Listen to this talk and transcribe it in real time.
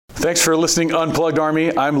Thanks for listening, Unplugged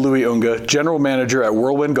Army. I'm Louis Unga, General Manager at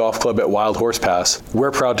Whirlwind Golf Club at Wild Horse Pass.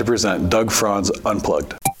 We're proud to present Doug Franz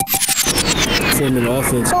Unplugged. 4-minute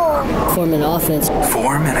offense. 4-minute offense.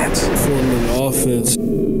 4 minutes. 4-minute offense.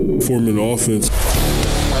 4-minute offense.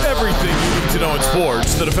 Everything you need to know in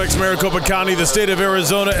sports that affects Maricopa County, the state of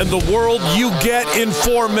Arizona, and the world, you get in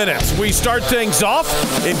 4 minutes. We start things off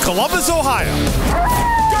in Columbus, Ohio.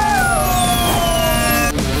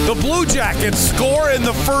 The Blue Jackets score in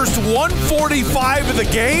the first 145 of the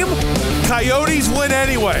game. Coyotes win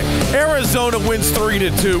anyway. Arizona wins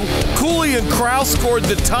 3-2. Cooley and Krause scored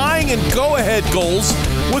the tying and go-ahead goals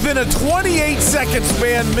within a 28-second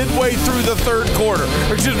span midway through the third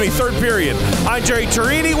period. Andre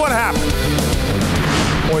Turini, what happened?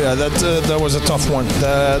 Oh yeah, that was a tough one.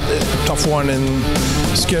 Tough one in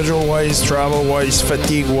schedule-wise, travel-wise,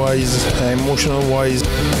 fatigue-wise, emotional-wise.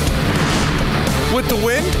 With the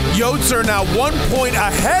win, Yotes are now 1 point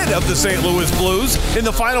ahead of the St. Louis Blues in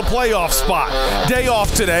the final playoff spot. Day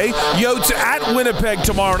off today. Yotes at Winnipeg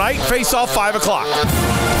tomorrow night. Face off 5 o'clock.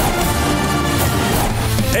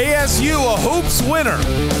 ASU, a hoops winner,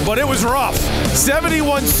 but it was rough.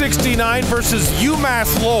 71-69 versus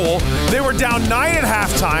UMass Lowell. They were down 9 at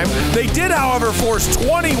halftime. They did, however, force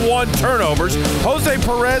 21 turnovers. Jose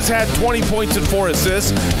Perez had 20 points and 4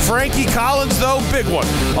 assists. Frankie Collins, though, big one.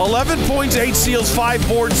 11 points, 8 steals, 5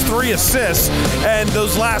 boards, 3 assists. And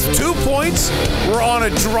those last 2 points were on a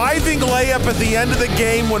driving layup at the end of the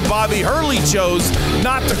game when Bobby Hurley chose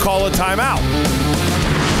not to call a timeout.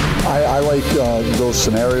 I like those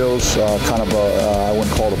scenarios, kind of I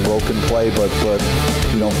wouldn't call it a broken play, but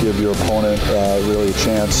you don't give your opponent really a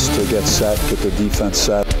chance to get set, get the defense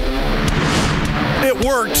set. It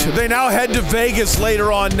worked. They now head to Vegas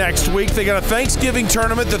later on next week. They got a Thanksgiving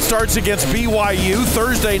tournament that starts against BYU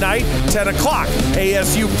Thursday night, 10 o'clock.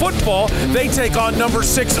 ASU football, they take on number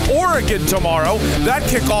 6 Oregon tomorrow. That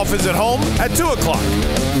kickoff is at home at 2 o'clock.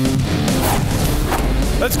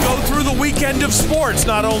 Let's go through the weekend of sports,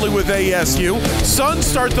 not only with ASU. Suns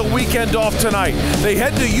start the weekend off tonight. They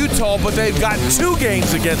head to Utah, but they've got 2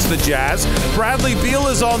 games against the Jazz. Bradley Beal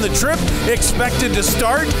is on the trip, expected to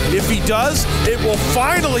start. If he does, it will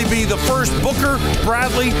finally be the first Booker,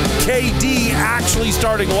 Bradley, KD actually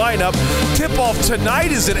starting lineup. Tip-off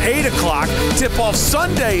tonight is at 8 o'clock. Tip-off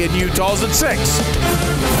Sunday in Utah is at 6.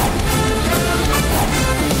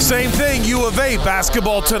 Same thing, U of A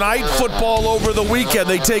basketball tonight, football over the weekend.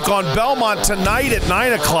 They take on Belmont tonight at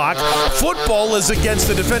 9 o'clock. Football is against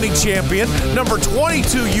the defending champion, number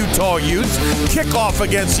 22 Utah Utes. Kickoff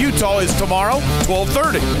against Utah is tomorrow,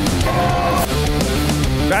 12:30.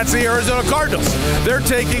 That's the Arizona Cardinals. They're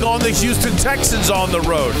taking on the Houston Texans on the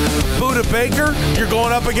road. Budda Baker, you're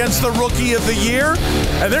going up against the Rookie of the Year.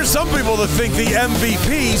 And there's some people that think the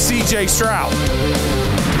MVP, C.J. Stroud.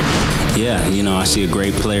 Yeah, I see a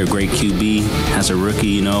great player, great QB, as a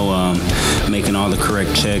rookie, making all the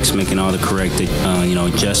correct checks, making all the correct,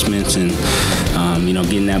 adjustments and,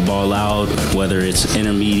 getting that ball out, whether it's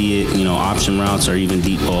intermediate, option routes or even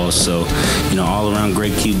deep balls. So, all around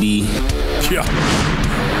great QB. Yeah,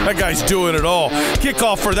 that guy's doing it all.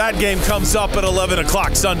 Kickoff for that game comes up at 11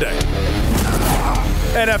 o'clock Sunday.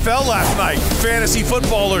 NFL last night. Fantasy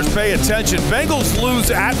footballers pay attention. Bengals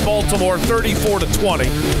lose at Baltimore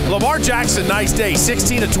 34-20. Lamar Jackson, nice day.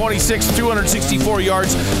 16-26, 264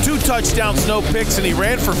 yards, 2 touchdowns, no picks, and he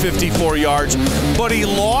ran for 54 yards. But he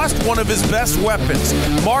lost one of his best weapons.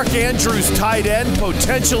 Mark Andrews, tight end,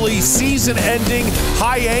 potentially season-ending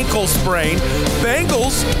high ankle sprain.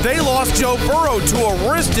 Bengals, they lost Joe Burrow to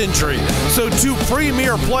a wrist injury. So 2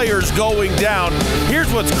 premier players going down.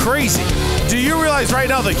 Here's what's crazy. Do you realize right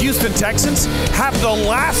now the Houston Texans have the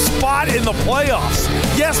last spot in the playoffs?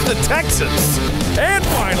 Yes, the Texans. And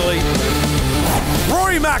finally,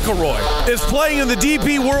 Rory McIlroy is playing in the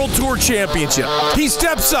DP World Tour Championship. He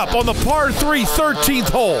steps up on the par 3 13th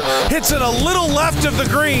hole, hits it a little left of the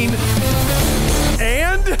green,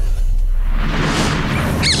 and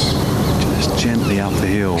just gently up the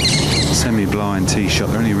hill, semi-blind tee shot.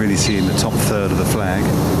 They're only really seeing the top third of the flag.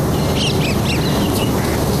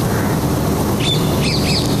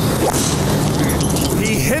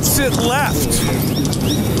 He hits it left.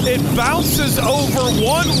 It bounces over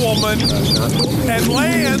one woman and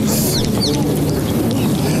lands.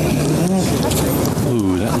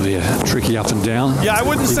 Ooh, that would be a tricky up and down. Yeah, I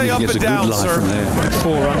wouldn't say up and down, sir.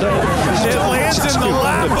 4 under. It lands in the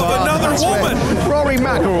lap of another woman. Rory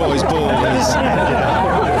McIlroy's ball is.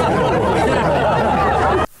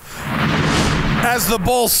 As the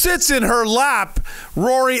ball sits in her lap,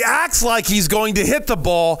 Rory acts like he's going to hit the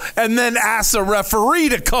ball and then asks a referee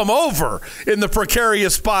to come over in the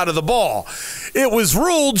precarious spot of the ball. It was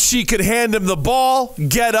ruled she could hand him the ball,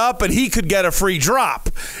 get up, and he could get a free drop.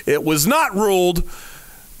 It was not ruled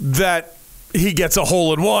that he gets a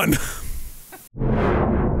hole-in-one.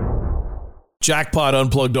 Jackpot,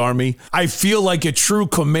 Unplugged Army. I feel like a true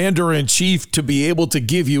commander-in-chief to be able to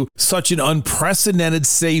give you such an unprecedented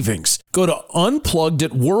savings. Go to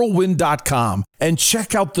unplugged@whirlwind.com and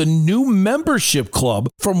check out the new membership club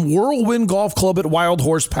from Whirlwind Golf Club at Wild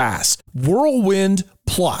Horse Pass, Whirlwind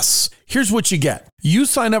Plus. Here's what you get. You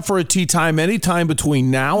sign up for a tee time anytime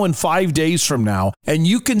between now and 5 days from now, and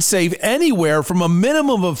you can save anywhere from a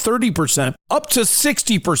minimum of 30% up to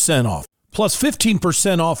 60% off. Plus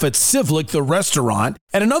 15% off at Civlik, the restaurant,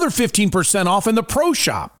 and another 15% off in the pro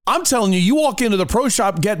shop. I'm telling you, you walk into the pro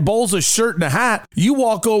shop, get Bowles a shirt and a hat. You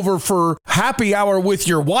walk over for happy hour with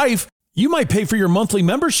your wife, you might pay for your monthly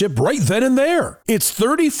membership right then and there. It's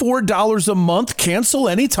 $34 a month, cancel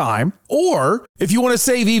anytime. Or if you want to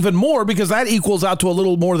save even more, because that equals out to a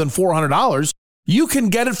little more than $400, you can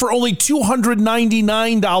get it for only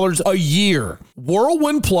 $299 a year.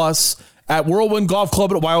 Whirlwind Plus at Whirlwind Golf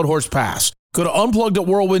Club at Wild Horse Pass. Go to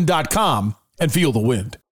unplugged@whirlwind.com and feel the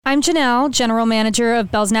wind. I'm Janelle, General Manager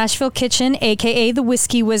of Bell's Nashville Kitchen, a.k.a. the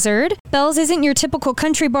Whiskey Wizard. Bell's isn't your typical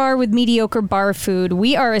country bar with mediocre bar food.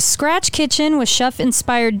 We are a scratch kitchen with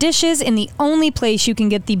chef-inspired dishes, and the only place you can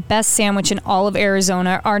get the best sandwich in all of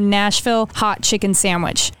Arizona, our Nashville hot chicken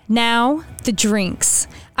sandwich. Now, the drinks.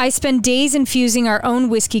 I spend days infusing our own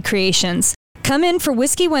whiskey creations. Come in for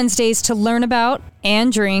Whiskey Wednesdays to learn about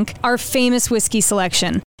and drink our famous whiskey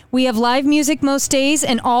selection. We have live music most days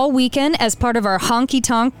and all weekend as part of our Honky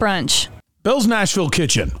Tonk Brunch. Bell's Nashville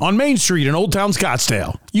Kitchen on Main Street in Old Town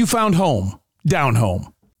Scottsdale. You found home, down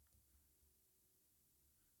home.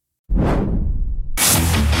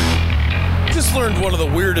 Just learned one of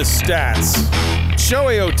the weirdest stats.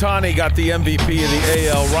 Shohei Ohtani got the MVP of the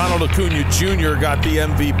AL. Ronald Acuna Jr. got the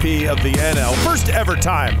MVP of the NL. First ever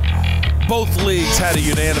time both leagues had a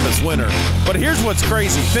unanimous winner. But here's what's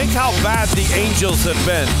crazy. Think how bad the Angels have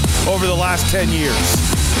been over the last 10 years.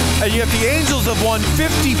 And yet the Angels have won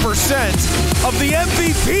 50% of the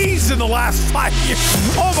MVPs in the last 5 years.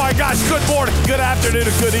 Oh my gosh, good morning, good afternoon,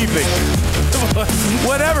 and good evening.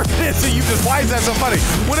 Whatever it is that why is that so funny?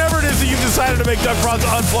 Whatever it is that you've decided to make Doug Franz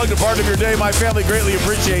Unplugged a part of your day, my family greatly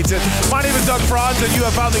appreciates it. My name is Doug Franz, and you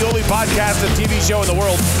have found the only podcast and TV show in the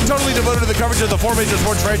world totally devoted to the coverage of the four major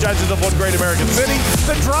sports franchises of one great American city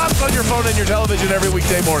that drops on your phone and your television every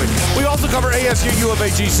weekday morning. We also cover ASU, U of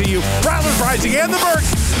A, GCU, Rattlers Rising, and the Berg.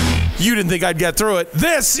 You didn't think I'd get through it.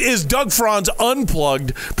 This is Doug Franz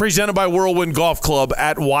Unplugged, presented by Whirlwind Golf Club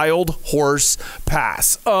at Wild Horse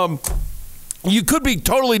Pass. You could be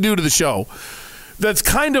totally new to the show. That's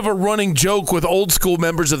kind of a running joke with old school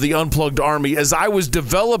members of the Unplugged Army. As I was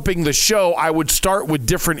developing the show, I would start with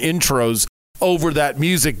different intros over that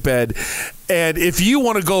music bed. And if you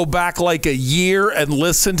want to go back like a year and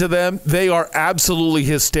listen to them, they are absolutely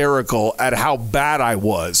hysterical at how bad I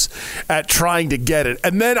was at trying to get it.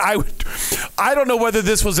 And then I don't know whether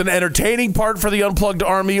this was an entertaining part for the Unplugged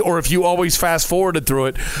Army or if you always fast forwarded through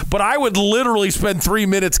it, but I would literally spend 3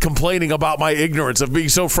 minutes complaining about my ignorance of being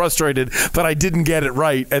so frustrated that I didn't get it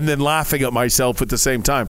right and then laughing at myself at the same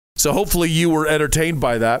time. So hopefully you were entertained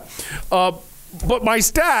by that. But my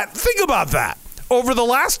stat, think about that. Over the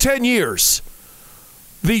last 10 years,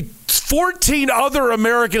 the 14 other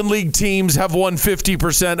American League teams have won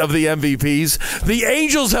 50% of the MVPs. The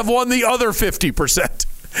Angels have won the other 50%.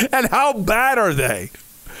 And how bad are they?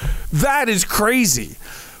 That is crazy.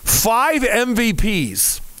 5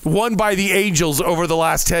 MVPs won by the Angels over the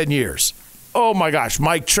last 10 years. Oh, my gosh.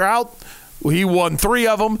 Mike Trout, he won 3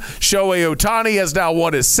 of them. Shohei Ohtani has now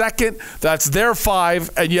won his second. That's their 5,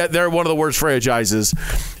 and yet they're one of the worst franchises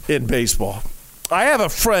in baseball. I have a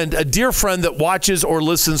friend, a dear friend that watches or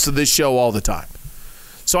listens to this show all the time.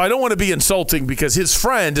 So I don't want to be insulting because his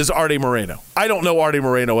friend is Artie Moreno. I don't know Artie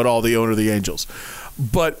Moreno at all, the owner of the Angels.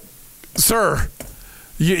 But, sir,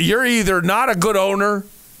 you're either not a good owner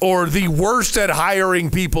or the worst at hiring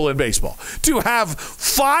people in baseball. To have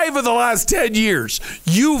 5 of the last 10 years,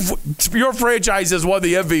 your franchise has won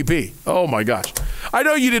the MVP. Oh, my gosh. I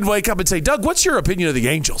know you didn't wake up and say, Doug, what's your opinion of the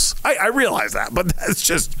Angels? I realize that, but that's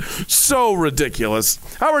just so ridiculous.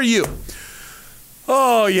 How are you?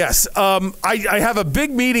 Oh, yes. I have a big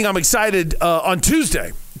meeting. I'm excited on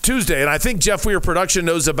Tuesday, and I think Jeff Weir Production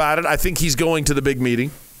knows about it. I think he's going to the big meeting.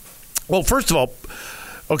 Well, first of all,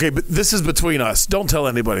 okay, but this is between us. Don't tell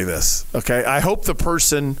anybody this, okay? I hope the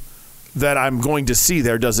person that I'm going to see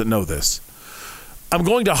there doesn't know this. I'm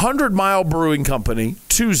going to 100 Mile Brewing Company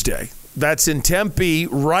Tuesday. That's in Tempe,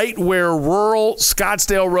 right where rural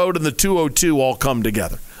Scottsdale Road and the 202 all come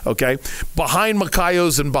together. Okay? Behind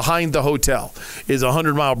Macayo's and behind the hotel is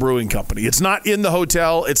 100 Mile Brewing Company. It's not in the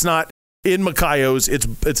hotel. It's not in Macayo's.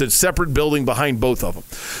 It's a separate building behind both of them.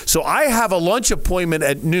 So I have a lunch appointment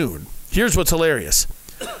at noon. Here's what's hilarious.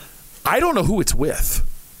 I don't know who it's with.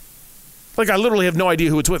 Like, I literally have no idea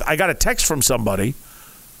who it's with. I got a text from somebody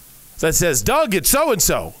that says, Doug, it's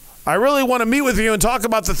so-and-so. I really want to meet with you and talk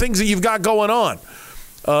about the things that you've got going on.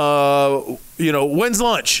 When's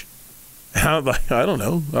lunch? I'm like, I don't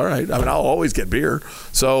know. All right. I mean, I'll always get beer.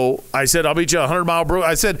 So I said, I'll meet you at 100 Mile Brew.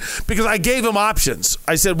 I said, because I gave him options.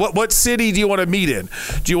 I said, what city do you want to meet in?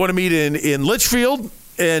 Do you want to meet in Litchfield?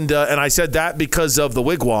 And I said that because of the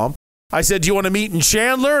Wigwam. I said, do you want to meet in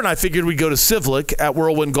Chandler? And I figured we'd go to Civlic at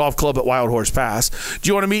Whirlwind Golf Club at Wild Horse Pass. Do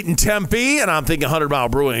you want to meet in Tempe? And I'm thinking 100 Mile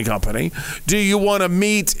Brewing Company. Do you want to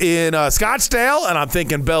meet in Scottsdale? And I'm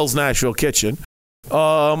thinking Bell's Nashville Kitchen.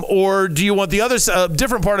 Or do you want the other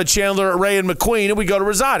different part of Chandler, Ray and McQueen, and we go to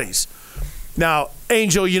Rosati's? Now,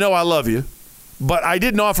 Angel, I love you, but I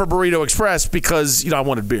didn't offer Burrito Express because, I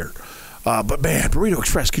wanted beer. But, man, Burrito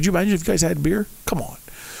Express, could you imagine if you guys had beer? Come on.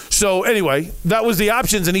 So, anyway, that was the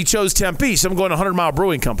options, and he chose Tempe, so I'm going to 100 Mile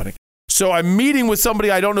Brewing Company. So I'm meeting with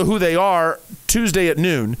somebody, I don't know who they are, Tuesday at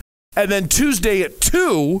noon. And then Tuesday at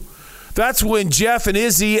 2, that's when Jeff and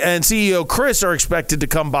Izzy and CEO Chris are expected to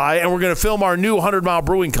come by, and we're going to film our new 100 Mile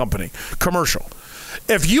Brewing Company commercial.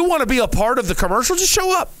 If you want to be a part of the commercial, just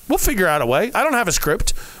show up. We'll figure out a way. I don't have a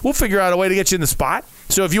script. We'll figure out a way to get you in the spot.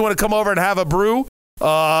 So if you want to come over and have a brew,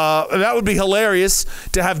 that would be hilarious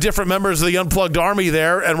to have different members of the Unplugged Army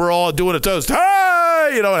there, and we're all doing a toast. Hey!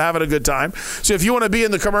 And having a good time. So if you want to be in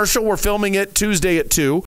the commercial, we're filming it Tuesday at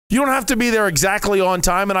 2. You don't have to be there exactly on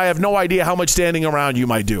time, and I have no idea how much standing around you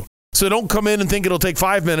might do. So don't come in and think it'll take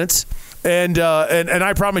 5 minutes. And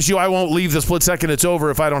I promise you I won't leave the split second it's over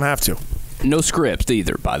if I don't have to. No scripts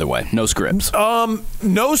either, by the way. No scripts.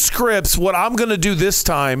 No scripts. What I'm going to do this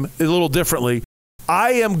time a little differently.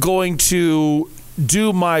 I am going to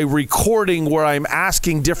do my recording where I'm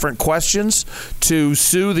asking different questions to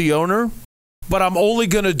Sue, the owner, but I'm only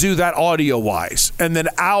going to do that audio-wise, and then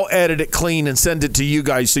I'll edit it clean and send it to you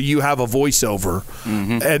guys so you have a voiceover,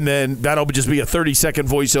 and then that'll just be a 30-second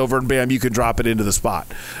voiceover, and bam, you can drop it into the spot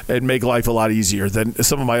and make life a lot easier than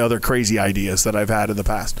some of my other crazy ideas that I've had in the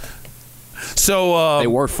past. So they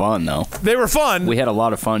were fun, though. They were fun. We had a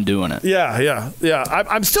lot of fun doing it. Yeah.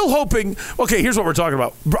 I'm still hoping. Okay, here's what we're talking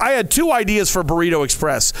about. I had 2 ideas for Burrito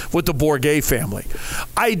Express with the Bourget family.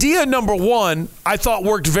 Idea number 1, I thought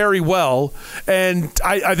worked very well, and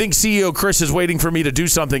I think CEO Chris is waiting for me to do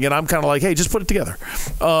something, and I'm kind of like, hey, just put it together.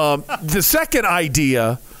 The second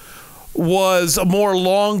idea was a more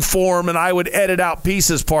long form, and I would edit out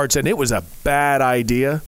pieces, parts, and it was a bad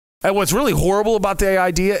idea. And what's really horrible about the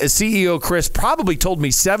idea is CEO Chris probably told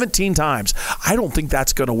me 17 times, I don't think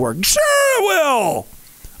that's going to work. Sure it will.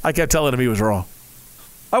 I kept telling him he was wrong.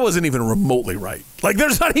 I wasn't even remotely right. Like,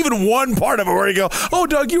 there's not even one part of it where you go, oh,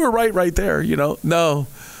 Doug, you were right there. No,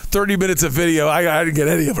 30 minutes of video, I didn't get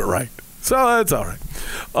any of it right. So that's all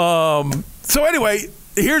right. So anyway,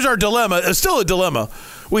 here's our dilemma. It's still a dilemma.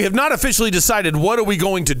 We have not officially decided what are we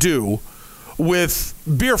going to do with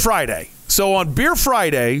Beer Friday. So on Beer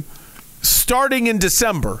Friday, starting in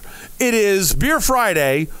December, it is Beer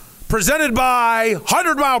Friday presented by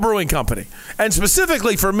 100 Mile Brewing Company. And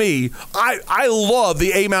specifically for me, I love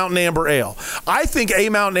the A Mountain Amber Ale. I think A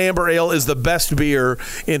Mountain Amber Ale is the best beer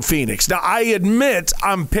in Phoenix. Now, I admit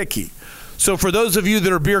I'm picky. So for those of you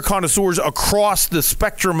that are beer connoisseurs across the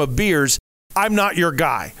spectrum of beers, I'm not your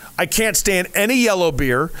guy. I can't stand any yellow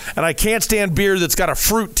beer, and I can't stand beer that's got a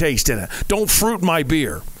fruit taste in it. Don't fruit my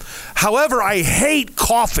beer. However, I hate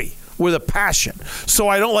coffee with a passion. So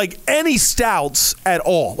I don't like any stouts at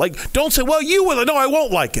all. Like, don't say, well, you will. No, I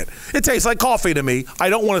won't like it. It tastes like coffee to me. I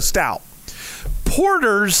don't want a stout.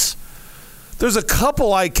 Porters, there's a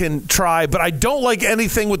couple I can try, but I don't like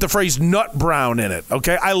anything with the phrase nut brown in it,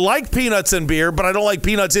 okay? I like peanuts in beer, but I don't like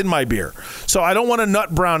peanuts in my beer. So I don't want a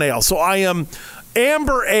nut brown ale. So I am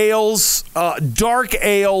amber ales, dark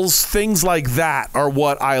ales, things like that are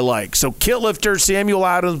what I like. So Kit Lifter, Samuel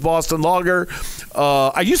Adams, Boston Lager.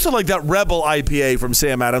 I used to like that Rebel IPA from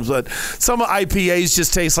Sam Adams, but some IPAs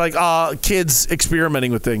just taste like kids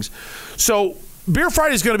experimenting with things. So Beer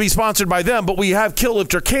Friday is going to be sponsored by them, but we have Kit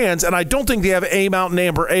Lifter cans, and I don't think they have A Mountain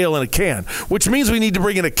Amber Ale in a can, which means we need to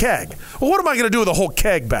bring in a keg. Well, what am I going to do with a whole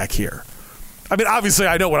keg back here? I mean, obviously,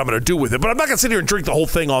 I know what I'm going to do with it, but I'm not going to sit here and drink the whole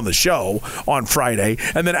thing on the show on Friday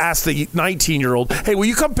and then ask the 19-year-old, hey, will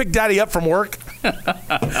you come pick Daddy up from work?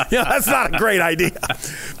 Yeah, that's not a great idea.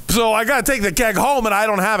 So I got to take the keg home, and I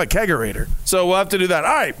don't have a kegerator. So we'll have to do that.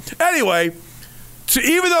 All right. Anyway, so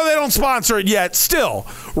even though they don't sponsor it yet, still,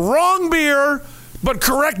 wrong beer, but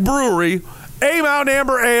correct brewery. A Mountain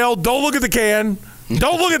Amber Ale. Don't look at the can.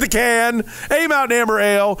 Don't look at the can. A Mountain Amber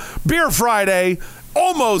Ale. Beer Friday.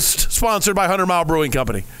 Almost sponsored by 100 Mile Brewing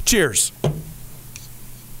Company. Cheers.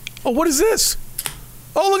 Oh, what is this?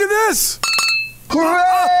 Oh, look at this.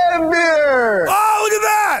 Craft beer. Oh, look at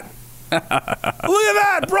that. Look at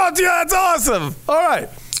that. Brought to you. That's awesome. All right.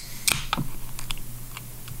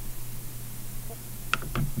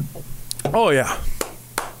 Oh, yeah.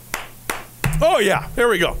 Oh, yeah. Here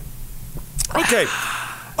we go. Okay.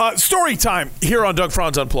 Story time here on Doug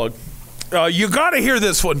Franz Unplugged. You got to hear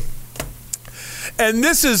this one. And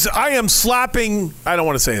this is, I am slapping, I don't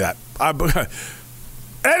want to say that.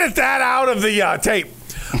 Edit that out of the tape.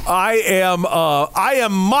 I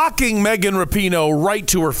am mocking Megan Rapinoe right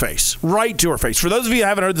to her face. Right to her face. For those of you who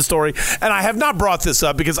haven't heard the story, and I have not brought this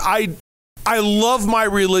up because I love my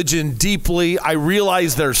religion deeply. I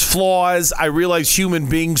realize there's flaws. I realize human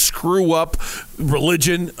beings screw up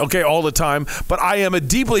religion, okay, all the time. But I am a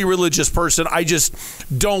deeply religious person. I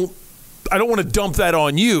don't want to dump that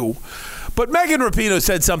on you. But Megan Rapinoe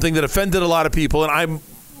said something that offended a lot of people, and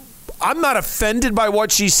I'm not offended by what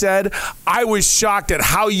she said. I was shocked at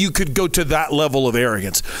how you could go to that level of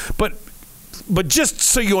arrogance. But just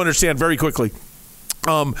so you understand very quickly,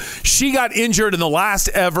 she got injured in the last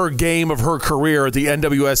ever game of her career at the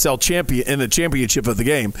NWSL in the championship of the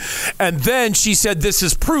game. And then she said, this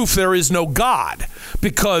is proof there is no God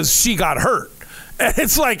because she got hurt. And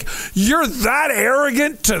it's like, you're that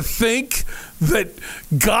arrogant to think that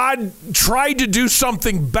God tried to do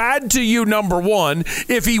something bad to you, number one.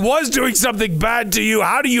 If he was doing something bad to you,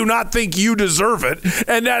 how do you not think you deserve it?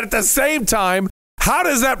 And at the same time, how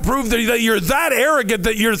does that prove that you're that arrogant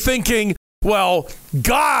that you're thinking, well,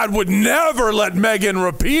 God would never let Megan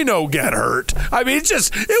Rapinoe get hurt? I mean,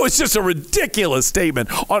 it was just a ridiculous statement.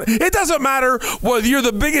 It doesn't matter whether you're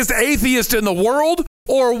the biggest atheist in the world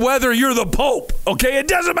or whether you're the Pope, okay? It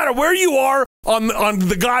doesn't matter where you are on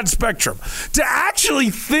the God spectrum. To actually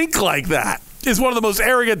think like that is one of the most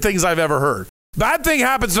arrogant things I've ever heard. Bad thing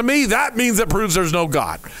happens to me, that means it proves there's no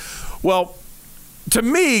God. Well, to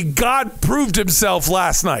me, God proved himself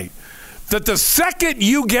last night. That the second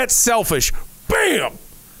you get selfish, bam!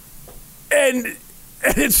 And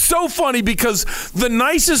it's so funny because the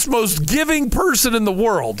nicest, most giving person in the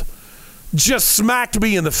world just smacked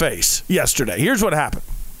me in the face yesterday. Here's what happened.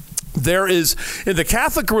 There is, in the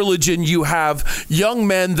Catholic religion, you have young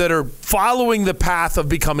men that are following the path of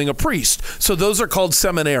becoming a priest. So those are called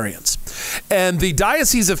seminarians. And the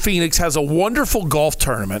Diocese of Phoenix has a wonderful golf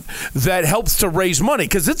tournament that helps to raise money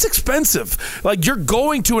because it's expensive. Like, you're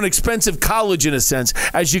going to an expensive college, in a sense,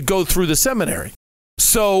 as you go through the seminary.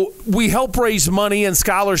 So we help raise money and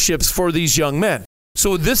scholarships for these young men.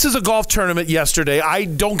 So this is a golf tournament yesterday. I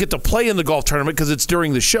don't get to play in the golf tournament because it's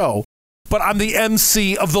during the show. But I'm the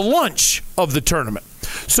MC of the lunch of the tournament.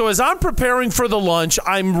 So as I'm preparing for the lunch,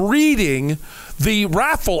 I'm reading the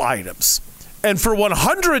raffle items. And for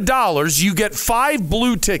 $100, you get 5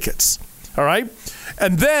 blue tickets. All right?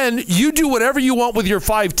 And then you do whatever you want with your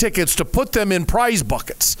 5 tickets to put them in prize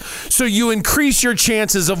buckets. So you increase your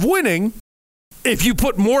chances of winning if you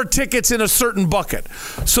put more tickets in a certain bucket.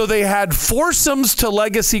 So they had foursomes to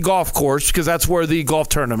Legacy Golf Course because that's where the golf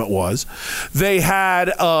tournament was. They had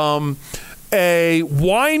a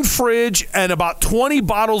wine fridge and about 20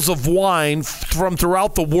 bottles of wine from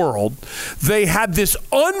throughout the world. They had this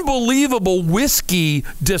unbelievable whiskey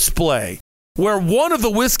display where one of the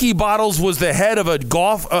whiskey bottles was the head of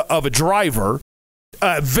a driver,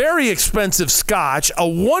 a very expensive scotch,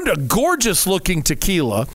 a gorgeous looking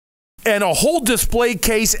tequila, and a whole display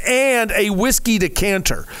case and a whiskey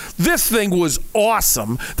decanter. This thing was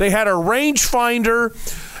awesome. They had a rangefinder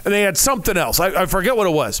and they had something else. I forget what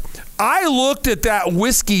it was. I looked at that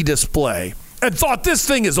whiskey display and thought this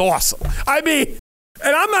thing is awesome. I mean,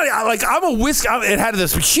 and I'm a whiskey. It had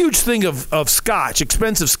this huge thing of scotch,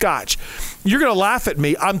 expensive scotch. You're going to laugh at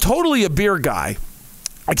me. I'm totally a beer guy,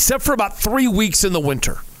 except for about 3 weeks in the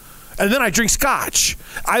winter. And then I drink scotch.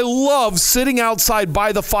 I love sitting outside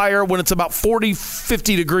by the fire when it's about 40,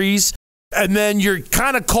 50 degrees. And then you're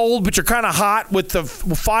kind of cold, but you're kind of hot with the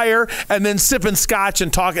fire. And then sipping scotch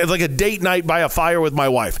and talking. It's like a date night by a fire with my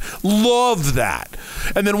wife. Love that.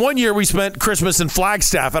 And then one year we spent Christmas in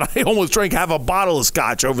Flagstaff. And I almost drank half a bottle of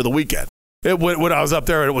scotch over the weekend. When I was up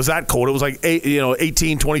there and it was that cold. It was like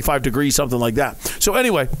 18, 25 degrees, something like that. So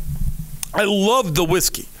anyway, I loved the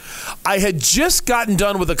whiskey. I had just gotten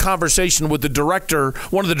done with a conversation with the director,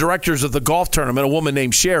 one of the directors of the golf tournament, a woman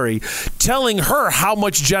named Sherry, telling her how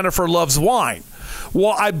much Jennifer loves wine.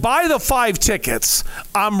 Well, I buy the 5 tickets.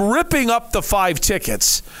 I'm ripping up the 5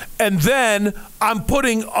 tickets, and then I'm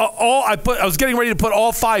putting I was getting ready to put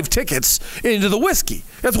all 5 tickets into the whiskey.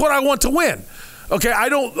 That's what I want to win. Okay, I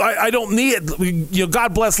don't need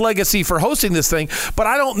God bless Legacy for hosting this thing, but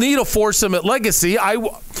I don't need a foursome at Legacy. I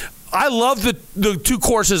love the 2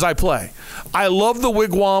 courses I play. I love the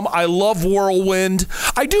Wigwam. I love Whirlwind.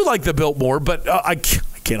 I do like the Biltmore, but I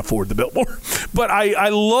can't afford the Biltmore. But I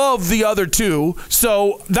love the other 2,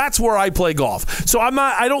 so that's where I play golf. So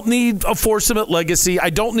I don't need a foursome at Legacy. I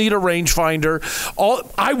don't need a rangefinder.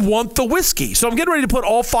 I want the whiskey. So I'm getting ready to put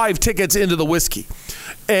all 5 tickets into the whiskey.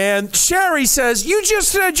 And Sherry says, "You just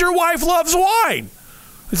said your wife loves wine."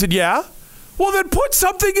 I said, "Yeah." "Well, then put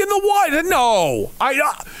something in the wine." "No, I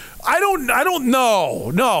don't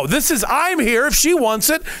know. No, I'm here. If she wants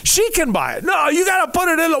it, she can buy it." "No, you got to put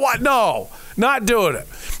it in the wine." "No, not doing it."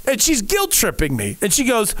 And she's guilt tripping me. And she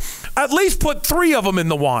goes, "At least put 3 of them in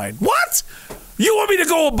the wine." "What? You want me to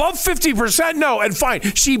go above 50%? No." And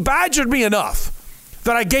fine. She badgered me enough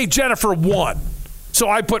that I gave Jennifer 1. So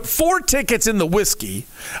I put 4 tickets in the whiskey.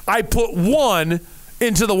 I put 1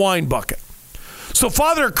 into the wine bucket. So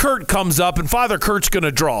Father Kurt comes up, and Father Kurt's going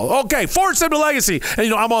to draw. Okay, foursome to Legacy.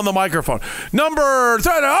 And, I'm on the microphone. Number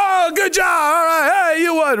 30. "Oh, good job. All right. Hey,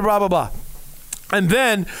 you won." Blah, blah, blah. And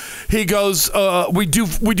then he goes, we do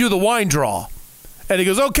the wine draw. And he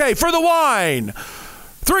goes, "Okay, for the wine,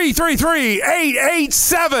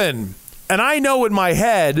 333-887. And I know in my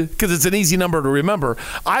head, because it's an easy number to remember,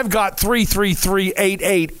 I've got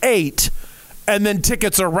 333-888, and then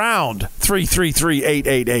tickets around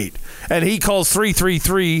 333-888. And he calls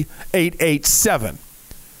 333-887.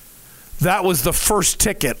 That was the first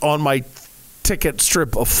ticket on my ticket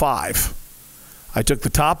strip of 5. I took the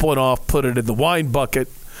top one off, put it in the wine bucket,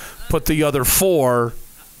 put the other 4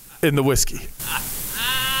 in the whiskey.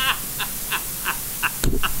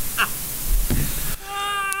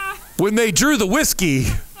 When they drew the whiskey,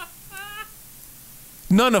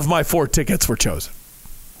 none of my 4 tickets were chosen.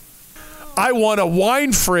 I won a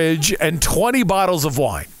wine fridge and 20 bottles of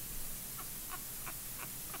wine.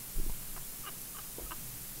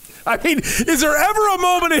 I mean, is there ever a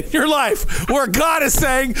moment in your life where God is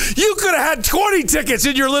saying, you could have had 20 tickets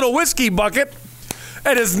in your little whiskey bucket,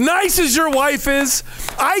 and as nice as your wife is,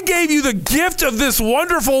 I gave you the gift of this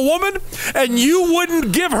wonderful woman, and you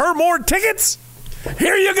wouldn't give her more tickets?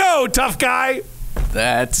 Here you go, tough guy.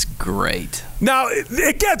 That's great. Now,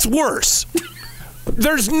 it gets worse.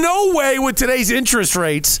 There's no way with today's interest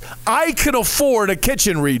rates I can afford a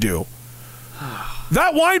kitchen redo.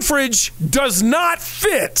 That wine fridge does not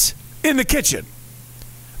fit in the kitchen.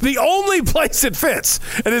 The only place it fits,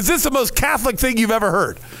 and is this the most Catholic thing you've ever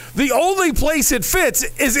heard? The only place it fits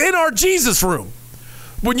is in our Jesus room.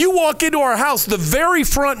 When you walk into our house, the very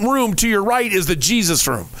front room to your right is the Jesus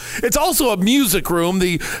room. It's also a music room.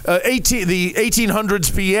 The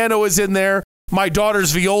 1800s piano is in there. My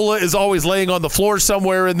daughter's viola is always laying on the floor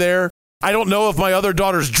somewhere in there. I don't know if my other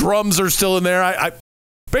daughter's drums are still in there.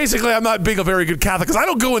 Basically, I'm not being a very good Catholic because I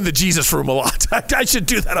don't go in the Jesus room a lot. I should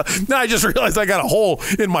do that. Now I just realized I got a hole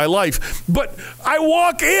in my life. But I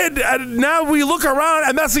walk in, and now we look around,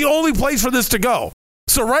 and that's the only place for this to go.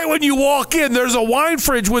 So right when you walk in, there's a wine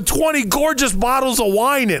fridge with 20 gorgeous bottles of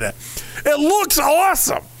wine in it. It looks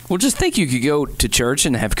awesome. Well, just think you could go to church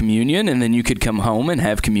and have communion, and then you could come home and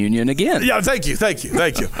have communion again. Yeah, thank you.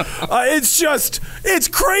 It's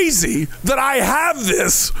crazy that I have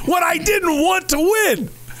this when I didn't want to win.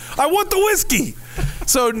 I want the whiskey.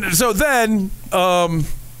 So then,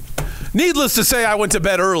 needless to say, I went to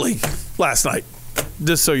bed early last night,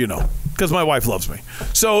 just so you know, because my wife loves me.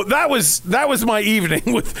 So that was my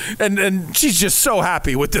evening with, and she's just so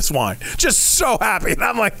happy with this wine, just so happy. And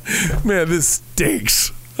I'm like, man, this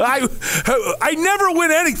stinks. I never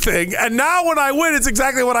win anything, and now when I win, it's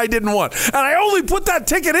exactly what I didn't want. And I only put that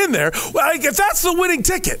ticket in there. Like, if that's the winning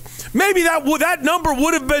ticket, maybe that number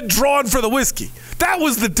would have been drawn for the whiskey. That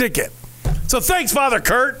was the ticket. So thanks, Father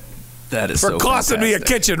Kurt, for costing me a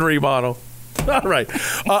kitchen remodel. All right.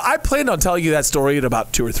 I planned on telling you that story in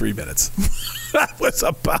about 2 or 3 minutes. That was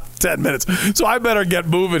about 10 minutes. So I better get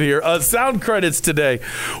moving here. Sound credits today.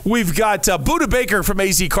 We've got Buddha Baker from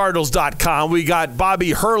azcardinals.com. We got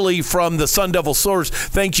Bobby Hurley from the Sun Devil Source.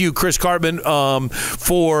 Thank you, Chris Cartman,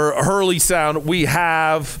 for Hurley Sound. We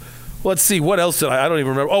have... Let's see, what else did I don't even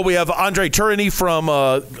remember. Oh, we have Andre Turini from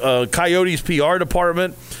Coyotes PR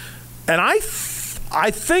department. And I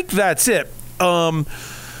think that's it.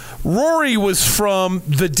 Rory was from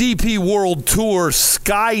the DP World Tour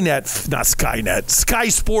Sky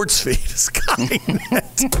Sports feed.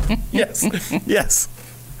 Skynet. Yes.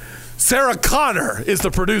 Sarah Connor is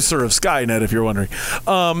the producer of Skynet, if you're wondering.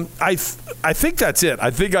 I think that's it.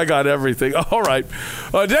 I think I got everything. All right.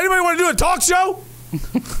 Did anybody want to do a talk show?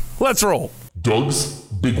 Let's roll. Doug's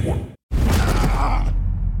Big One.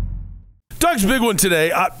 Doug's Big One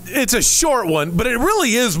today, it's a short one, but it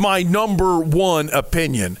really is my number one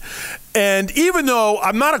opinion. And even though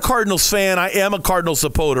I'm not a Cardinals fan, I am a Cardinals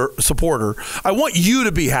supporter. I want you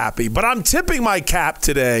to be happy, but I'm tipping my cap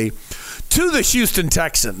today to the Houston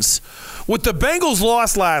Texans. With the Bengals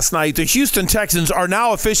loss last night, the Houston Texans are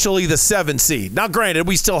now officially the 7th seed. Now, granted,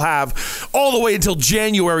 we still have all the way until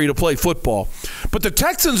January to play football. But the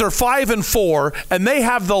Texans are 5-4, and they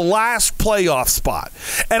have the last playoff spot.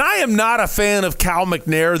 And I am not a fan of Cal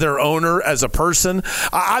McNair, their owner, as a person.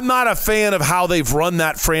 I'm not a fan of how they've run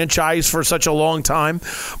that franchise for such a long time.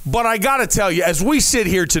 But I got to tell you, as we sit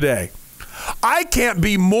here today, I can't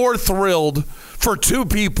be more thrilled for two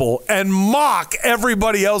people and mock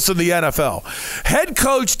everybody else in the NFL. Head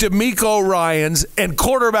coach DeMeco Ryans and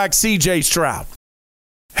quarterback C.J. Stroud.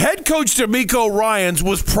 Head coach DeMeco Ryans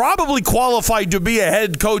was probably qualified to be a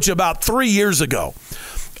head coach about 3 years ago.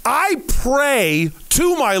 I pray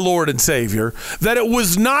to my Lord and Savior that it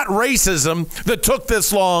was not racism that took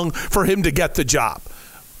this long for him to get the job.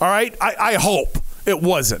 All right? I hope it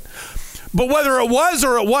wasn't. But whether it was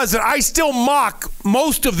or it wasn't, I still mock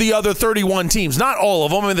most of the other 31 teams. Not all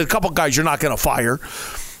of them. I mean, there's a couple guys you're not going to fire.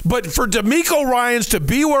 But for DeMeco Ryans to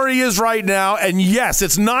be where he is right now, and yes,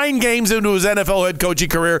 it's 9 games into his NFL head coaching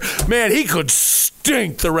career, man, he could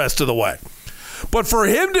stink the rest of the way. But for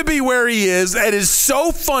him to be where he is, it is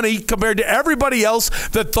so funny compared to everybody else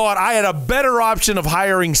that thought I had a better option of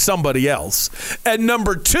hiring somebody else. And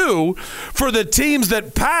number 2, for the teams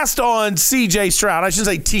that passed on C.J. Stroud, I shouldn't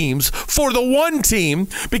say teams, for the one team,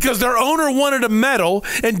 because their owner wanted a medal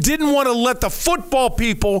and didn't want to let the football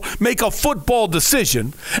people make a football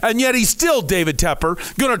decision. And yet he's still, David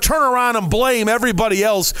Tepper, going to turn around and blame everybody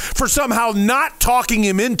else for somehow not talking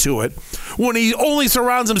him into it when he only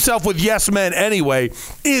surrounds himself with yes men anyway,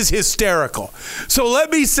 is hysterical. So let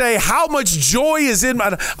me say how much joy is in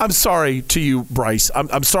my... I'm sorry to you, Bryce.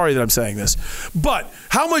 I'm sorry that I'm saying this. But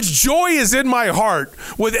how much joy is in my heart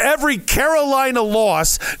with every Carolina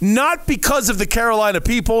loss, not because of the Carolina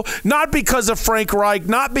people, not because of Frank Reich,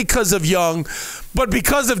 not because of Young, but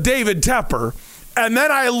because of David Tepper. And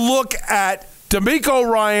then I look at DeMeco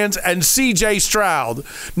Ryans and C.J. Stroud,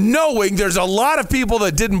 knowing there's a lot of people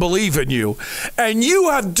that didn't believe in you, and you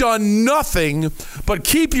have done nothing but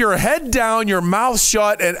keep your head down, your mouth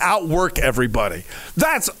shut, and outwork everybody.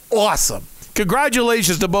 That's awesome.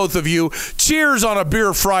 Congratulations to both of you. Cheers on a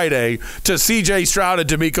Beer Friday to C.J. Stroud and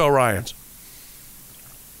DeMeco Ryans.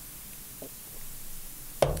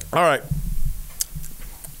 All right.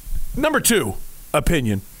 Number 2,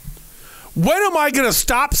 opinion. When am I going to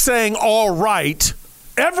stop saying all right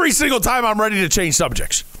every single time I'm ready to change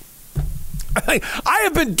subjects? I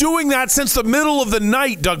have been doing that since the middle of the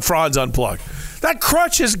night, Doug Franz Unplugged. That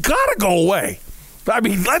crutch has got to go away. I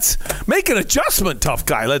mean, let's make an adjustment, tough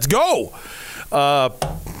guy. Let's go.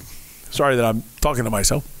 Sorry that I'm talking to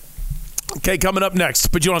myself. Okay, coming up next,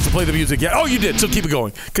 but you don't have to play the music yet. Oh, you did, so keep it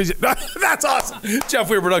going. That's awesome. Jeff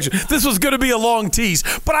Weir Production. This was going to be a long tease,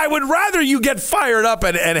 but I would rather you get fired up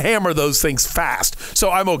and hammer those things fast,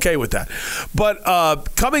 so I'm okay with that. But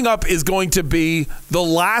coming up is going to be the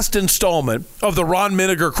last installment of the Ron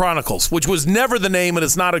Minegar Chronicles, which was never the name, and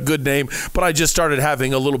it's not a good name, but I just started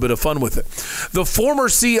having a little bit of fun with it. The former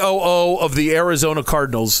COO of the Arizona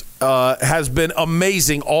Cardinals has been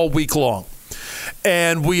amazing all week long.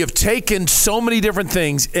 And we have taken so many different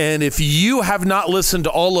things, and if you have not listened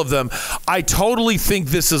to all of them, I totally think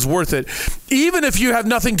this is worth it. Even if you have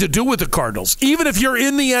nothing to do with the Cardinals, even if you're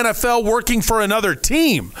in the NFL working for another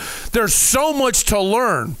team, there's so much to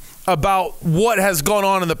learn about what has gone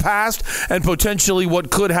on in the past and potentially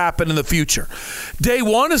what could happen in the future. Day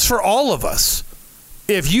one is for all of us.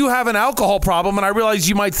 If you have an alcohol problem, and I realize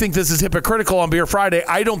you might think this is hypocritical on Beer Friday,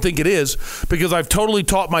 I don't think it is, because I've totally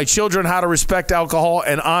taught my children how to respect alcohol,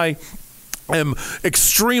 and I am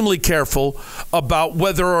extremely careful about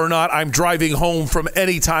whether or not I'm driving home from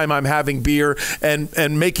any time I'm having beer,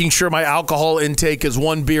 and making sure my alcohol intake is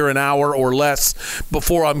 1 beer an hour or less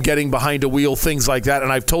before I'm getting behind a wheel, things like that.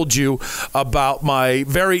 And I've told you about my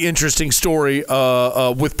very interesting story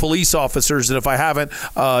with police officers, and if I haven't,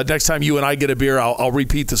 next time you and I get a beer, I'll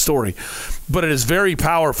repeat the story. But it is very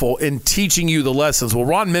powerful in teaching you the lessons. Well,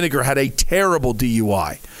 Ron Minegar had a terrible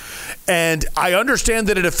DUI. And I understand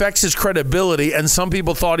that it affects his credibility, and some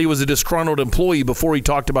people thought he was a disgruntled employee before he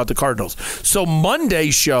talked about the Cardinals. So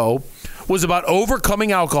Monday's show was about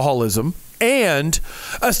overcoming alcoholism and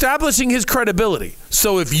establishing his credibility.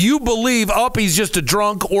 So if you believe he's just a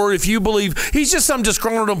drunk, or if you believe he's just some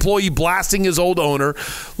disgruntled employee blasting his old owner,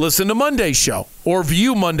 listen to Monday's show or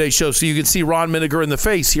view Monday's show so you can see Ron Minegar in the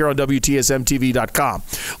face here on WTSMTV.com.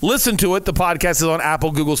 Listen to it. The podcast is on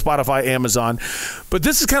Apple, Google, Spotify, Amazon. But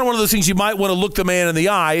this is kind of one of those things you might want to look the man in the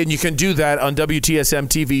eye, and you can do that on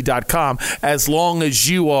WTSMTV.com. As long as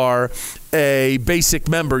you are a basic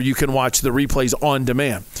member, you can watch the replays on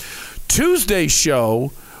demand. Tuesday's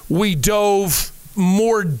show, we dove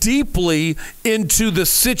more deeply into the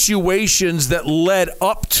situations that led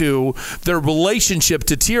up to their relationship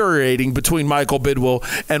deteriorating between Michael Bidwill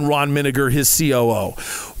and Ron Minegar, his COO.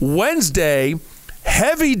 Wednesday,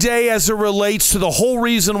 heavy day as it relates to the whole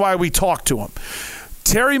reason why we talked to him.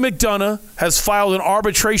 Terry McDonough has filed an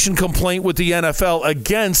arbitration complaint with the NFL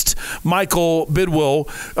against Michael Bidwill,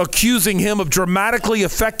 accusing him of dramatically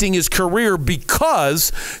affecting his career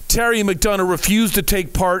because Terry McDonough refused to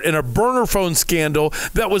take part in a burner phone scandal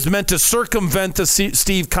that was meant to circumvent the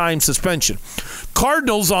Steve Keim suspension.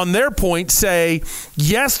 Cardinals, on their point, say,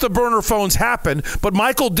 yes, the burner phones happened, but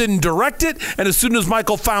Michael didn't direct it, and as soon as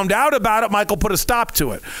Michael found out about it, Michael put a stop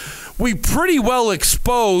to it. We pretty well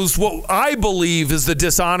exposed what I believe is the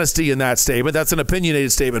dishonesty in that statement. That's an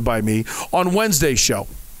opinionated statement by me on Wednesday's show.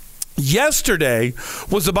 Yesterday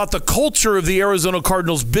was about the culture of the Arizona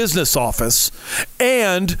Cardinals business office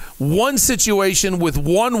and one situation with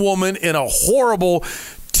one woman in a horrible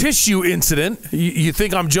tissue incident. You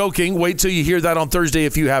think I'm joking. Wait till you hear that on Thursday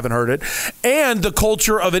if you haven't heard it. And the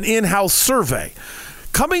culture of an in-house survey.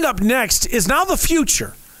 Coming up next is now the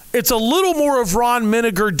future. It's a little more of Ron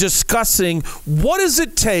Minegar discussing what does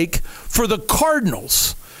it take for the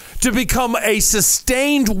Cardinals to become a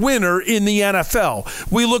sustained winner in the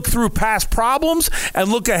NFL. We look through past problems and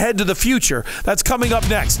look ahead to the future. That's coming up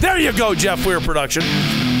next. There you go, Jeff Weir Production.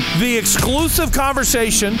 The exclusive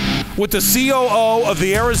conversation with the COO of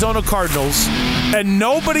the Arizona Cardinals, and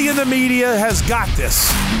nobody in the media has got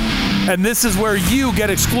this. And this is where you get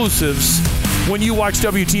exclusives when you watch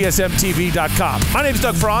WTSMTV.com. My name is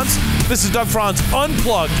Doug Franz. This is Doug Franz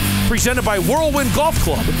Unplugged, presented by Whirlwind Golf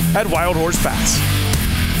Club at Wild Horse Pass.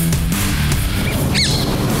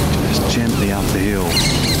 Just gently up the hill,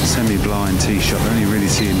 semi-blind tee shot, only really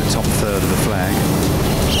seeing the top third of the flag.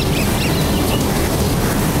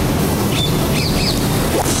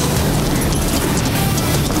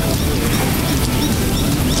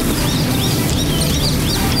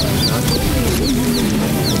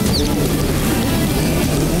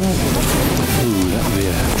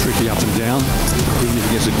 Up and down, even if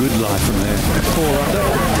he gets a good lie from there. 4 under,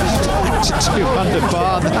 2 under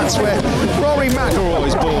par. That's where Rory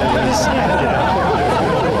McIlroy's ball is.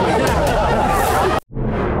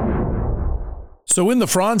 So in the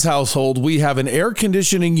Franz household, we have an air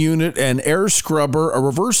conditioning unit, an air scrubber, a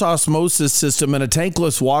reverse osmosis system, and a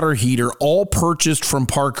tankless water heater, all purchased from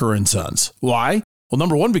Parker & Sons. Why? Well,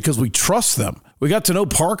 number one, because we trust them. We got to know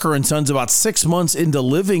Parker & Sons about 6 months into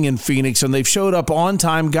living in Phoenix, and they've showed up on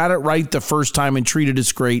time, got it right the first time, and treated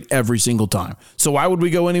us great every single time. So why would we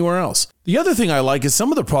go anywhere else? The other thing I like is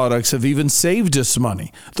some of the products have even saved us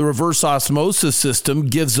money. The reverse osmosis system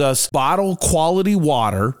gives us bottle quality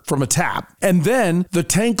water from a tap. And then the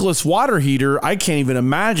tankless water heater, I can't even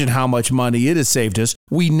imagine how much money it has saved us.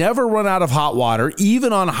 We never run out of hot water,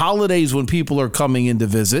 even on holidays when people are coming in to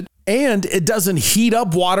visit. And it doesn't heat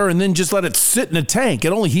up water and then just let it sit in a tank.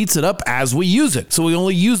 It only heats it up as we use it. So we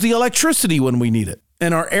only use the electricity when we need it.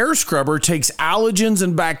 And our air scrubber takes allergens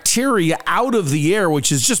and bacteria out of the air, which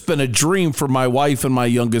has just been a dream for my wife and my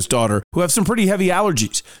youngest daughter, who have some pretty heavy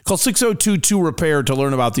allergies. Call 602-2-REPAIR to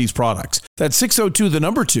learn about these products. That's 602, the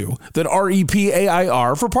number 2, then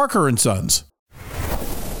REPAIR for Parker & Sons.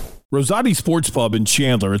 Rosati Sports Pub in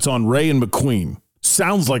Chandler. It's on Ray and McQueen.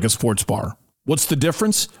 Sounds like a sports bar. What's the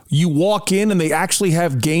difference? You walk in and they actually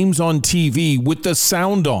have games on TV with the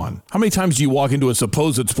sound on. How many times do you walk into a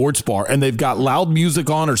supposed sports bar and they've got loud music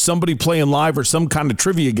on or somebody playing live or some kind of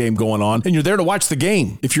trivia game going on and you're there to watch the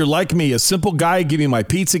game? If you're like me, a simple guy, give me my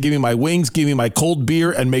pizza, give me my wings, give me my cold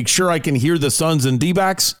beer, and make sure I can hear the Suns and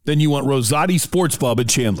D-backs, then you want Rosati Sports Pub in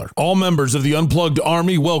Chandler. All members of the Unplugged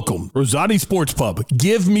Army, welcome. Rosati Sports Pub.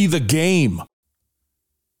 Give me the game.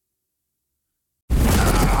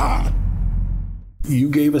 You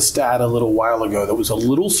gave a stat a little while ago that was a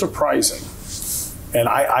little surprising, and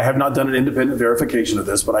I have not done an independent verification of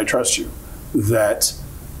this, but I trust you, that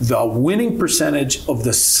the winning percentage of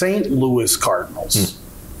the St. Louis Cardinals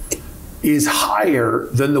is higher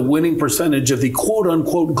than the winning percentage of the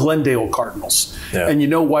quote-unquote Glendale Cardinals. Yeah. And you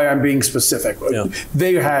know why I'm being specific. Yeah.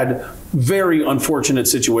 They had very unfortunate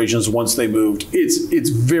situations once they moved. It's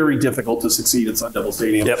very difficult to succeed at Sun Devil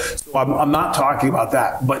Stadium. Yep. So I'm not talking about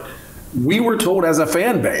that. But we were told as a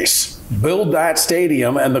fan base, build that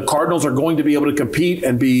stadium, and the Cardinals are going to be able to compete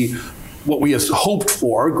and be what we hoped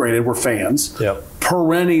for. Granted, we're fans. Yep.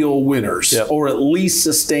 Perennial winners, Yep. or at least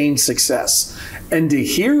sustained success. And to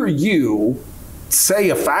hear you say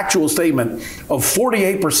a factual statement of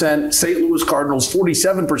 48% St. Louis Cardinals,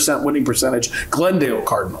 47% winning percentage Glendale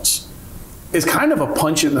Cardinals is kind of a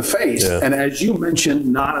punch in the face. Yeah. And as you mentioned,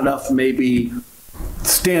 not enough maybe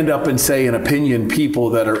stand up and say an opinion people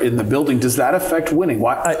that are in the building. Does that affect winning?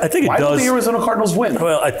 Why? I think it why does. don't the Arizona Cardinals win?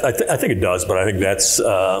 Well, I think it does, but I think that's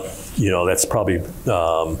that's probably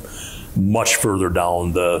much further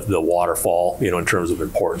down the waterfall, in terms of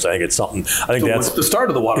importance. I think it's something. I think that's the start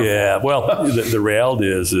of the waterfall. Yeah. Well, the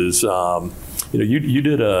reality is you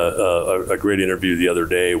did a great interview the other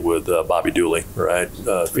day with Bobby Dooley, right?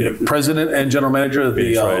 President and general manager of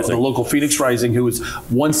the local Phoenix Rising, who is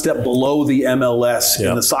one step below the MLS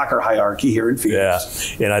in the soccer hierarchy here in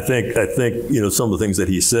Phoenix. Yeah, and I think some of the things that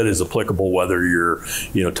he said is applicable whether you're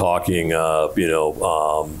talking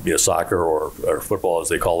soccer or football as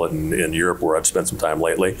they call it in Europe, where I've spent some time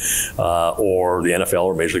lately, or the NFL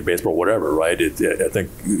or Major League Baseball, whatever. Right? I think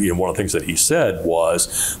one of the things that he said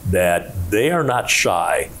was that they are not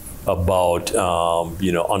shy about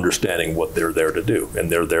understanding what they're there to do,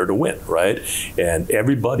 and they're there to win, right? And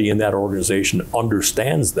everybody in that organization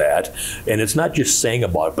understands that, and it's not just saying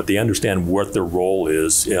about it, but they understand what their role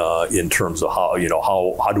is in terms of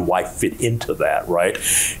how do I fit into that, right?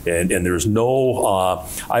 And there's no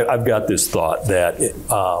I've got this thought that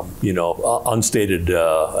unstated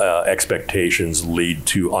expectations lead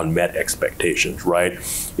to unmet expectations, right?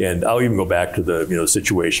 And I'll even go back to the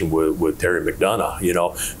situation with Terry McDonough,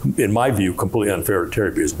 in my view, completely unfair to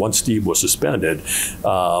Terry, because once Steve was suspended,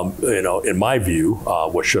 in my view,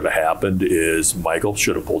 what should have happened is Michael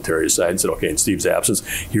should have pulled Terry aside and said, okay, in Steve's absence,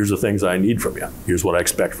 here's the things I need from you. Here's what I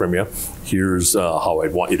expect from you. Here's how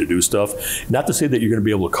I'd want you to do stuff. Not to say that you're going to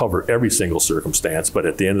be able to cover every single circumstance, but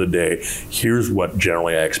at the end of the day, here's what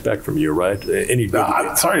generally I expect from you, right?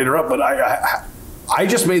 I'm sorry to interrupt, but I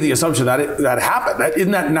just made the assumption that happened.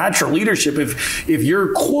 Isn't that natural leadership? If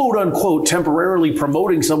you're quote unquote temporarily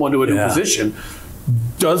promoting someone to a new position,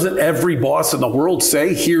 doesn't every boss in the world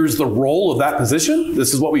say, here's the role of that position?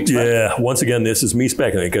 This is what we expect. Yeah, once again, this is me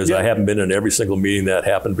speculating because I haven't been in every single meeting that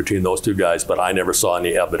happened between those two guys, but I never saw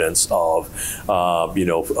any evidence of,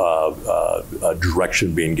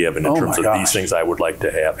 direction being given in terms of these things I would like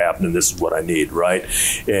to have happen, and this is what I need, right?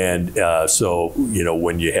 And so,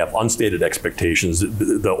 when you have unstated expectations,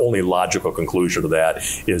 the only logical conclusion of that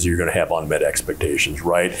is you're going to have unmet expectations,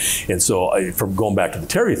 right? And so, from going back to the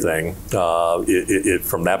Terry thing,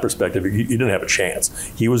 from that perspective, he didn't have a chance.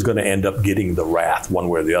 He was going to end up getting the wrath one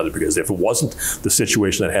way or the other, because if it wasn't the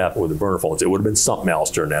situation that happened with the burner phones, it would have been something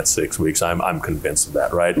else during that 6 weeks. I'm convinced of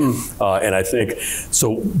that, right? And I think,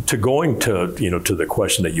 so to going to the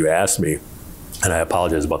question that you asked me, and I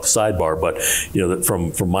apologize about the sidebar, but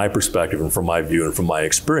from my perspective and from my view and from my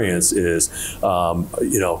experience is,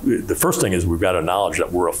 the first thing is we've got to acknowledge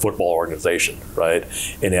that we're a football organization, right?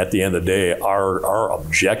 And at the end of the day, our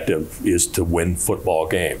objective is to win football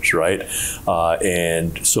games, right?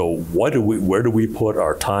 And so where do we put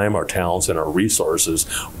our time, our talents, and our resources?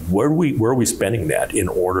 Where are we spending that in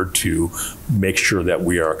order to make sure that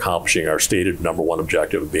we are accomplishing our stated number one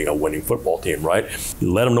objective of being a winning football team, right?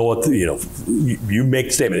 You let them know what you make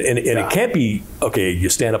the statement, and it can't be, okay, you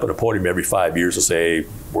stand up at a podium every 5 years and say,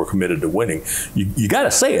 we're committed to winning. You got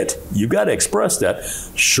to say it. You got to express that.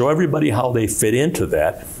 Show everybody how they fit into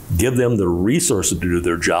that. Give them the resources to do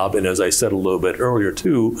their job. And as I said a little bit earlier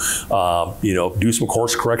too, do some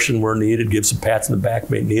course correction where needed. Give some pats in the back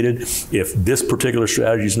when needed. If this particular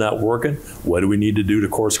strategy is not working, what do we need to do to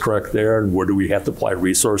course correct there? And where do we have to apply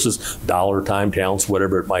resources, dollar, time, talents,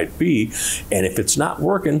 whatever it might be? And if it's not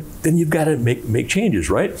working, then you've got to make changes,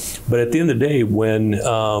 right? But at the end of the day, when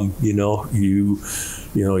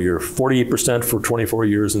you're 48% for 24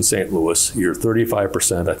 years in St. Louis. You're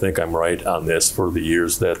 35%, I think I'm right on this, for the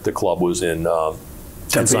years that the club was in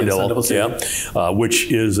Sun Devil,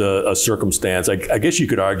 which is a circumstance. I guess you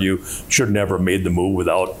could argue should never have made the move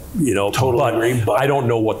without, Totally agree. But I don't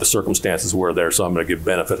know what the circumstances were there, so I'm going to give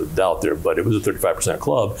benefit of the doubt there. But it was a 35%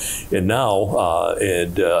 club, and now,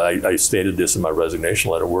 I stated this in my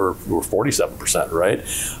resignation letter, we're 47%, right?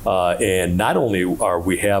 And not only are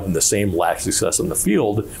we having the same lack of success on the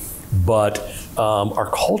field, but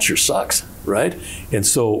our culture sucks, right? And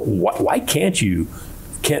so why can't we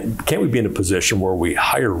be in a position where we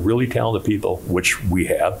hire really talented people, which we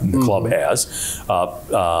have, and the club has,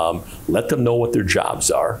 let them know what their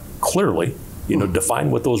jobs are clearly,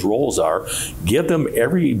 define what those roles are, give them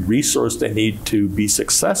every resource they need to be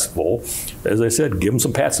successful. As I said, give them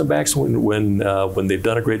some pats on the backs when they've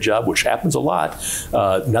done a great job, which happens a lot.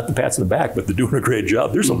 Not the pats on the back, but they're doing a great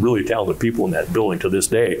job. There's some really talented people in that building to this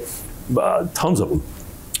day, tons of them.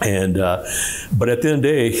 And but at the end of the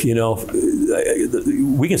day,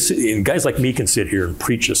 we can sit, and guys like me can sit here and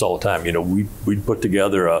preach this all the time. We put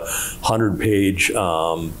together a 100-page,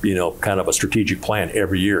 kind of a strategic plan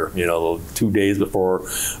every year. 2 days before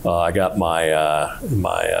I got my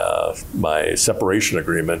my separation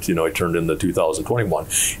agreement, it turned into 2021,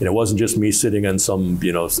 and it wasn't just me sitting on some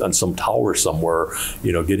on some tower somewhere,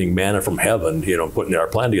 getting manna from heaven, putting our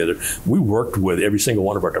plan together. We worked with every single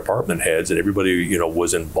one of our department heads, and everybody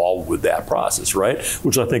was involved with that process, right?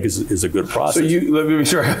 Which I think is a good process. So let me be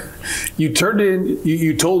sure. You turned in,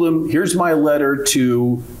 you told them, here's my letter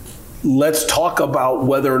to, let's talk about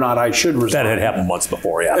whether or not I should resign. That had happened months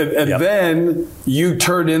before, yeah. And then you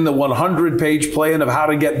turned in the 100-page plan of how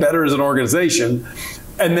to get better as an organization.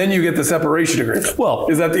 And then you get the separation agreement. Well,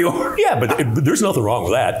 is that the order? Yeah, but there's nothing wrong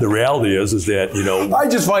with that. The reality is that, I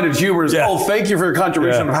just find it humorous. Yeah. Oh, thank you for your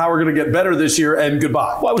contribution of how we're going to get better this year, and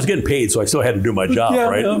goodbye. Well, I was getting paid, so I still had to do my job,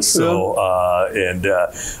 right? Yeah, so,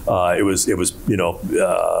 it was, I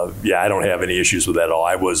don't have any issues with that at all.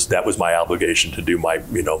 That was my obligation to do my,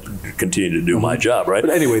 continue to do my job, right?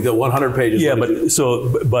 But anyway, the 100 pages. Yeah, but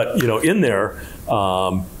in there,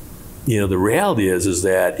 the reality is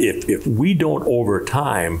that if we don't over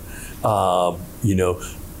time, aren't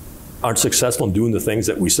successful in doing the things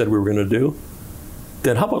that we said we were going to do,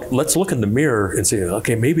 then how about let's look in the mirror and say,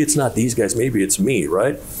 okay, maybe it's not these guys, maybe it's me,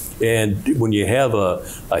 right? And when you have a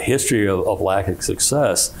history of lack of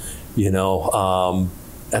success,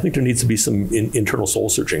 I think there needs to be some internal soul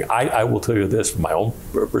searching. I will tell you this from my own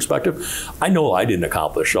perspective. I know I didn't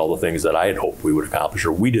accomplish all the things that I had hoped we would accomplish,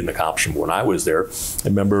 or we didn't accomplish them when I was there. I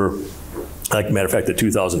remember, like a matter of fact, the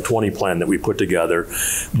 2020 plan that we put together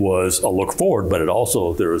was a look forward, but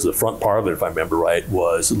there was a front part of it, if I remember right,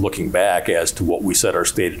 was looking back as to what we said our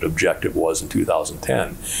stated objective was in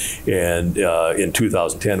 2010. And in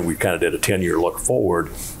 2010, we kind of did a 10-year look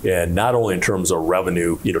forward, and not only in terms of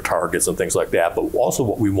revenue, targets and things like that, but also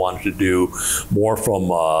what we wanted to do more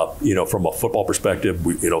from a football perspective.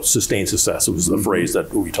 Sustained success was the phrase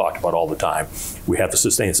that we talked about all the time. We have to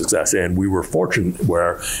sustain success, and we were fortunate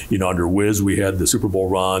where, under Wiz, we had the Super Bowl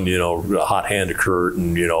run, a hot hand to Kurt,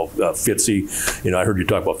 and Fitzy. I heard you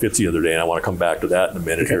talk about Fitzy the other day, and I want to come back to that in a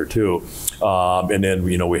minute here too. And then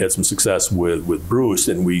we had some success with Bruce,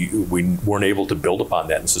 and we weren't able to build upon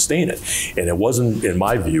that and sustain it. And it wasn't, in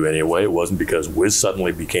my view anyway, it wasn't because Wiz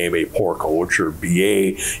suddenly became a poor coach or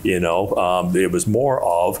BA. It was more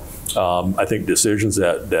of I think decisions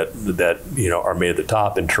that are made at the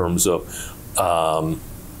top in terms of how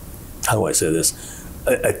do I say this?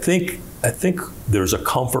 I think there's a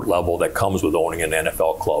comfort level that comes with owning an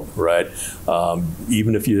NFL club, right?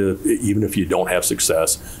 Even if you don't have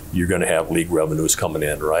success, you're going to have league revenues coming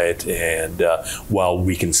in, right? And while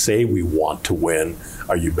we can say we want to win,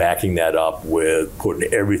 are you backing that up with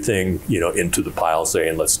putting everything into the pile,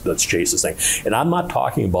 saying let's chase this thing? And I'm not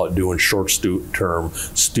talking about doing short-term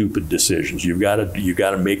stupid decisions. You've got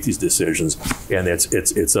to make these decisions, and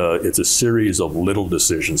it's a series of little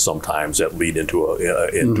decisions sometimes that lead into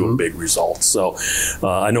a big result. So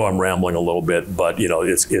I know I'm rambling a little bit, but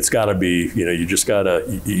it's got to be you just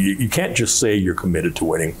gotta you can't just say you're committed to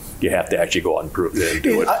winning. You have to actually go out and prove it and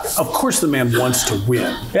do it. Of course, the man wants to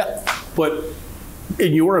win. Yeah, but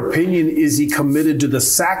in your opinion, is he committed to the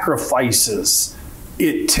sacrifices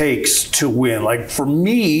it takes to win? Like for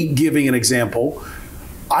me, giving an example,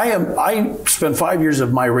 I spent 5 years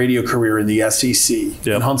of my radio career in the SEC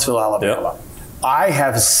in Huntsville, Alabama. Yep. I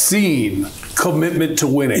have seen commitment to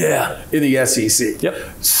winning in the SEC. Yep.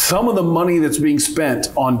 Some of the money that's being spent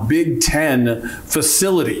on Big Ten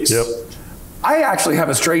facilities. Yep. I actually have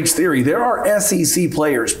a strange theory. There are SEC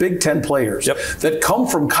players, Big Ten players, that come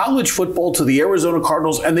from college football to the Arizona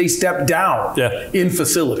Cardinals, and they step down in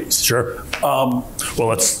facilities. Sure. Well,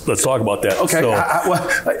 let's talk about that. Okay. So,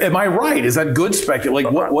 am I right? Is that good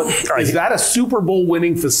speculation? Like, what is that a Super Bowl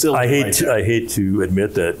winning facility? I hate to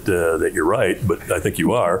admit that you're right, but I think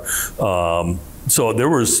you are. So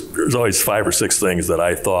there's always 5 or 6 things that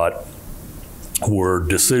I thought were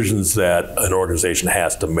decisions that an organization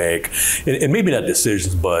has to make, and maybe not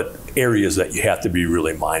decisions, but areas that you have to be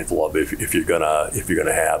really mindful of if you're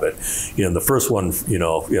gonna have it. The first one,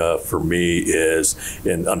 for me is,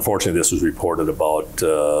 and unfortunately this was reported about,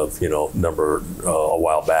 a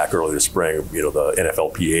while back, early this spring, the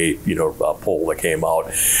NFLPA, poll that came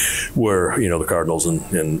out where, the Cardinals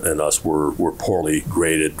and us were poorly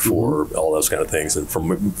graded for all those kind of things. And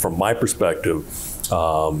from my perspective,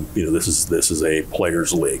 this is a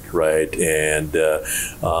players' league, right? And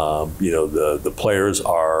the players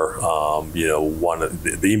are one of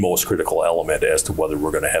the most critical element as to whether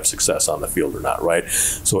we're going to have success on the field or not, right?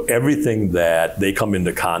 So everything that they come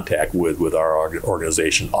into contact with our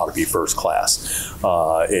organization ought to be first class,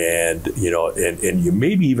 and you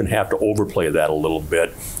maybe even have to overplay that a little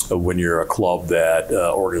bit when you're a club that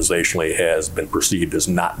organizationally has been perceived as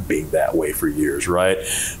not being that way for years, right?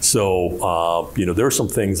 So there are some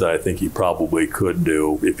things that I think you probably could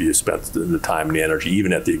do if you spent the time and the energy,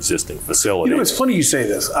 even at the existing facility. It's funny you say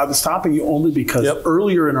this. I was stopping you only because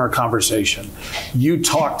earlier in our conversation, you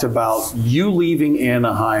talked about you leaving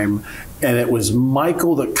Anaheim, and it was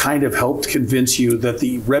Michael that kind of helped convince you that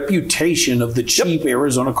the reputation of the cheap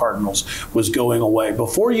Arizona Cardinals was going away.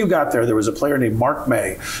 Before you got there was a player named Mark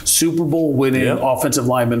May, Super Bowl winning offensive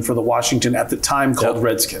lineman for the Washington, at the time called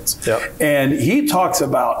Redskins. And he talks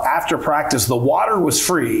about after practice, the water was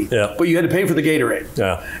free, but you had to pay for the Gatorade.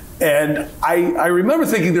 And I remember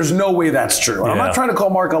thinking, there's no way that's true. I'm not trying to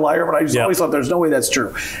call Mark a liar, but I just always thought there's no way that's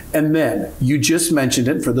true. And then you just mentioned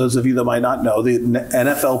it. For those of you that might not know, the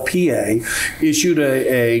NFLPA issued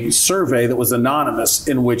a survey that was anonymous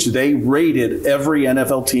in which they rated every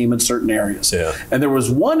NFL team in certain areas. And there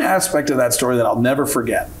was one aspect of that story that I'll never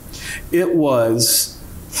forget. It was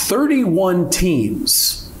 31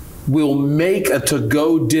 teams will make a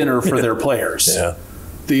to-go dinner for their players.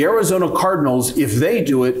 The Arizona Cardinals, if they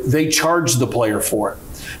do it, they charge the player for it.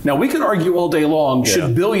 Now, we can argue all day long,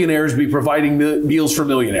 should billionaires be providing meals for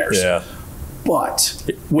millionaires?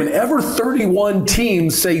 But whenever 31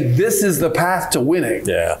 teams say this is the path to winning,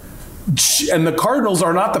 and the Cardinals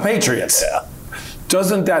are not the Patriots,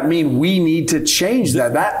 doesn't that mean we need to change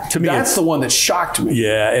that? To me, that's the one that shocked me.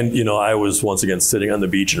 And I was once again sitting on the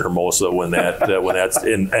beach in Hermosa when that's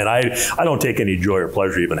and I don't take any joy or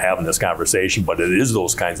pleasure even having this conversation, but it is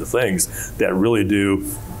those kinds of things that really do.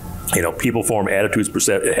 People have attitudes,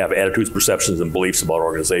 perceptions, and beliefs about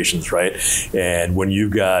organizations, right? And when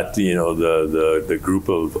you've got, the group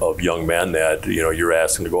of young men that, you're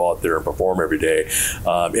asking to go out there and perform every day,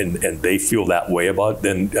 and they feel that way about,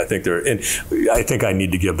 then I think I think I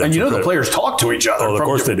need to give them. And the players talk to each other. Oh, of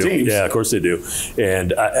course they do. Teams. Yeah, of course they do.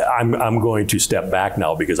 And I'm going to step back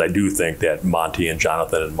now because I do think that Monty and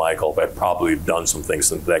Jonathan and Michael have probably done some things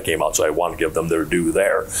since that came out, so I want to give them their due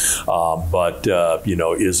there. But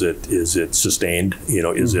is it sustained?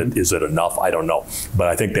 Is it enough? I don't know. But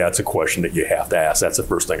I think that's a question that you have to ask. That's the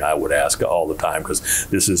first thing I would ask all the time, because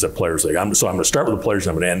this is a players' league. So I'm going to start with the players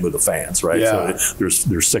and I'm going to end with the fans, right? So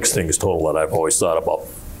there's 6 things total that I've always thought about.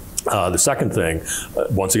 The second thing,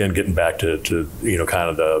 once again, getting back to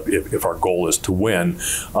kind of if our goal is to win,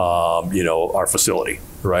 our facility,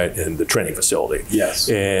 right, and the training facility.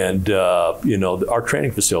 And our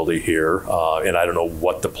training facility here, and I don't know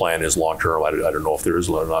what the plan is long term. I don't know if there is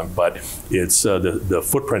long, but it's the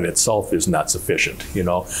footprint itself is not sufficient.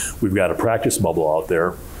 We've got a practice bubble out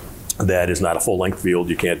there that is not a full-length field.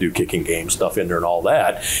 You can't do kicking game stuff in there and all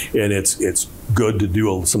that. And it's good to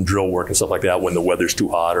do some drill work and stuff like that when the weather's too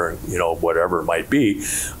hot or whatever it might be.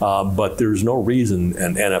 But there's no reason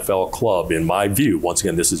an NFL club, in my view, once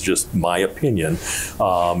again, this is just my opinion,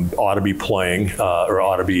 ought to be playing or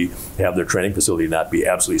ought to have their training facility not be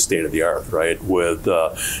absolutely state of the art, right? With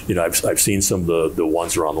I've seen some of the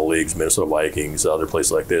ones around the leagues, Minnesota Vikings, other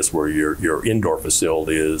places like this, where your indoor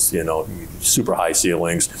facility is super high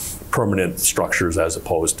ceilings, permanent structures as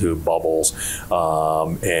opposed to bubbles,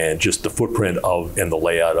 and just the footprint and the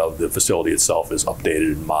layout of the facility itself is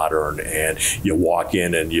updated and modern, and you walk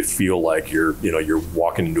in and you feel like you're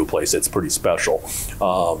walking into a place that's pretty special.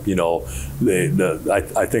 I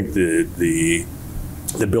think the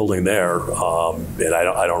building there, and I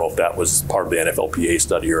don't know if that was part of the NFLPA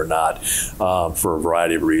study or not, for a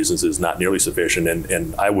variety of reasons, is not nearly sufficient,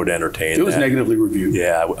 and I would entertain it was negatively reviewed.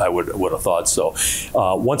 Yeah, I would have thought so.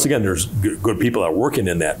 Once again, there's good people that are working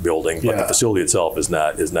in that building, but the facility itself is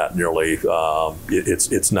not nearly.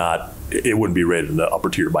 It's not. It wouldn't be rated in the upper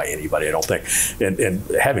tier by anybody, I don't think. And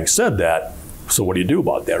having said that, So what do you do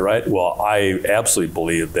about that, right? Well, I absolutely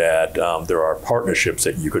believe that there are partnerships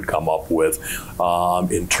that you could come up with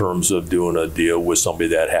in terms of doing a deal with somebody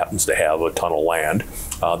that happens to have a ton of land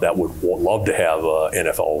that would love to have an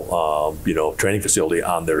NFL, training facility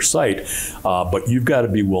on their site, but you've got to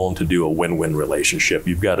be willing to do a win-win relationship.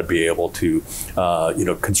 You've got to be able to,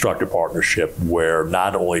 construct a partnership where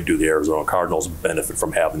not only do the Arizona Cardinals benefit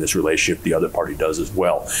from having this relationship, the other party does as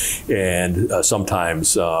well. And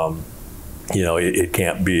sometimes, it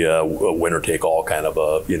can't be a winner-take-all kind of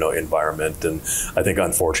a environment, and I think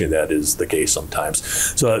unfortunately that is the case sometimes.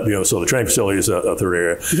 So so the training facility is a third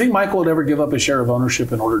area. Do you think Michael would ever give up a share of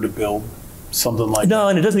ownership in order to build something like that? No,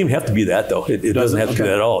 and it doesn't even have to be that, though. It doesn't have to be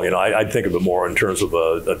that at all. I'd think of it more in terms of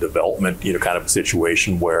a development, kind of a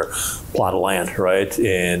situation where plot of land, right?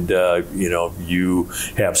 And, you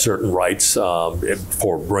have certain rights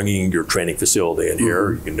for bringing your training facility in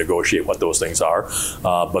here. You can negotiate what those things are.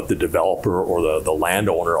 But the developer or the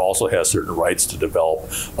landowner also has certain rights to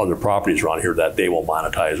develop other properties around here that they will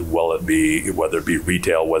monetize, whether it be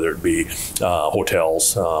retail, whether it be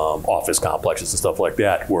hotels, office complexes and stuff like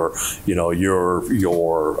that, where,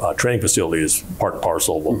 your training facility is part and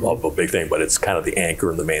parcel of a big thing, but it's kind of the anchor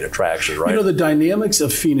and the main attraction, right? The dynamics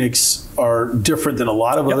of Phoenix are different than a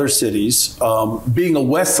lot of other cities. Being a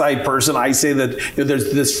West Side person, I say that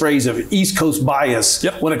there's this phrase of East Coast bias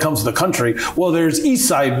when it comes to the country. Well, there's East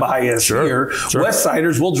Side bias here. West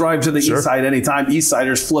Siders will drive to the East Side anytime. East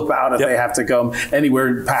Siders flip out if they have to come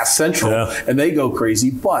anywhere past Central, and they go crazy.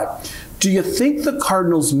 But do you think the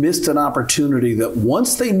Cardinals missed an opportunity that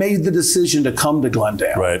once they made the decision to come to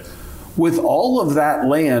Glendale, with all of that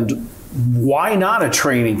land, why not a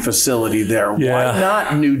training facility there? Why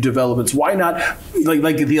not new developments? Why not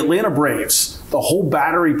like the Atlanta Braves, the whole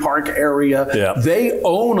Battery Park area? They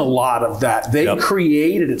own a lot of that. They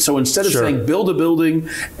created it. So instead of saying build a building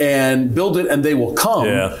and build it and they will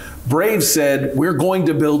come, Braves said, we're going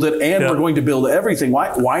to build it and we're going to build everything.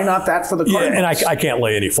 Why not that for the Cardinals? And I can't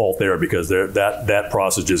lay any fault there because that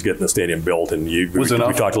process just getting the stadium built, and we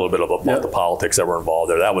talked a little bit about the politics that were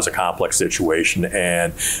involved there. That was a complex situation,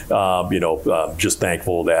 and just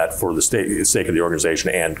thankful that for the sake of the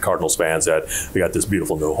organization and Cardinals fans that we got this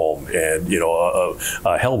beautiful new home, and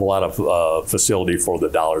a hell of a lot of facility for the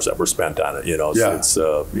dollars that were spent on it. It's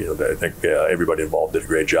I think everybody involved did a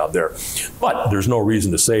great job there, but there's no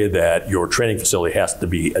reason to say that your training facility has to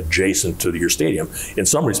be adjacent to your stadium. In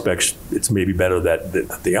some respects, it's maybe better that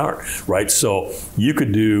they aren't, right? So you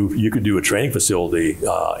could do a training facility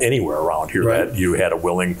anywhere around here that you had a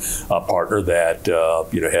willing partner that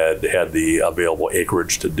had the available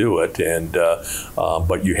acreage to do it, and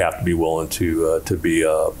but you have to be willing to be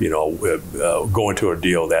go into a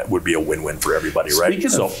deal that would be a win-win for everybody, right?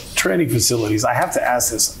 Speaking of training facilities, I have to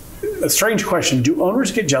ask this. A strange question. Do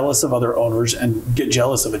owners get jealous of other owners and get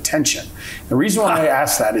jealous of attention? The reason why I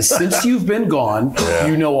ask that is since you've been gone,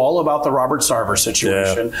 you know all about the Robert Sarver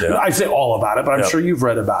situation. I say all about it, but I'm sure you've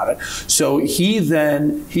read about it. So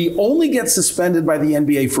he only gets suspended by the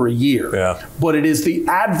NBA for a year. But it is the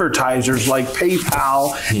advertisers like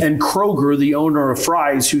PayPal and Kroger, the owner of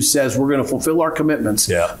Fry's, who says we're going to fulfill our commitments,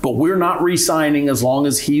 but we're not re-signing as long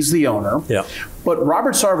as he's the owner. But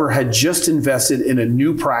Robert Sarver had just invested in a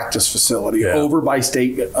new practice facility over by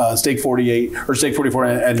Stake 48 or Stake 44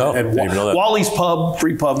 and Wally's Pub,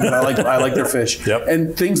 free pub. I like their fish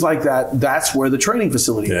and things like that. That's where the training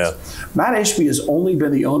facility is. Matt Ishby has only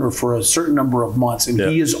been the owner for a certain number of months, and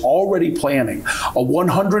he is already planning a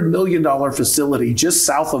 $100 million facility just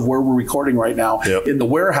south of where we're recording right now in the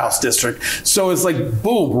warehouse district. So it's like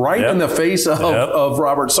boom, right in the face of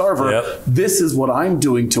Robert Sarver. This is what I'm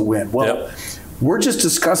doing to win. Well. We're just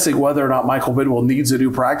discussing whether or not Michael Bidwell needs a new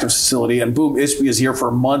practice facility, and boom, Ishby is here for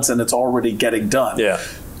months, and it's already getting done.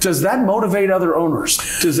 Does that motivate other owners?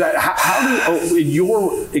 Does that? How do, in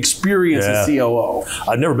your experience as COO?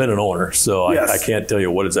 I've never been an owner, so I can't tell you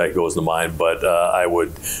what exactly goes to mind. But I would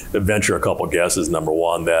venture a couple guesses. Number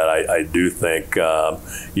one, that I do think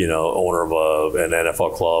owner of an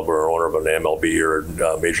NFL club or owner of an MLB or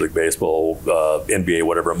Major League Baseball, NBA,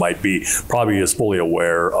 whatever it might be, probably is fully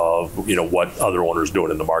aware of what other owners doing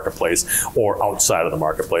in the marketplace or outside of the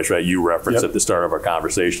marketplace. Right? You referenced at the start of our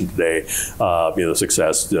conversation today, the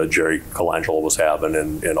success Jerry Colangelo was having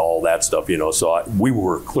and all that stuff, so we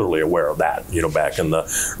were clearly aware of that, back in the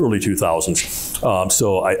early 2000s.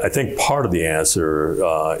 So I think part of the answer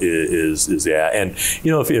is that. And,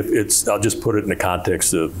 if it's, I'll just put it in the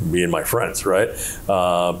context of me and my friends, right?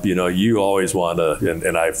 You always want to,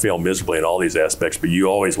 and I fail miserably in all these aspects, but you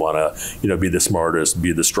always want to, be the smartest,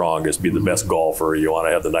 be the strongest, be the best golfer. You want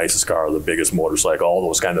to have the nicest car, the biggest motorcycle, all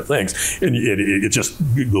those kind of things. And it's just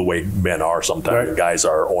the way men are sometimes. Right. Guys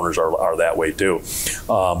are, owners are that way too.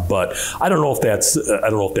 But I don't know if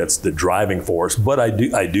that's the driving force. But I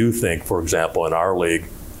do think, for example, in our league,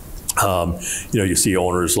 you see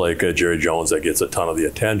owners like Jerry Jones that gets a ton of the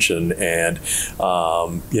attention, and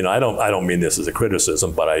I don't mean this as a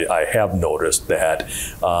criticism, but I have noticed that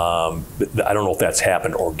I don't know if that's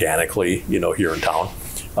happened organically, here in town,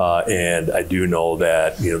 and I do know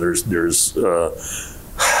that there's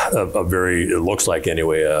a very, it looks like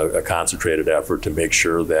anyway, a concentrated effort to make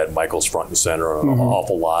sure that Michael's front and center on an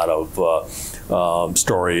awful lot of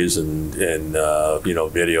stories and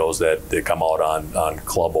videos that come out on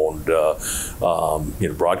club-owned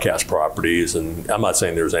broadcast properties. And I'm not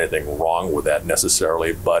saying there's anything wrong with that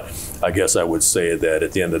necessarily, but I guess I would say that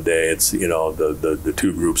at the end of the day, it's the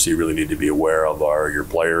two groups you really need to be aware of are your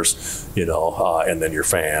players, and then your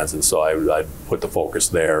fans. And so I'd put the focus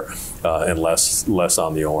there and less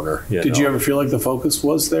on the owner. Did you ever feel like the focus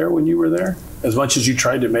was there when you were there, as much as you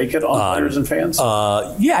tried to make it on players and fans?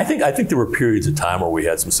 Yeah, I think there were periods of time where we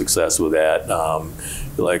had some success with that.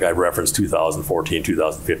 Like I referenced 2014,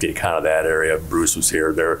 2015, kind of that area. Bruce was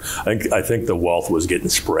here. I think the wealth was getting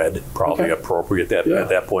spread, probably appropriate at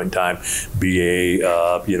that point in time. BA,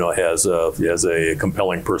 has a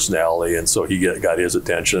compelling personality, and so he got his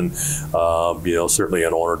attention. Certainly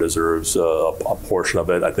an owner deserves a portion of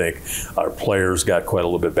it. I think our players got quite a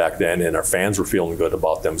little bit back then, and our fans were feeling good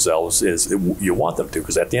about themselves. You want them to,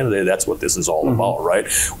 because at the end of the day, that's what this is all about, right?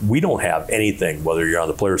 We don't have anything, whether you're on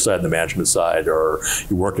the player side, the management side, or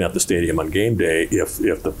you're working at the stadium on game day, if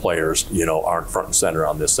the players, aren't front and center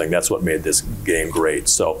on this thing. That's what made this game great.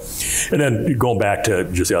 So, and then going back to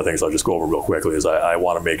just the other things I'll just go over real quickly is I'd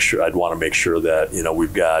want to make sure that,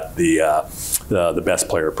 we've got the best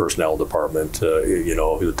player personnel department,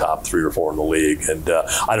 the top 3 or 4 in the league. And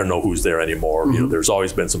I don't know who's there anymore. There's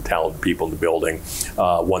always been some talented people in the building.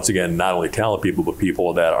 Once again, not only talented people, but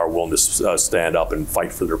people that are willing to stand up and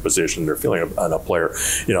fight for their position, their feeling on a player.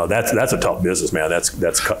 That's a tough business, man.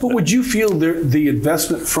 But would you feel the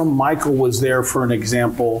investment from Michael was there, for an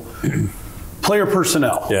example, player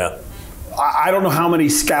personnel? Yeah. I don't know how many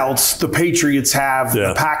scouts the Patriots have,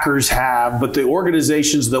 the Packers have, but the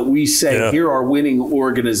organizations that we say here are winning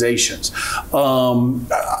organizations.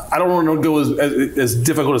 I don't want to go as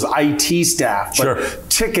difficult as IT staff, but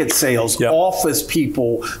ticket sales, office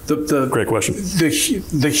people. Great question.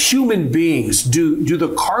 The human beings. Do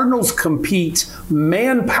the Cardinals compete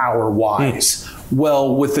manpower-wise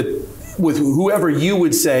well with whoever you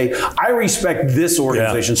would say, I respect this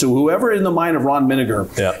organization. So whoever in the mind of Ron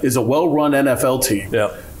Minegar is a well-run NFL team.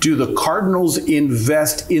 Do the Cardinals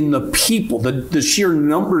invest in the people, the sheer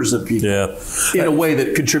numbers of people, in a way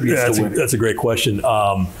that contributes to winning? That's a great question.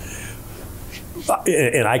 And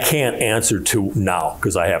I can't answer to now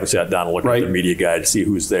because I haven't sat down and looked at the media guide to see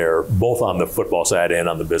who's there, both on the football side and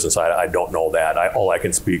on the business side. I don't know that. All I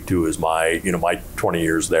can speak to is my 20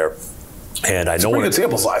 years there. And I know it's a pretty good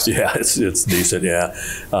sample size. Yeah, it's decent. Yeah,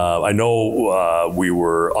 I know we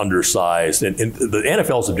were undersized, and the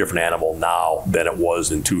NFL is a different animal now than it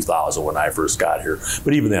was in 2000 when I first got here.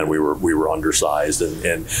 But even then, we were undersized,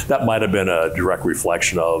 and that might have been a direct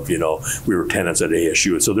reflection of we were tenants at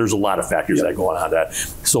ASU. So there's a lot of factors that go on that.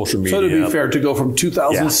 Social media. So to be fair, to go from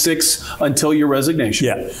 2006 until your resignation.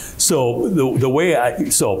 Yeah. So the way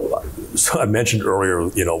so I mentioned earlier,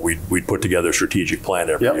 we put together a strategic plan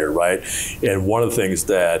every year, right? And one of the things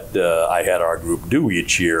that I had our group do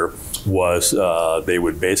each year was they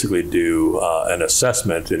would basically do an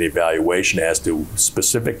assessment and evaluation as to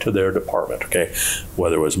specific to their department, okay?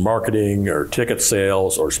 Whether it was marketing or ticket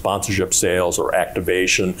sales or sponsorship sales or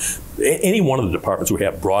activation, any one of the departments we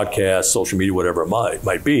have, broadcast, social media, whatever it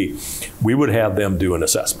might be, we would have them do an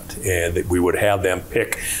assessment. And we would have them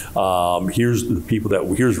pick, here's the people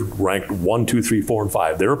here's ranked 1, 2, 3, 4, and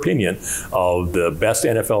 5, their opinion of the best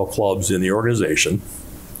NFL clubs in the organization.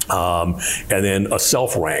 And then a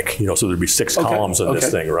self-rank, so there'd be 6 columns in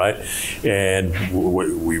this thing, right? And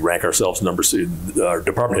we rank ourselves our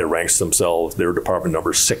department head ranks themselves, their department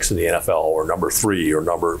number 6 in the NFL, or number 3, or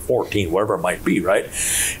number 14, whatever it might be, right?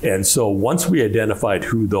 And so once we identified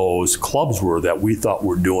who those clubs were that we thought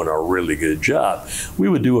were doing a really good job, we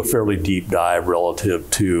would do a fairly deep dive relative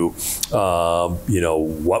to,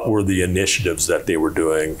 what were the initiatives that they were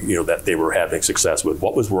doing, that they were having success with,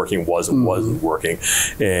 what was working, wasn't working.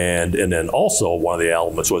 And then also one of the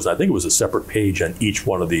elements was, I think it was a separate page on each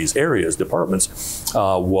one of these areas, departments,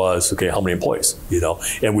 was, okay, how many employees,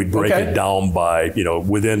 and we'd break it down by,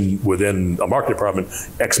 within a marketing department,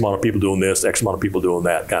 X amount of people doing this, X amount of people doing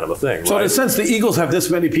that kind of a thing. So right? in a sense, the Eagles have this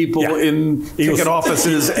many people in ticket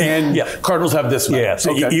offices, and Cardinals have this many. Yeah,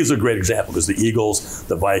 so Eagles are a great example because the Eagles,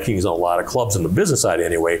 the Vikings, and a lot of clubs on the business side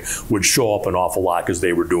anyway would show up an awful lot because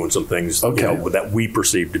they were doing some things that we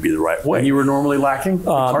perceived to be the right way. And you were normally lacking?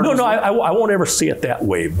 No, I won't ever see it that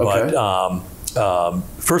way. But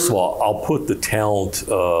first of all, I'll put the talent,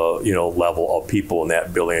 level of people in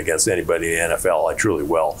that building against anybody in the NFL. I truly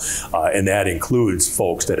will, and that includes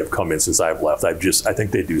folks that have come in since I've left. I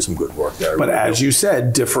think they do some good work there. But as you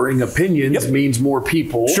said, differing opinions means more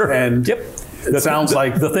people. Sure. And it sounds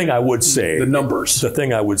like the thing I would say, the numbers. The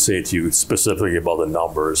thing I would say to you specifically about the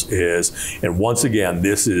numbers is, and once again,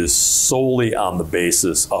 this is solely on the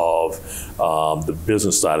basis of the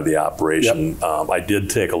business side of the operation. I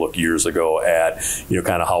did take a look years ago at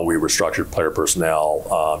kind of how we were structured player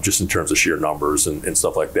personnel, just in terms of sheer numbers and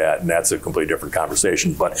stuff like that, and that's a completely different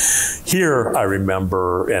conversation. But here I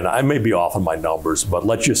remember, and I may be off on my numbers, but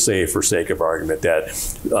let's just say, for sake of argument, that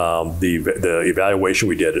the evaluation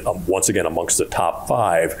we did once again amongst the top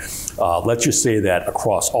 5, let's just say that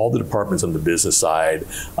across all the departments on the business side,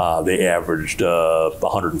 they averaged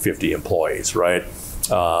 150 employees, right?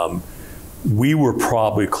 We were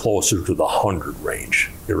probably closer to the 100 range,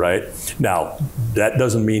 right? Now, that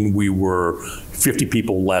doesn't mean we were 50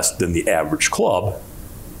 people less than the average club,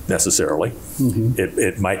 necessarily.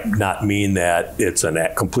 It might not mean that it's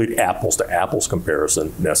a complete apples to apples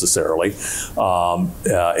comparison, necessarily.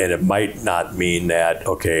 And it might not mean that,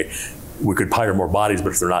 okay, we could hire more bodies,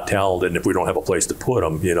 but if they're not talented and if we don't have a place to put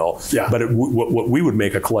them, But what we would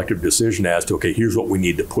make a collective decision as to, okay, here's what we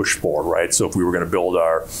need to push for, right? So if we were going to build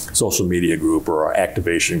our social media group or our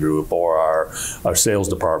activation group or our sales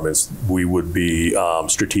departments, we would be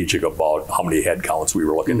strategic about how many headcounts we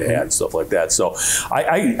were looking to add and stuff like that. So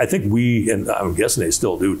I think we, and I'm guessing they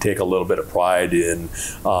still do, take a little bit of pride in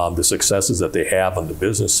the successes that they have on the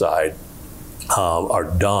business side are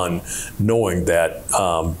done knowing that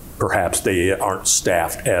perhaps they aren't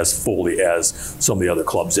staffed as fully as some of the other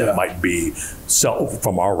clubs that might be,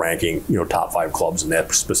 from our ranking, top 5 clubs in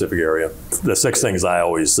that specific area. The 6 things I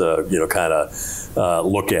always, kind of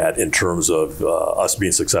look at in terms of us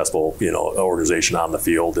being successful, organization on the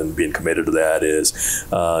field and being committed to that is,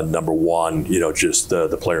 number 1, just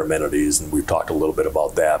the player amenities, and we've talked a little bit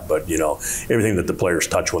about that, but, everything that the players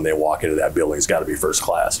touch when they walk into that building has got to be first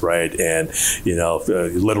class, right? And,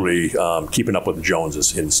 literally keeping up with the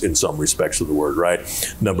Joneses in some respects of the word, right?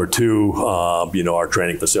 Number 2, our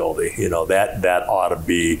training facility, that ought to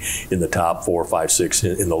be in the top 4, 5, 6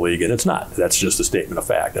 in the league, and it's not. That's just a statement of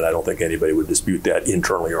fact, and I don't think anybody would dispute that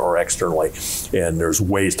internally or externally. And there's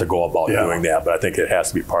ways to go about doing that, but I think it has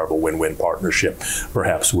to be part of a win-win partnership,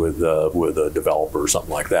 perhaps with a developer or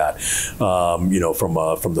something like that. From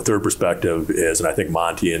the third perspective is, and I think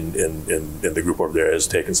Monty and the group over there has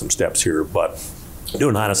taken some steps here, but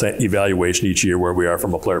doing honest evaluation each year where we are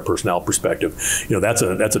from a player personnel perspective. That's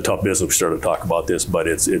a tough business. We started to talk about this, but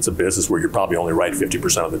it's a business where you're probably only right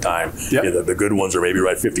 50% of the time. The good ones are maybe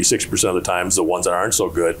right 50, 60% of the times. The ones that aren't so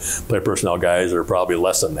good, player personnel guys are probably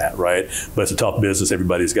less than that, right? But it's a tough business.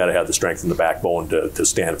 Everybody's got to have the strength and the backbone to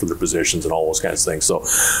stand for their positions and all those kinds of things. So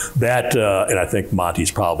that, and I think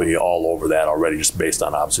Monty's probably all over that already, just based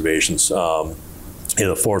on observations.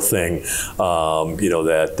 The fourth thing,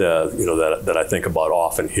 that I think about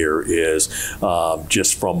often here is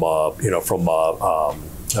just from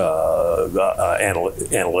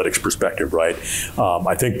analytics perspective, right?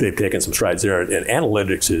 I think they've taken some strides there, and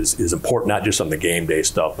analytics is important, not just on the game day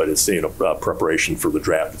stuff, but it's preparation for the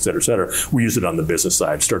draft, et cetera, et cetera. We use it on the business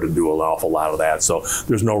side, started to do an awful lot of that. So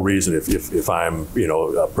there's no reason if I'm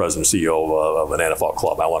president CEO of an NFL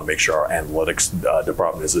club, I want to make sure our analytics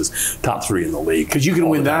department is top 3 in the league. Because you can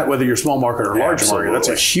win that whether you're small market or large market. That's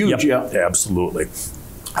a huge, absolutely.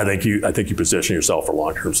 I think you position yourself for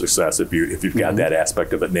long-term success if you've got that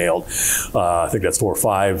aspect of it nailed. I think that's 4 or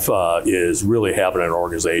 5 is really having an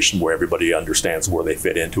organization where everybody understands where they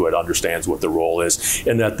fit into it, understands what the role is,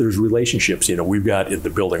 and that there's relationships. We've got in the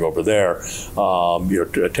building over there,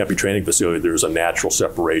 Tempe training facility. There's a natural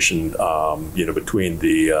separation, between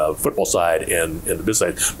the football side and the business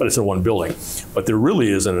side, but it's in one building. But there really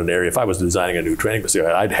isn't an area. If I was designing a new training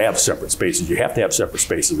facility, I'd have separate spaces. You have to have separate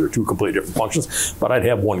spaces. They're 2 completely different functions, but I'd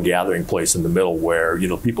have have one gathering place in the middle where,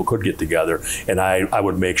 people could get together. And I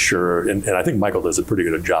would make sure, and I think Michael does a pretty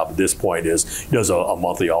good job at this point, is he does a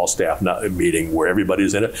monthly all-staff meeting where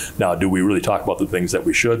everybody's in it. Now, do we really talk about the things that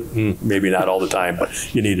we should? Maybe not all the time,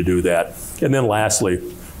 but you need to do that. And then lastly,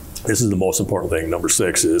 this is the most important thing, number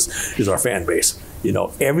 6, is our fan base.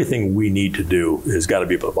 Everything we need to do has got to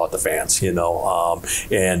be about the fans, and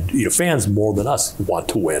fans more than us want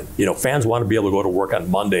to win. Fans want to be able to go to work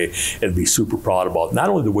on Monday and be super proud about not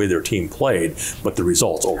only the way their team played, but the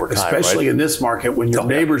results over time. Especially in this market, when your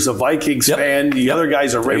neighbor's a Vikings fan, the other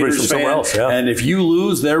guy's a Raiders fan, else, and if you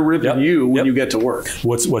lose, they're ripping you when you get to work.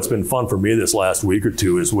 What's been fun for me this last week or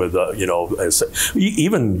two is with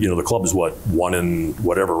even the club is 1 and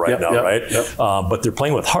whatever now, right? But they're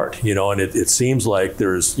playing with heart, and it seems like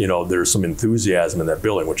there's some enthusiasm in that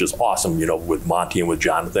building, which is awesome, with Monty and with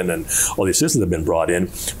Jonathan and all the assistants that have been brought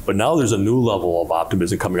in. But now there's a new level of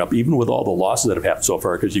optimism coming up, even with all the losses that have happened so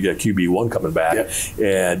far, because you got QB1 coming back,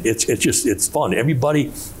 and it's fun.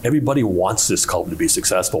 Everybody wants this club to be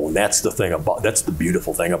successful, and that's the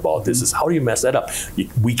beautiful thing about this is how do you mess that up?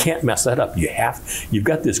 We can't mess that up. You've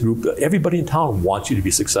got this group. Everybody in town wants you to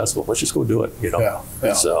be successful. Let's just go do it.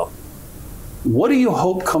 So. What do you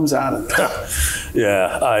hope comes out of this?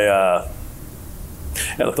 I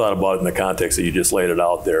hadn't thought about it in the context that you just laid it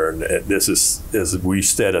out there. And this is, as we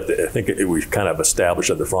said, I think we kind of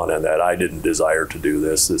established at the front end that I didn't desire to do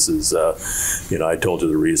this. This is, I told you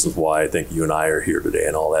the reasons why I think you and I are here today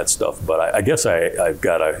and all that stuff. But I guess I've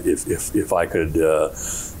got to, if I could,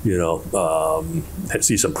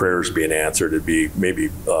 see some prayers being answered, it'd be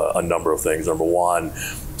maybe a number of things. Number one,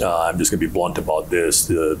 I'm just going to be blunt about this.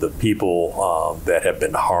 The people that have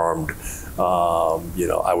been harmed,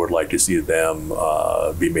 I would like to see them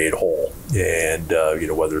be made whole. And,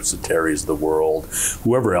 whether it's the Terrys of the world,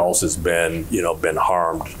 whoever else has been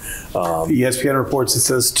harmed. ESPN reports, it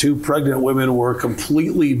says 2 pregnant women were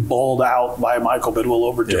completely bawled out by Michael Bidwell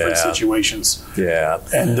over different situations. Yeah.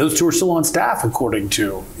 And those 2 are still on staff, according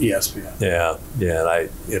to ESPN. Yeah. And I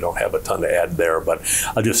don't have a ton to add there, but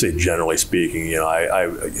I'll just say, generally speaking,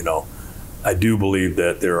 I do believe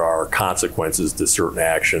that there are consequences to certain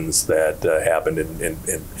actions that happened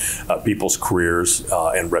in people's careers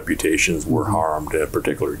and reputations were harmed,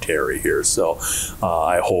 particularly Terry here. So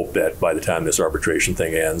I hope that by the time this arbitration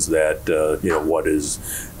thing ends, that what is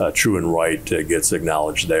true and right gets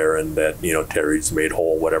acknowledged there, and that Terry's made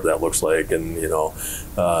whole, whatever that looks like, and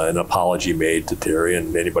an apology made to Terry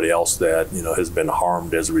and anybody else that has been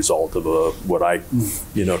harmed as a result of what I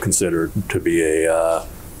consider to be a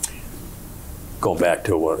going back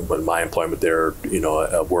to when my employment there,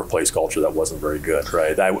 a workplace culture that wasn't very good,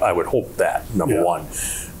 right? I would hope that, number one.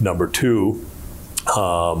 Number two,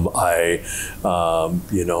 I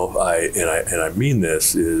mean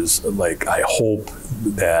this, is like, I hope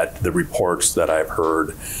that the reports that I've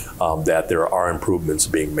heard, that there are improvements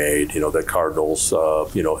being made, that Cardinals,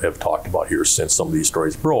 have talked about here since some of these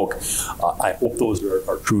stories broke. I hope those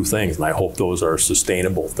are true things, and I hope those are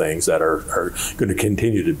sustainable things that are going to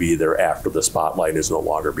continue to be there after the spotlight is no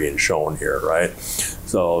longer being shown here, right?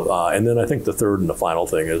 So, and then I think the third and the final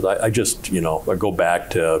thing is I just, I go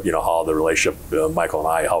back to, how the relationship, Michael and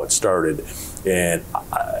I, how it started. And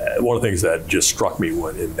one of the things that just struck me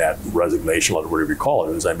in that resignation letter, whatever you call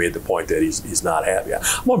it, is I made the point that he's not happy. I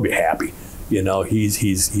want to be happy.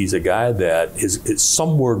 He's a guy that is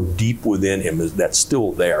somewhere deep within him that's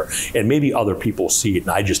still there. And maybe other people see it,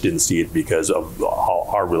 and I just didn't see it because of how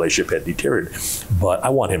our relationship had deteriorated. But I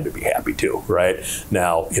want him to be happy too, right?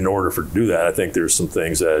 Now, in order to do that, I think there's some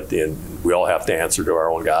things that we all have to answer to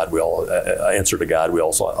our own God. We all answer to God. We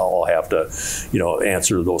also all have to,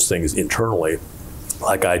 answer those things internally,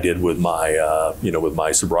 like I did with my, with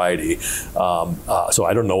my sobriety. So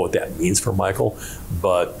I don't know what that means for Michael,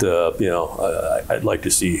 but, I'd like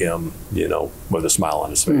to see him, with a smile on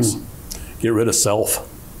his face. Get rid of self.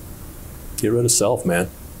 Get rid of self, man.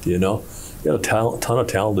 You got a ton of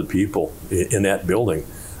talented people in that building.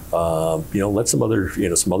 Let some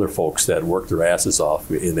other folks that work their asses off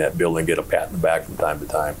in that building get a pat in the back from time to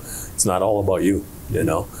time. It's not all about you,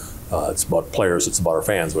 It's about players. It's about our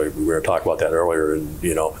fans. We were talking about that earlier, and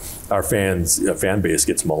our fan base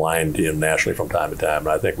gets maligned nationally from time to time. And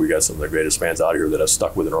I think we got some of the greatest fans out here that have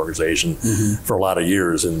stuck with an organization for a lot of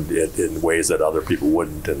years in ways that other people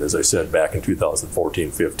wouldn't. And as I said back in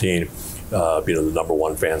 2014-15, the number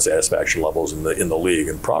one fan satisfaction levels in the league,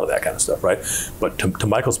 and proud of that kind of stuff, right? But to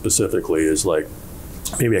Michael specifically is like,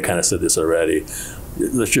 maybe I kind of said this already.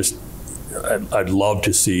 I'd love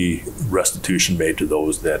to see restitution made to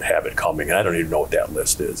those that have it coming. And I don't even know what that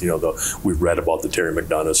list is. We've read about the Terry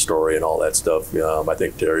McDonough story and all that stuff. I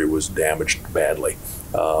think Terry was damaged badly.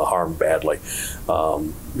 harmed badly.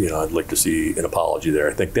 I'd like to see an apology there.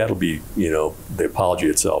 I think that'll be, the apology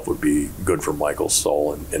itself would be good for Michael's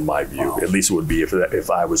soul, in my view. Wow. At least it would be if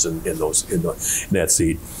I was in that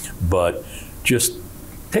seat. But just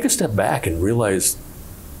take a step back and realize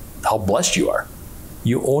how blessed you are.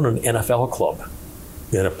 You own an NFL club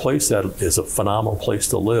in a place that is a phenomenal place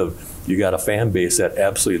to live. You got a fan base that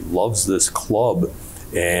absolutely loves this club.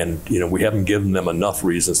 And, we haven't given them enough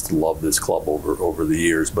reasons to love this club over the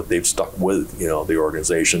years, but they've stuck with, the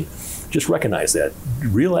organization. Just recognize that.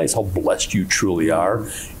 Realize how blessed you truly are,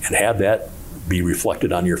 and have that be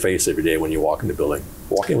reflected on your face every day when you walk in the building.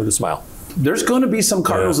 Walk in with a smile. There's going to be some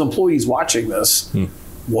Cardinals employees watching this.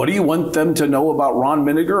 What do you want them to know about Ron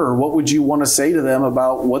Minegar, or what would you want to say to them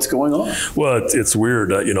about what's going on? Well, it's weird.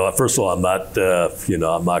 First of all, I'm not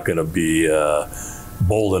going to be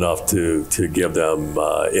bold enough to give them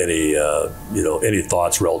any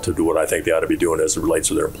thoughts relative to what I think they ought to be doing as it relates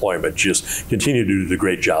to their employment. Just continue to do the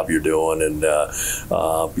great job you're doing, and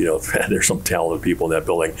there's some talented people in that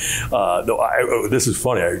building. This is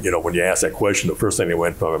funny. When you asked that question, the first thing that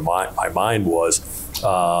went through my mind was,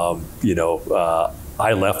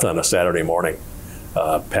 I left on a Saturday morning.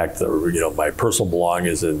 Packed my personal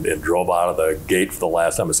belongings and drove out of the gate for the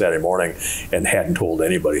last time on Saturday morning, and hadn't told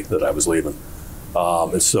anybody that I was leaving.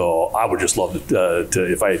 And so I would just love to,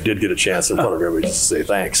 if I did get a chance in front of everybody, just to say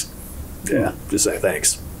thanks. Yeah, just say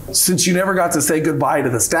thanks. Since you never got to say goodbye to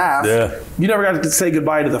the staff, you never got to say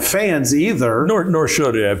goodbye to the fans either. Nor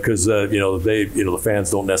should I have, because the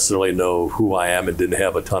fans don't necessarily know who I am and didn't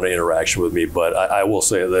have a ton of interaction with me. But I will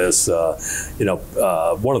say this, one of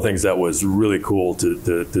the things that was really cool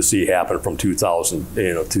to see happen from 2000,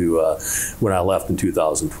 to when I left in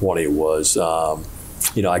 2020 was.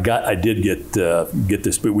 I did get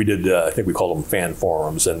this, but we did, I think we called them fan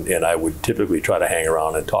forums, and I would typically try to hang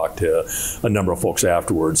around and talk to a number of folks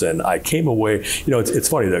afterwards. And I came away, it's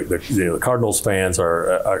funny, the Cardinals fans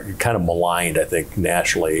are kind of maligned, I think,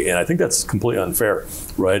 nationally, and I think that's completely unfair,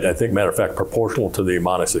 right? I think, matter of fact, proportional to the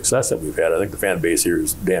amount of success that we've had, I think the fan base here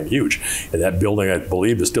is damn huge. And that building, I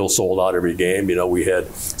believe, is still sold out every game. We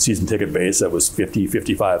had season ticket base that was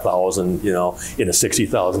 55,000, in a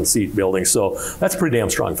 60,000 seat building. So that's pretty damn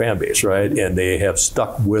strong fan base, right? And they have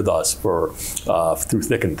stuck with us for through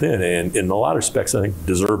thick and thin, and in a lot of respects, I think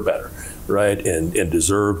deserve better, right? And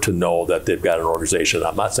deserve to know that they've got an organization.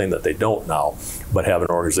 I'm not saying that they don't now, but have an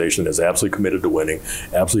organization that's absolutely committed to winning,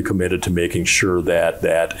 absolutely committed to making sure that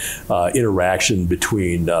interaction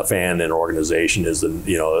between fan and organization is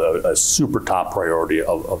a super top priority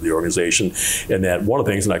of the organization. And that one of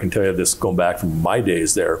the things, and I can tell you this going back from my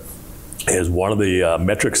days there, is one of the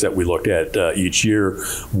metrics that we looked at each year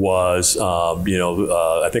was,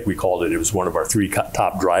 I think we called it was one of our three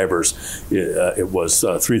top drivers. It was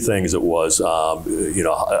three things. It was, how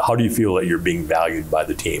do you feel that you're being valued by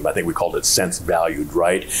the team? I think we called it sense valued,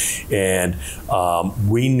 right? And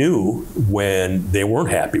we knew when they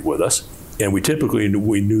weren't happy with us. And we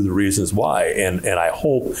knew the reasons why, and I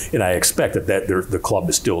hope and I expect that the club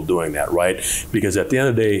is still doing that, right? Because at the end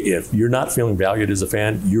of the day, if you're not feeling valued as a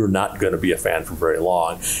fan, you're not going to be a fan for very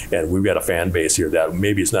long. And we've got a fan base here that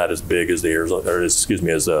maybe it's not as big as as Pittsburgh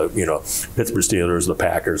Steelers, the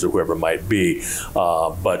Packers, or whoever it might be.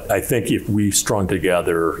 But I think if we strung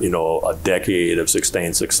together, a decade of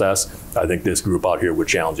sustained success, I think this group out here would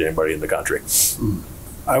challenge anybody in the country.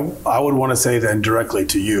 I would want to say then directly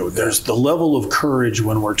to you, there's the level of courage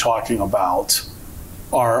when we're talking about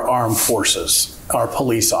our armed forces, our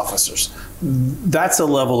police officers. That's a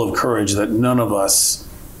level of courage that none of us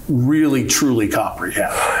really truly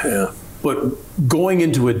comprehend. Yeah. But going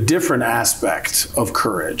into a different aspect of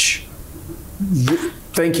courage,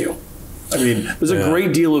 thank you. I mean, there's a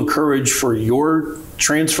great deal of courage for your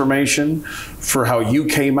transformation, for how you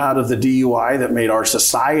came out of the DUI that made our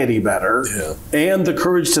society better, and the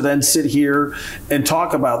courage to then sit here and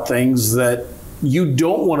talk about things that you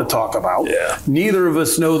don't want to talk about. Neither of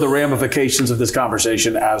us know the ramifications of this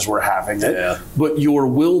conversation as we're having it, but your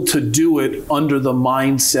will to do it under the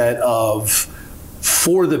mindset of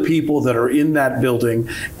for the people that are in that building,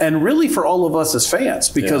 and really for all of us as fans,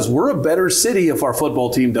 because we're a better city if our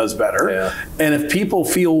football team does better. And if people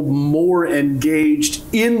feel more engaged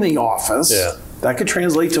in the office, that could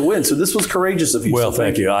translate to win. So this was courageous of you. Well, so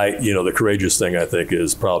thank you. The courageous thing I think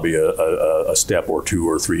is probably a step or two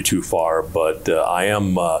or three too far, but I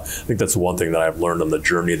think that's the one thing that I've learned on the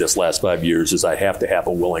journey this last 5 years is I have to have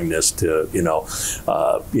a willingness to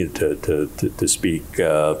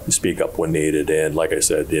speak up when needed. And like I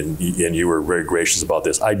said, and you were very gracious about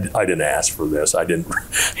this. I didn't ask for this. I didn't,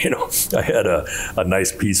 I had a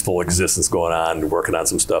nice peaceful existence going on, working on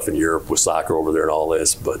some stuff in Europe with soccer over there and all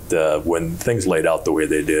this. But when things laid out the way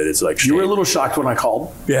they did, it's like shame. You were a little shocked when I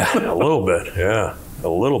called. Yeah, a little bit. Yeah. A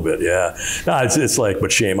little bit, yeah. No, it's like,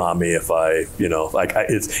 but shame on me if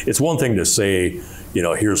it's one thing to say,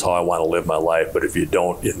 here's how I want to live my life, but if you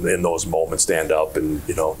don't in those moments stand up and,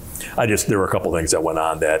 there were a couple things that went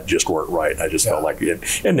on that just weren't right. I just felt like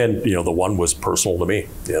it. And then, the one was personal to me,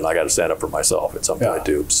 and I got to stand up for myself at some point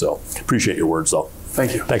too. So appreciate your words though.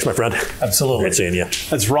 Thank you. Thanks, my friend. Absolutely. Great seeing you.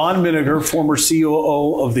 That's Ron Minegar, former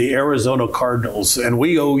COO of the Arizona Cardinals. And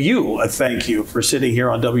we owe you a thank you for sitting here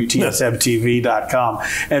on WTSMTV.com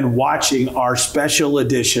and watching our special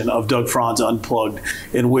edition of Doug Franz Unplugged,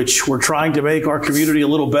 in which we're trying to make our community a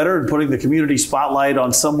little better and putting the community spotlight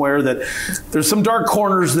on somewhere that there's some dark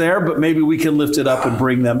corners there, but maybe we can lift it up and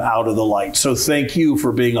bring them out of the light. So thank you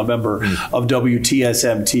for being a member of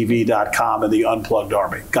WTSMTV.com and the Unplugged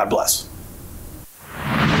Army. God bless.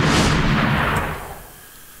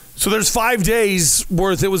 So there's 5 days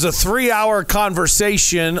worth. It was a 3-hour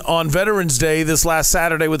conversation on Veterans Day this last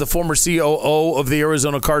Saturday with the former COO of the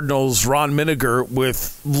Arizona Cardinals, Ron Minegar,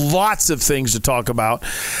 with lots of things to talk about.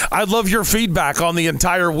 I'd love your feedback on the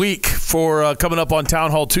entire week for coming up on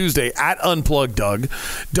Town Hall Tuesday at Unplugged Doug.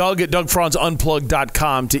 Doug at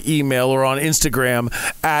DougFranzUnplugged.com to email, or on Instagram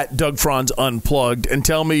at DougFranzUnplugged, and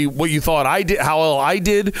tell me what you thought I did, how well I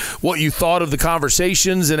did, what you thought of the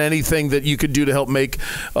conversations, and anything that you could do to help make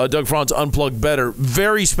Doug Franz Unplugged better.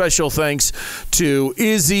 Very special thanks to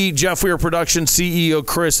Izzy, Jeff Weir Production, CEO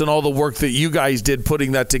Chris, and all the work that you guys did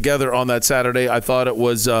putting that together on that Saturday. I thought it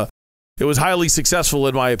was highly successful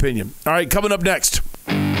in my opinion. All right, coming up next,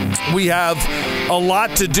 we have a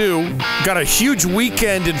lot to do. Got a huge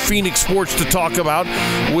weekend in Phoenix sports to talk about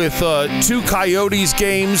with 2 Coyotes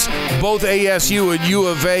games, both ASU and U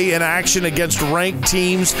of A in action against ranked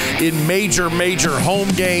teams in major home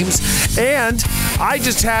games. And I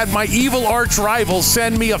just had my evil arch rival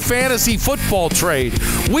send me a fantasy football trade.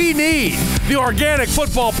 We need the Organic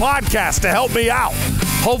Football Podcast to help me out.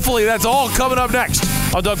 Hopefully that's all coming up next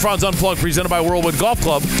on Doug Franz Unplugged, presented by Whirlwind Golf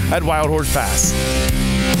Club at Wild Horse Pass.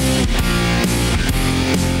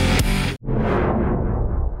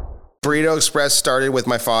 Burrito Express started with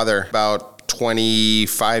my father about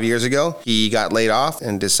 25 years ago. He got laid off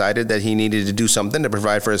and decided that he needed to do something to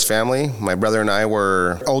provide for his family. My brother and I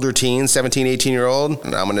were older teens, 17, 18-year-old,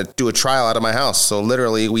 and I'm going to do a trial out of my house. So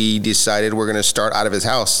literally, we decided we're going to start out of his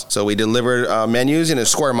house. So we delivered menus in a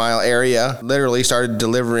square mile area, literally started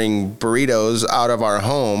delivering burritos out of our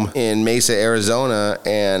home in Mesa, Arizona.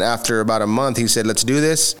 And after about a month, he said, let's do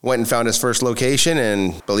this. Went and found his first location,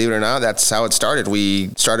 and believe it or not, that's how it started. We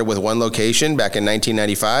started with one location back in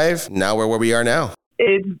 1995. Now we're where we are now.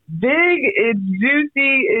 It's big, it's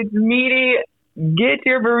juicy, it's meaty. Get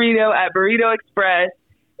your burrito at Burrito Express.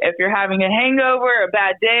 If you're having a hangover, a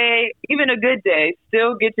bad day, even a good day,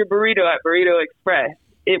 still get your burrito at Burrito Express.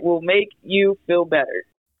 It will make you feel better.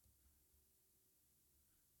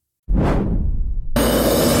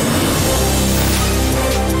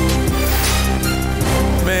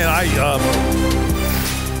 Man,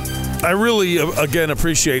 I really, again,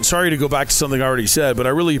 appreciate, sorry to go back to something I already said, but I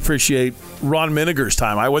really appreciate Ron Minegar's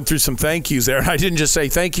time. I went through some thank yous there, and I didn't just say,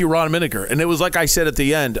 thank you, Ron Minegar. And it was like I said at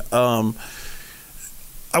the end, I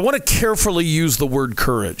want to carefully use the word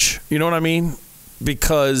courage. You know what I mean?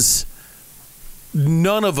 Because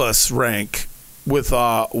none of us rank with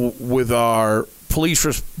our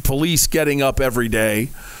police getting up every day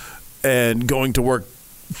and going to work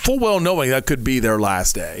full well knowing that could be their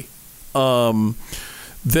last day.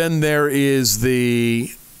 Then there is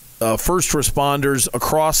the first responders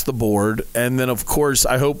across the board. And then, of course,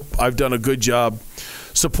 I hope I've done a good job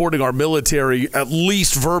supporting our military, at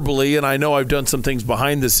least verbally. And I know I've done some things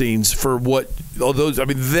behind the scenes for what those. I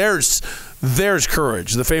mean, there's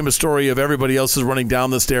courage. The famous story of everybody else is running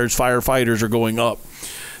down the stairs, firefighters are going up,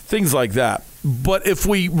 things like that. But if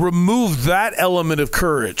we remove that element of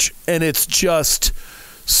courage and it's just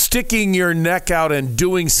sticking your neck out and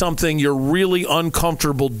doing something you're really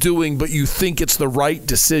uncomfortable doing, but you think it's the right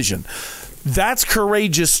decision, that's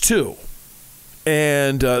courageous too.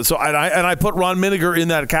 And so I put Ron Minegar in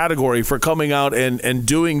that category for coming out and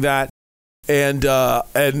doing that And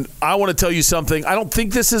I want to tell you something. I don't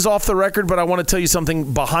think this is off the record, but I want to tell you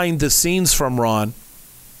something behind the scenes from Ron.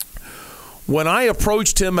 When I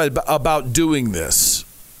approached him about doing this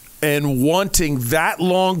and wanting that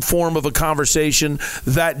long form of a conversation,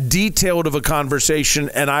 that detailed of a conversation,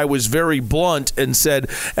 and I was very blunt and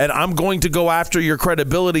said, and I'm going to go after your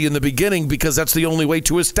credibility in the beginning because that's the only way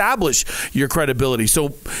to establish your credibility.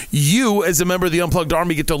 So you, as a member of the Unplugged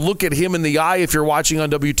Army, get to look at him in the eye if you're watching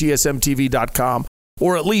on WTSMTV.com,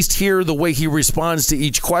 or at least hear the way he responds to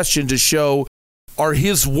each question to show, are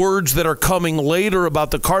his words that are coming later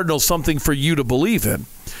about the Cardinals something for you to believe in?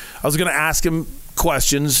 I was going to ask him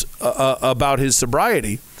questions about his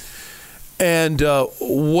sobriety. And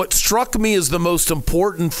what struck me as the most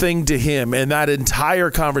important thing to him in that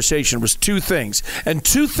entire conversation was two things, and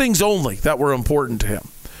two things only that were important to him.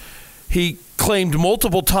 He claimed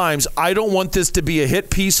multiple times, I don't want this to be a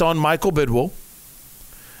hit piece on Michael Bidwill.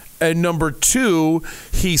 And number two,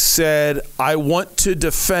 he said, I want to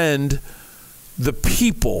defend the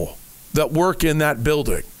people that work in that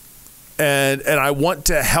building. And I want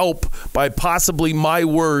to help by possibly my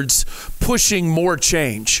words pushing more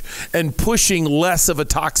change and pushing less of a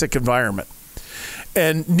toxic environment.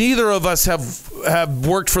 And neither of us have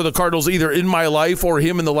worked for the Cardinals either in my life or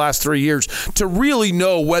him in the last 3 years to really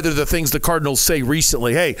know whether the things the Cardinals say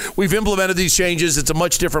recently, hey, we've implemented these changes, it's a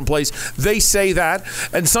much different place. They say that,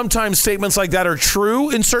 and sometimes statements like that are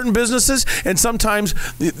true in certain businesses, and sometimes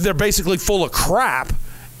they're basically full of crap,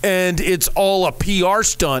 and it's all a PR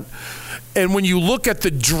stunt. And when you look at the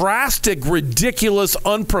drastic, ridiculous,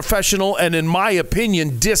 unprofessional, and in my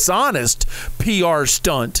opinion, dishonest PR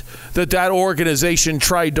stunt that organization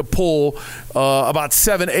tried to pull about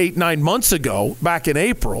 7, 8, 9 months ago, back in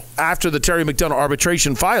April, after the Terry McDonough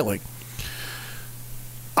arbitration filing,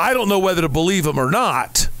 I don't know whether to believe him or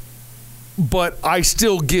not, but I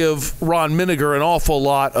still give Ron Minegar an awful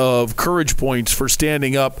lot of courage points for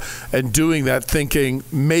standing up and doing that, thinking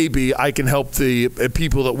maybe I can help the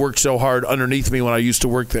people that worked so hard underneath me when I used to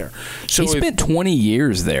work there. So he spent 20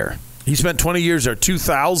 years there. He spent 20 years there,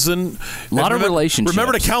 2000. A lot of relationships.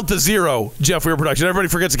 Remember to count the zero, Jeff, we were production. Everybody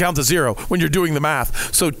forgets to count the zero when you're doing the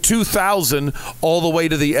math. So 2000 all the way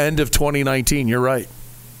to the end of 2019. You're right.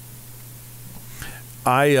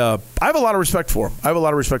 I have a lot of respect for him.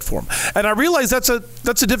 And I realize that's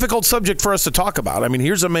a difficult subject for us to talk about. I mean,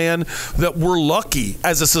 here's a man that we're lucky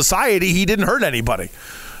as a society he didn't hurt anybody.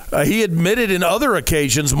 He admitted in other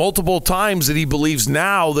occasions multiple times that he believes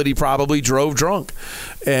now that he probably drove drunk.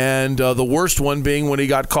 And the worst one being when he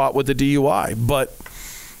got caught with the DUI. But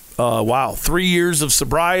wow, 3 years of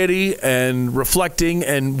sobriety and reflecting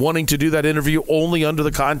and wanting to do that interview only under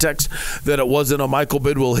the context that it wasn't a Michael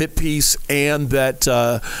Bidwill hit piece and that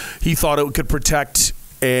he thought it could protect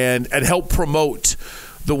and help promote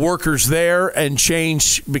the workers there and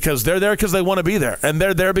change because they're there because they want to be there. And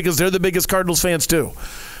they're there because they're the biggest Cardinals fans too.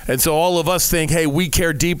 And so all of us think, hey, we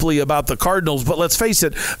care deeply about the Cardinals, but let's face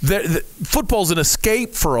it, football's an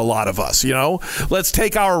escape for a lot of us, you know? Let's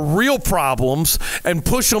take our real problems and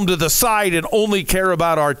push them to the side and only care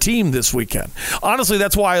about our team this weekend. Honestly,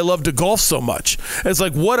 that's why I love to golf so much. It's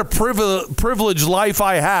like, what a privileged life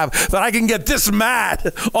I have that I can get this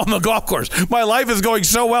mad on the golf course. My life is going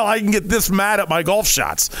so well, I can get this mad at my golf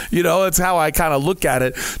shots. You know, that's how I kind of look at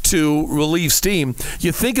it to relieve steam.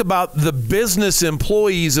 You think about the business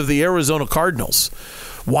employees of the Arizona Cardinals.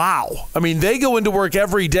 Wow. I mean, they go into work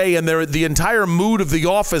every day and the entire mood of the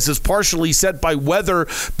office is partially set by whether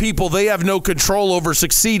people they have no control over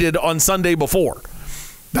succeeded on Sunday before.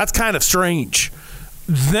 That's kind of strange.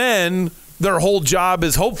 Then their whole job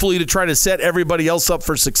is hopefully to try to set everybody else up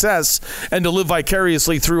for success and to live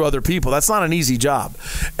vicariously through other people. That's not an easy job.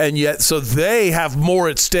 And yet, so they have more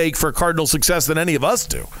at stake for Cardinal success than any of us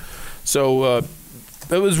do. So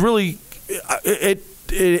it was really, it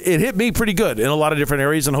hit me pretty good in a lot of different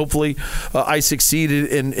areas, and hopefully I succeeded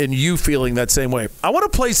in you feeling that same way. I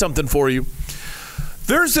want to play something for you.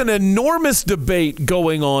 There's an enormous debate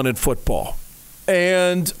going on in football,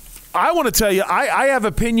 and I want to tell you, I have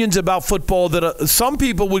opinions about football that some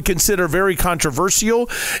people would consider very controversial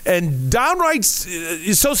and downright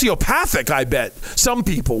sociopathic, I bet. Some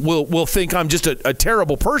people will think I'm just a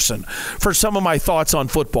terrible person for some of my thoughts on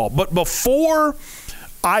football. But before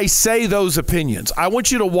I say those opinions, I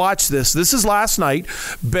want you to watch this. This is last night.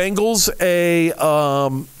 Bengals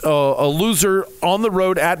a loser on the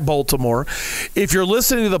road at Baltimore. If you're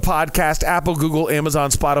listening to the podcast, Apple, Google,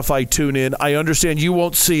 Amazon, Spotify, tune in. I understand you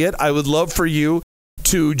won't see it. I would love for you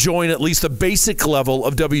to join at least the basic level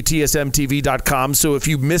of WTSMTV.com. So if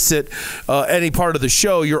you miss it, any part of the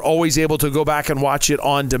show, you're always able to go back and watch it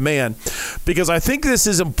on demand. Because I think this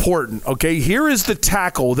is important, okay? Here is the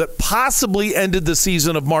tackle that possibly ended the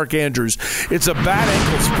season of Mark Andrews. It's a bad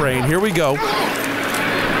ankle sprain. Here we go.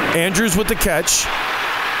 Andrews with the catch.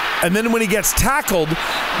 And then when he gets tackled,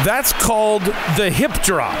 that's called the hip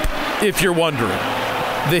drop, if you're wondering.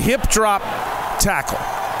 The hip drop tackle.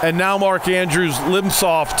 And now Mark Andrews limps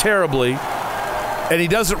off terribly, and he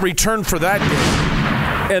doesn't return for that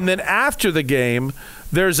game. And then after the game,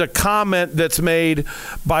 there's a comment that's made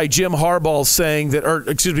by John Harbaugh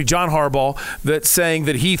that's saying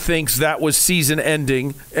that he thinks that was season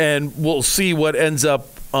ending, and we'll see what ends up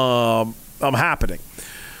happening.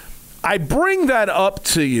 I bring that up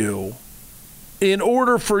to you in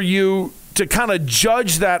order for you to kind of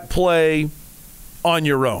judge that play on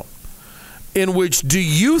your own. In which, do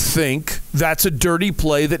you think that's a dirty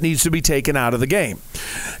play that needs to be taken out of the game?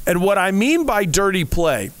 And what I mean by dirty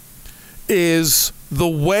play is the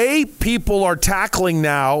way people are tackling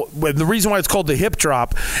now, and the reason why it's called the hip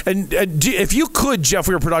drop. And if you could, Jeff,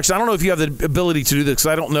 for your production, I don't know if you have the ability to do this because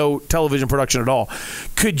I don't know television production at all.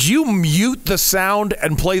 Could you mute the sound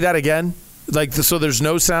and play that again? So there's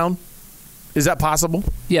no sound? Is that possible?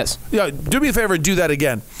 Yes. Yeah, do me a favor and do that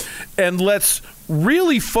again. And let's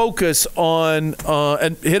really focus on,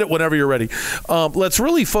 and hit it whenever you're ready. Let's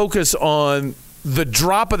really focus on the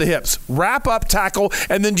drop of the hips, wrap up tackle,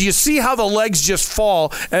 and then do you see how the legs just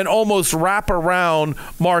fall and almost wrap around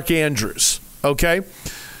Mark Andrews? Okay?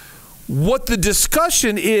 What the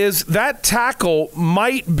discussion is, that tackle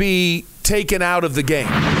might be taken out of the game.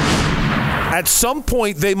 At some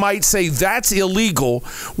point, they might say that's illegal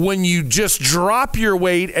when you just drop your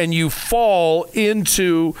weight and you fall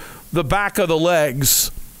into the back of the legs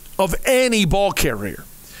of any ball carrier.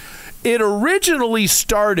 It originally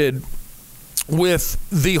started with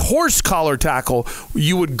the horse collar tackle.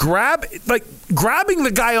 You would grabbing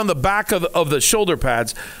the guy on the back of the shoulder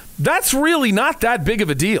pads. That's really not that big of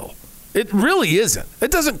a deal. It really isn't.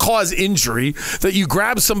 It doesn't cause injury that you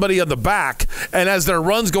grab somebody on the back and as their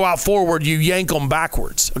runs go out forward, you yank them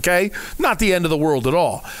backwards, okay? Not the end of the world at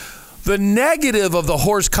all. The negative of the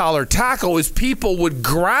horse collar tackle is people would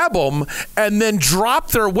grab them and then drop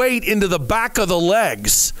their weight into the back of the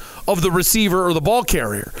legs of the receiver or the ball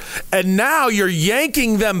carrier. And now you're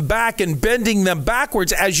yanking them back and bending them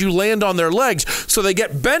backwards as you land on their legs. So they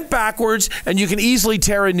get bent backwards and you can easily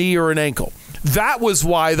tear a knee or an ankle. That was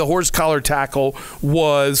why the horse collar tackle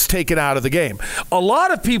was taken out of the game. A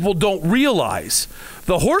lot of people don't realize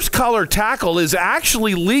the horse collar tackle is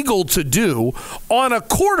actually legal to do on a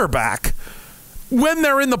quarterback when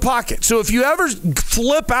they're in the pocket. So if you ever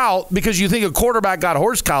flip out because you think a quarterback got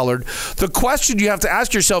horse collared, the question you have to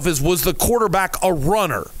ask yourself is, was the quarterback a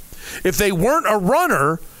runner? If they weren't a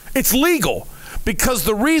runner, it's legal. Because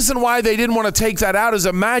the reason why they didn't want to take that out is,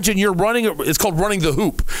 imagine you're running, it's called running the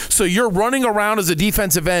hoop. So you're running around as a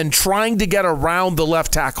defensive end trying to get around the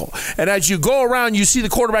left tackle. And as you go around, you see the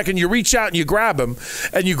quarterback and you reach out and you grab him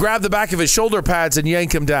and you grab the back of his shoulder pads and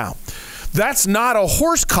yank him down. That's not a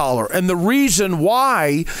horse collar. And the reason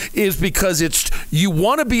why is because you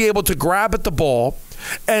want to be able to grab at the ball,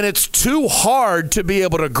 and it's too hard to be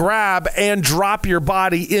able to grab and drop your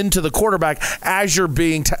body into the quarterback as you're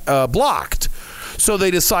being blocked. So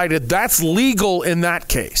they decided that's legal in that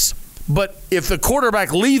case. But if the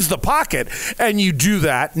quarterback leaves the pocket and you do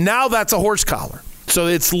that, now that's a horse collar. So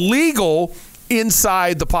it's legal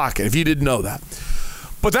inside the pocket, if you didn't know that.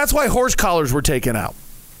 But that's why horse collars were taken out.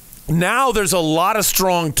 Now there's a lot of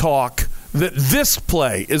strong talk that this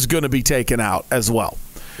play is going to be taken out as well.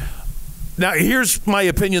 Now, here's my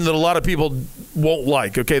opinion that a lot of people won't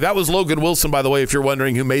like. Okay, that was Logan Wilson, by the way, if you're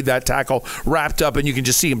wondering, who made that tackle, wrapped up, and you can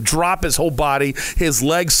just see him drop his whole body, his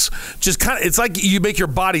legs just kind of, it's like you make your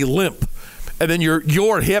body limp, and then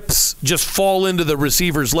your hips just fall into the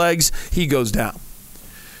receiver's legs. He goes down.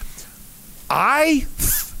 I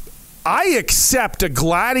accept a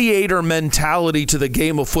gladiator mentality to the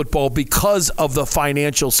game of football because of the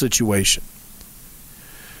financial situation.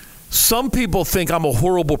 Some people think I'm a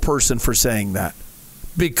horrible person for saying that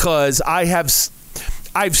because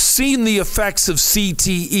I've seen the effects of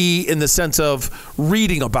CTE in the sense of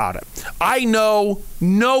reading about it. I know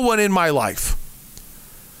no one in my life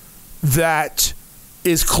that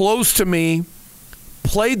is close to me,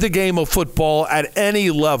 played the game of football at any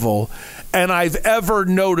level, and I've ever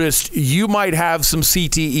noticed you might have some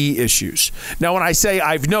CTE issues. Now, when I say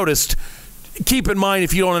I've noticed, keep in mind,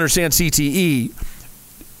 if you don't understand CTE,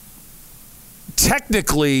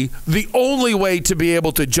 technically, the only way to be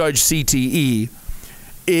able to judge CTE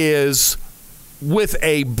is with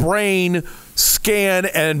a brain scan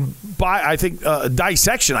and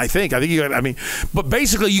dissection. But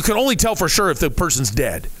basically you can only tell for sure if the person's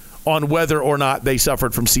dead on whether or not they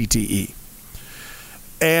suffered from CTE.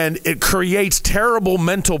 And it creates terrible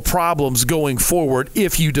mental problems going forward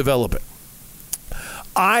if you develop it.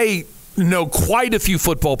 I know quite a few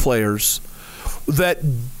football players that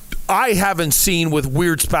I haven't seen with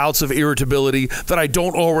weird spouts of irritability that I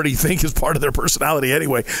don't already think is part of their personality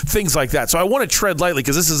anyway, things like that. So I want to tread lightly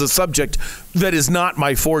because this is a subject that is not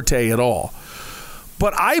my forte at all.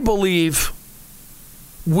 But I believe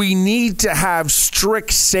we need to have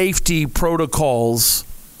strict safety protocols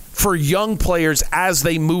for young players as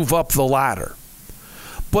they move up the ladder.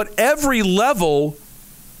 But every level,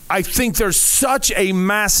 I think there's such a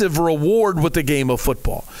massive reward with the game of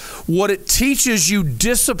football. What it teaches you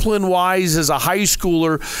discipline-wise as a high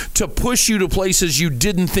schooler to push you to places you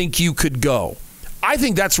didn't think you could go. I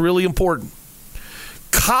think that's really important.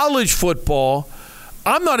 College football,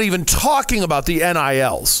 I'm not even talking about the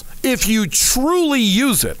NILs. If you truly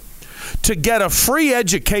use it to get a free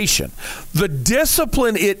education, the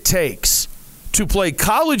discipline it takes to play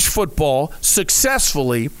college football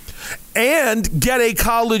successfully and get a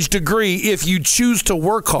college degree if you choose to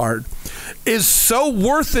work hard is so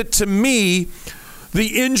worth it to me,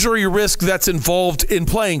 the injury risk that's involved in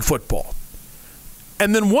playing football.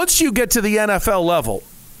 And then once you get to the NFL level,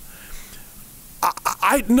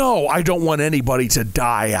 I don't want anybody to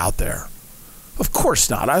die out there. Of course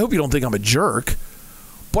not. I hope you don't think I'm a jerk.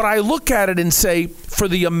 But I look at it and say, for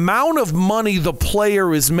the amount of money the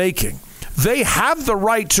player is making, they have the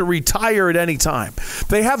right to retire at any time.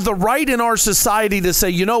 They have the right in our society to say,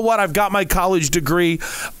 you know what, I've got my college degree.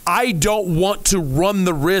 I don't want to run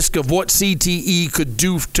the risk of what CTE could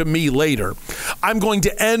do to me later. I'm going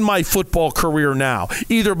to end my football career now,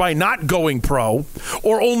 either by not going pro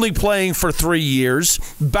or only playing for 3 years,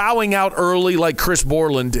 bowing out early like Chris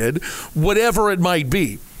Borland did, whatever it might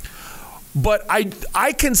be. But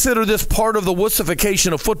I consider this part of the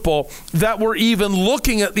wussification of football, that we're even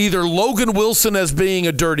looking at either Logan Wilson as being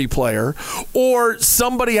a dirty player, or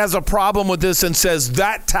somebody has a problem with this and says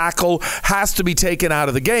that tackle has to be taken out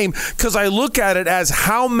of the game, because I look at it as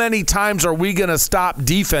how many times are we going to stop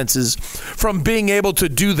defenses from being able to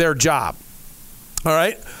do their job? All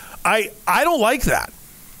right? I don't like that.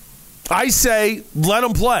 I say let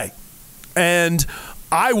them play. And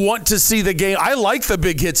I want to see the game. I like the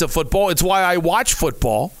big hits of football. It's why I watch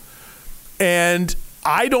football. And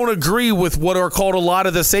I don't agree with what are called a lot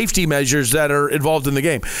of the safety measures that are involved in the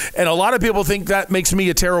game. And a lot of people think that makes me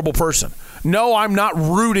a terrible person. No, I'm not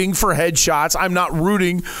rooting for headshots. I'm not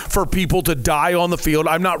rooting for people to die on the field.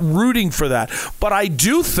 I'm not rooting for that. But I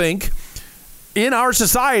do think in our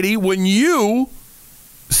society, when you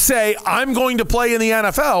say, I'm going to play in the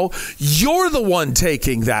NFL, you're the one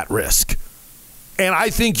taking that risk. And I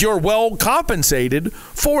think you're well compensated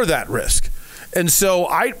for that risk. And so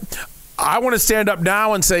I want to stand up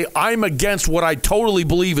now and say I'm against what I totally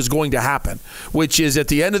believe is going to happen, which is at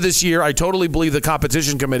the end of this year, I totally believe the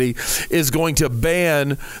competition committee is going to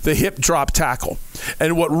ban the hip drop tackle.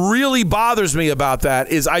 And what really bothers me about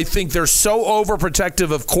that is I think they're so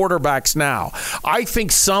overprotective of quarterbacks now. I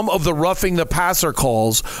think some of the roughing the passer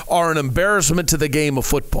calls are an embarrassment to the game of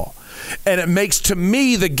football. And it makes, to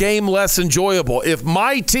me, the game less enjoyable. If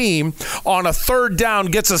my team on a third down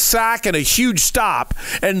gets a sack and a huge stop,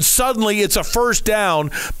 and suddenly it's a first down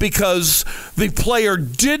because the player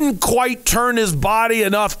didn't quite turn his body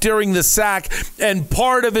enough during the sack and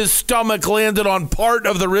part of his stomach landed on part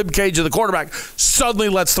of the rib cage of the quarterback, suddenly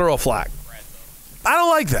let's throw a flag. I don't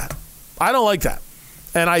like that. I don't like that.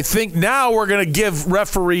 And I think now we're going to give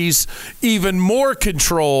referees even more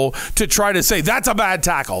control to try to say that's a bad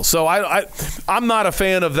tackle. So I'm not a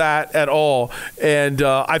fan of that at all. And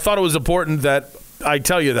I thought it was important that I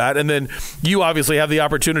tell you that. And then you obviously have the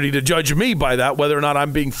opportunity to judge me by that, whether or not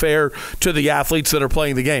I'm being fair to the athletes that are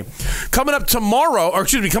playing the game. Coming up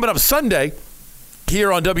Sunday,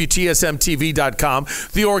 here on WTSMTV.com,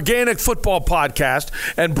 the Organic Football Podcast.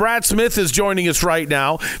 And Brad Smith is joining us right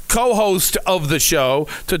now, co-host of the show,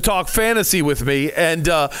 to talk fantasy with me. And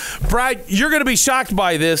Brad, you're going to be shocked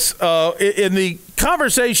by this in the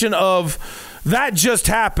conversation of That Just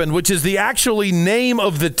Happened, which is the actually name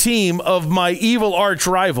of the team of my evil arch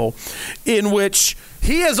rival, in which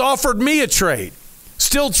he has offered me a trade.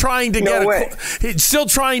 Still trying to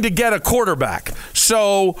get a quarterback.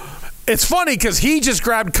 So it's funny because he just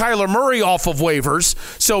grabbed Kyler Murray off of waivers,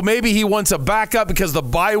 so maybe he wants a backup because the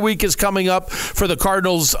bye week is coming up for the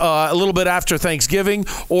Cardinals a little bit after Thanksgiving,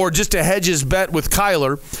 or just to hedge his bet with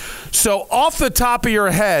Kyler. So off the top of your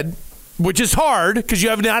head, which is hard because you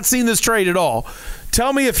have not seen this trade at all.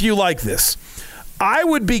 Tell me if you like this. I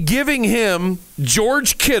would be giving him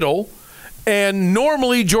George Kittle, and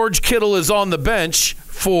normally George Kittle is on the bench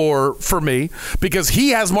for me because he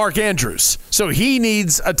has Mark Andrews, so he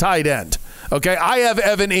needs a tight end. Okay, I have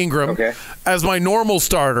Evan Ingram as my normal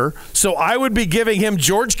starter, so I would be giving him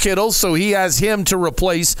George Kittle, so he has him to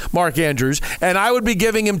replace Mark Andrews, and I would be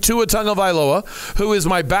giving him Tua Tagovailoa, who is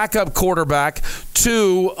my backup quarterback,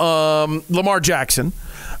 to Lamar Jackson.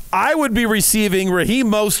 I would be receiving Raheem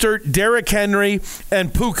Mostert, Derrick Henry,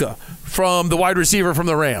 and Puka from the wide receiver from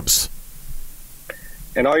the Rams.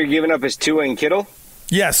 And all you're giving up is Tua and Kittle?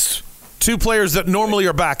 Yes, 2 players that normally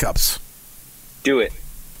are backups. Do it.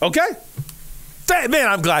 Okay. Man,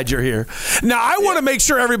 I'm glad you're here. Now, I want to make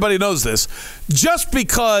sure everybody knows this. Just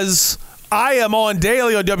because I am on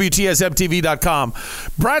daily on WTSMTV.com,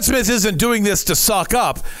 Brad Smith isn't doing this to suck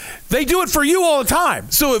up. They do it for you all the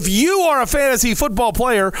time. So if you are a fantasy football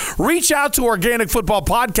player, reach out to Organic Football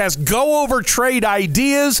Podcast. Go over trade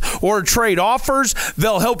ideas or trade offers.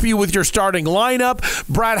 They'll help you with your starting lineup.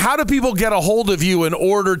 Brad, how do people get a hold of you in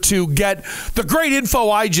order to get the great info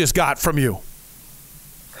I just got from you?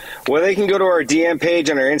 Well, they can go to our DM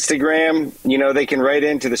page on our Instagram. You know, they can write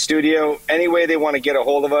into the studio. Any way they want to get a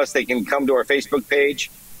hold of us, they can come to our Facebook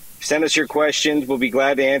page. Send us your questions. We'll be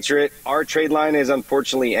glad to answer it. Our trade line is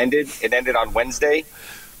unfortunately ended. It ended on Wednesday.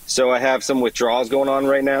 So I have some withdrawals going on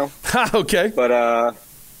right now. Okay. But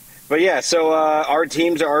yeah, so our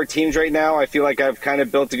teams are our teams right now. I feel like I've kind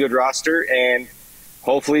of built a good roster, and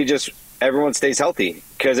hopefully just everyone stays healthy.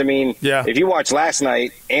 Because, I mean, if you watched last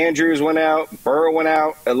night, Andrews went out, Burrow went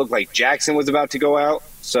out. It looked like Jackson was about to go out.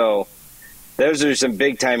 So those are some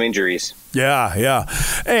big-time injuries. Yeah.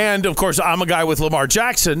 And, of course, I'm a guy with Lamar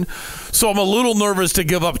Jackson, so I'm a little nervous to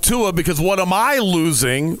give up Tua because what am I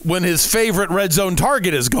losing when his favorite red zone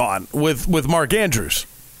target is gone with Mark Andrews?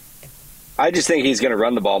 I just think he's going to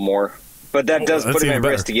run the ball more. But that does put him at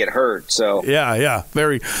risk to get hurt. So yeah,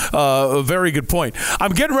 very good point.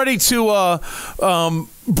 I'm getting ready to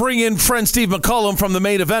bring in friend Steve McCullum from the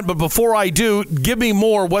main event, but before I do, give me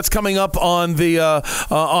more. What's coming up on the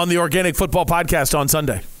Organic Football Podcast on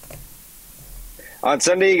Sunday? On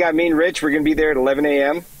Sunday, you got me and Rich. We're going to be there at 11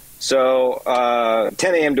 a.m. So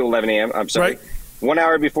 10 a.m. to 11 a.m. I'm sorry. Right. 1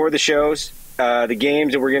 hour before the shows, the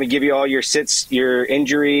games, and we're going to give you all your sits, your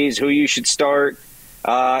injuries, who you should start.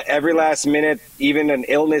 Every last minute, even an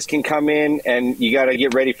illness can come in, and you got to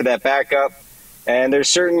get ready for that backup. And there's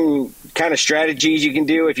certain kind of strategies you can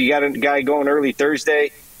do. If you got a guy going early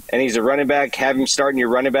Thursday and he's a running back, have him start in your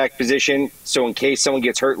running back position. So in case someone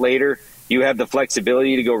gets hurt later, you have the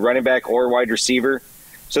flexibility to go running back or wide receiver.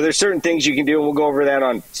 So there's certain things you can do, and we'll go over that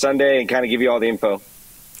on Sunday and kind of give you all the info.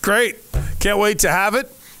 Great. Can't wait to have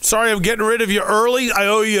it. Sorry I'm getting rid of you early. I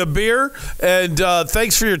owe you a beer. And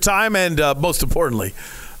thanks for your time. And most importantly,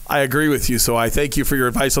 I agree with you. So I thank you for your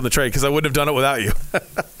advice on the trade because I wouldn't have done it without you.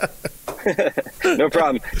 No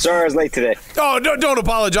problem. Sorry I was late today. Oh, don't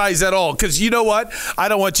apologize at all because you know what? I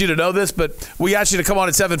don't want you to know this, but we asked you to come on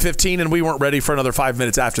at 7:15 and we weren't ready for another 5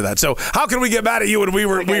 minutes after that. So how can we get mad at you when we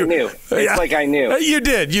were? I knew. It's like I knew. You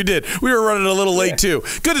did. We were running a little late too.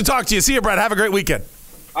 Good to talk to you. See you, Brad. Have a great weekend.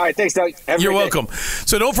 All right, thanks, Doug. You're welcome.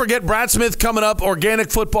 So don't forget, Brad Smith coming up, Organic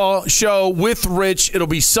Football Show with Rich. It'll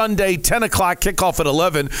be Sunday, 10 o'clock, kickoff at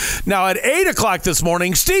 11. Now, at 8 o'clock this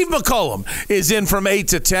morning, Steve McCullum is in from 8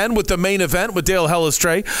 to 10 with the main event with Dale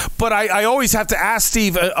Hellestrey. But I always have to ask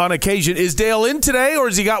Steve on occasion, is Dale in today, or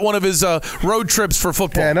has he got one of his road trips for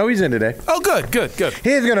football? Yeah, no, he's in today. Oh, good.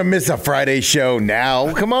 He's going to miss a Friday show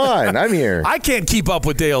now. Come on, I'm here. I can't keep up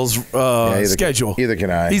with Dale's schedule. Either can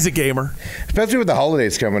I. He's a gamer. Especially with the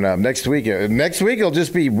holidays coming up next week. Next week it'll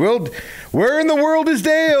just be where in the world is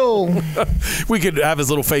Dale? We could have his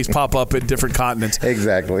little face pop up in different continents.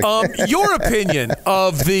 Exactly. Your opinion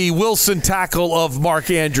of the Wilson tackle of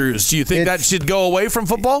Mark Andrews? Do you think that should go away from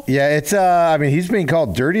football? Yeah, it's. I mean, he's being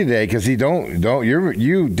called dirty today because he don't.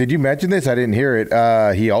 You did you mention this? I didn't hear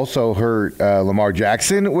it. He also hurt Lamar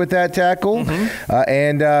Jackson with that tackle,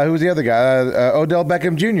 and who was the other guy? Odell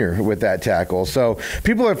Beckham Jr. with that tackle. So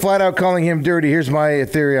people are flat out calling him dirty. Here's my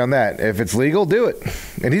theory on that. If it's legal, do it.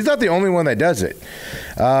 And he's not the only one that does it.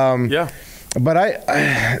 But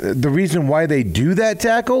the reason why they do that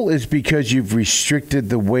tackle is because you've restricted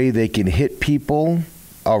the way they can hit people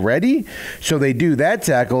already, so they do that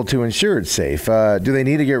tackle to ensure it's safe. Do they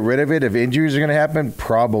need to get rid of it if injuries are going to happen?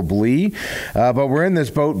 Probably, but we're in this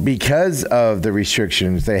boat because of the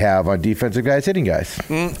restrictions they have on defensive guys hitting guys.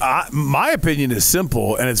 My opinion is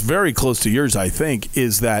simple, and it's very close to yours, I think,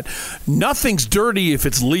 is that nothing's dirty if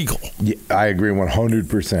it's legal. Yeah, I agree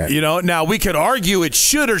 100%. Now we could argue it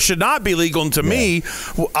should or should not be legal, and to me,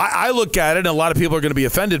 I look at it, and a lot of people are going to be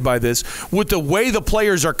offended by this, with the way the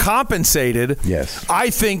players are compensated. Yes. I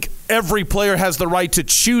think every player has the right to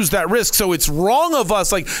choose that risk. So it's wrong of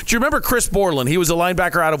us. Like, do you remember Chris Borland? He was a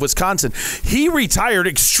linebacker out of Wisconsin. He retired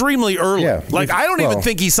extremely early. Yeah, I don't even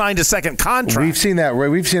think he signed a second contract. We've seen that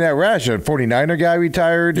rash. A 49er guy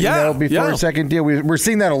retired before a second deal. We're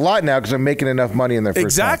seeing that a lot now because they're making enough money in their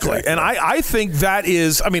first contract. And I think that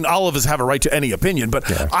is, all of us have a right to any opinion, but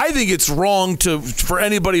I think it's wrong for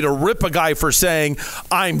anybody to rip a guy for saying,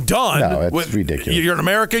 I'm done. No, it's ridiculous. You're an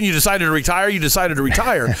American. You decided to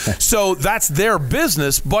retire. So that's their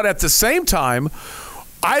business. But at the same time,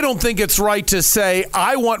 I don't think it's right to say,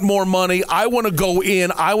 I want more money, I want to go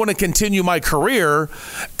in, I want to continue my career,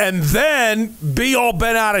 and then be all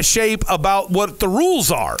bent out of shape about what the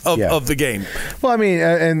rules are of the game. Well,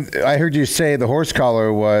 and I heard you say the horse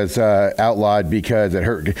collar was outlawed because it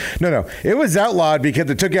hurt. No, it was outlawed because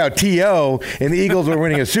it took out T.O. and the Eagles were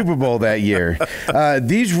winning a Super Bowl that year.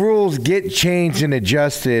 These rules get changed and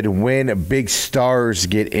adjusted when big stars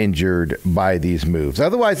get injured by these moves.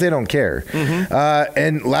 Otherwise, they don't care.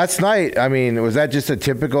 And last night, was that just a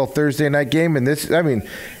typical Thursday night game? And this,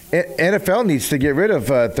 NFL needs to get rid of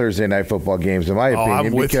Thursday night football games, in my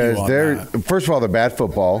opinion, because they're first of all, they're bad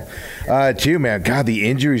football. Too, man, God, the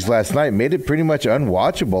injuries last night made it pretty much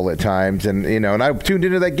unwatchable at times. And and I tuned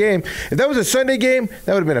into that game. If that was a Sunday game,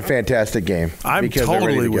 that would have been a fantastic game. I'm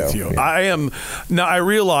totally with you. Yeah. I am now. I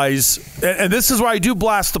realize, and this is where I do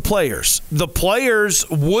blast the players. The players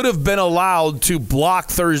would have been allowed to block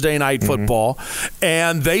Thursday night football,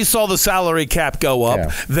 and they saw the salary cap go up.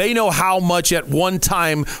 Yeah. They know how much at one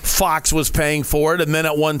time Fox was paying for it, and then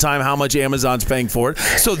at one time how much Amazon's paying for it.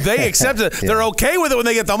 So they accepted it. They're okay with it when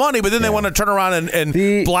they get the money, but then they want to turn around and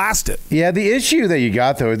blast it. Yeah, the issue that you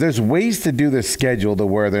got, though, is there's ways to do the schedule to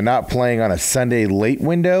where they're not playing on a Sunday late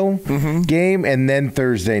window game and then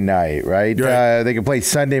Thursday night, right? They can play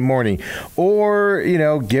Sunday morning. Or,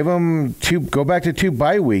 give them go back to 2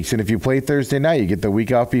 bye weeks, and if you play Thursday night, you get the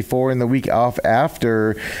week off before and the week off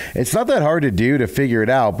after. It's not that hard to do to figure it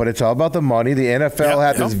out, but it's all about the money. The NFL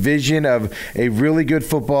had this vision of a really good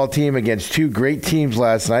football team against 2 great teams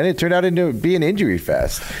last night. It turned out to be an injury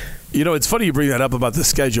fest. It's funny you bring that up about the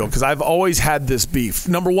schedule because I've always had this beef.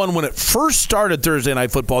 Number one, when it first started Thursday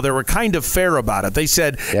Night Football, they were kind of fair about it. They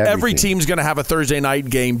said every team's going to have a Thursday night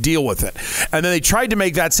game, deal with it. And then they tried to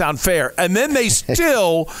make that sound fair. And then they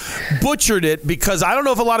still butchered it because I don't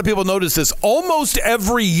know if a lot of people noticed this. Almost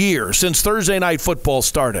every year since Thursday Night Football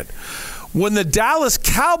started, when the Dallas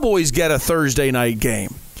Cowboys get a Thursday night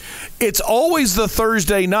game, it's always the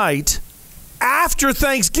Thursday night after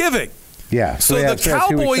Thanksgiving. Yeah. So the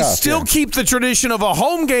Cowboys still keep the tradition of a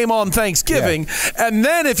home game on Thanksgiving. Yeah. And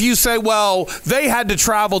then if you say, well, they had to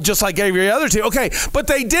travel just like every other team. Okay, but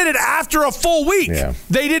they did it after a full week. Yeah.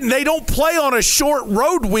 They don't play on a short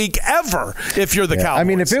road week ever if you're the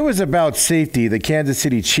Cowboys. If it was about safety, the Kansas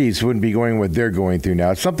City Chiefs wouldn't be going what they're going through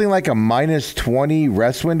now. It's something like a -20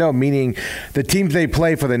 rest window, meaning the teams they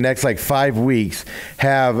play for the next 5 weeks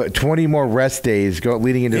have 20 more rest days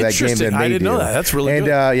leading into that game than they do. I didn't know that. That's really good.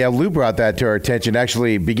 And Lou brought that to our attention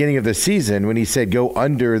actually beginning of the season when he said go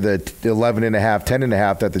under the 11.5,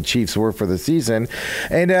 10.5 that the Chiefs were for the season.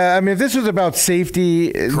 And if this was about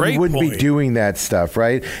safety, we wouldn't be doing that stuff,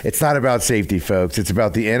 right? It's not about safety, folks. It's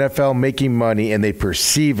about the NFL making money and they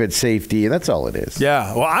perceive it safety, and that's all it is.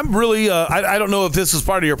 Yeah. Well, I'm really I don't know if this is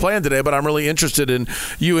part of your plan today, but I'm really interested in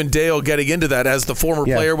you and Dale getting into that as the former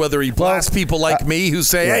player, whether he blasts people like me who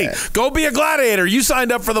say, hey, go be a gladiator. You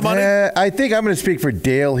signed up for the money. I think I'm going to speak for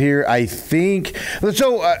Dale here. I think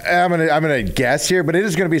so. I'm gonna guess here, but it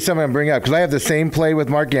is going to be something I'm bringing up because I have the same play with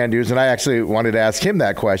Mark Andrews, and I actually wanted to ask him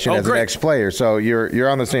that question as an ex-player. So you're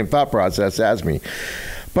on the same thought process as me.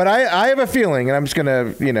 But I have a feeling, and I'm just going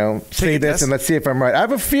to say this, and let's see if I'm right. I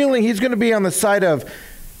have a feeling he's going to be on the side of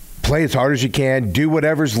play as hard as you can, do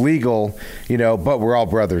whatever's legal, but we're all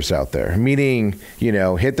brothers out there. Meaning,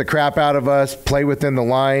 hit the crap out of us, play within the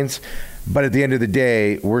lines. But at the end of the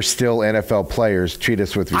day, we're still NFL players. Treat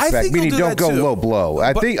us with respect. Meaning, don't go low blow.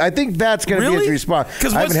 I think that's going to be his response.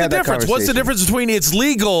 Because what's the difference? What's the difference between it's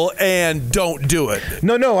legal and don't do it?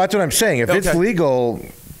 No, that's what I'm saying. If it's legal,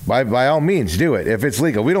 By all means, do it if it's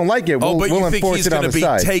legal. We don't like it. We'll enforce it on the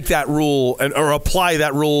side. Take that rule or apply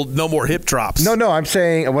that rule? No more hip drops. No.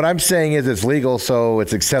 What I'm saying is it's legal, so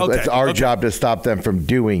it's acceptable. It's our job to stop them from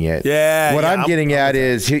doing it. Yeah. What I'm getting at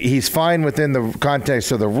is he's fine within the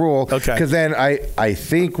context of the rule. Okay. Because then I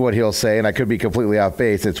think what he'll say, and I could be completely off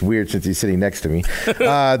base. It's weird since he's sitting next to me. It's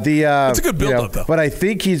a good build-up, though. But I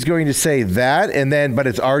think he's going to say that, but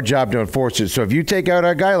it's our job to enforce it. So if you take out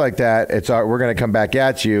a guy like that, we're going to come back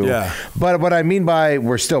at you. Yeah. But what I mean by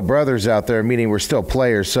we're still brothers out there, meaning we're still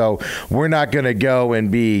players, so we're not going to go and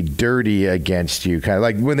be dirty against you. Kind of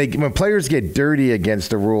like when players get dirty against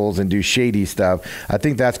the rules and do shady stuff, I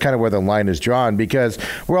think that's kind of where the line is drawn because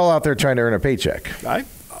we're all out there trying to earn a paycheck.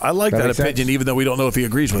 I like that opinion, even though we don't know if he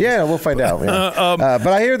agrees with it. Yeah, we'll find out. Yeah.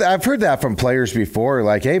 But I've heard that from players before.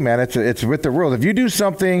 Like, hey, man, it's with the rules. If you do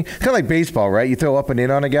something kind of like baseball, right? You throw up and in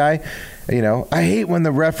on a guy. I hate when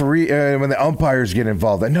the referee, when the umpires get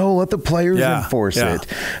involved. No, let the players enforce it.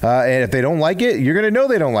 And if they don't like it, you're going to know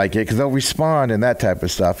they don't like it because they'll respond and that type of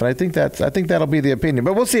stuff. And I think that'll be the opinion.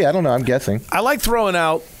 But we'll see. I don't know. I'm guessing. I like throwing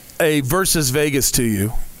out a versus Vegas to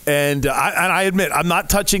you. And I admit, I'm not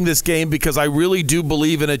touching this game because I really do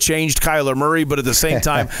believe in a changed Kyler Murray, but at the same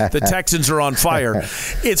time, the Texans are on fire.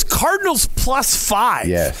 It's Cardinals +5.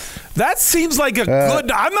 Yes. That seems like a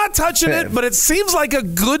good – I'm not touching it, but it seems like a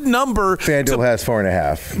good number. FanDuel has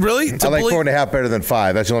 4.5. Really? I like 4.5 better than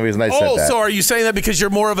 5. That's the only reason I said that. So are you saying that because you're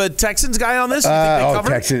more of a Texans guy on this? You think they cover?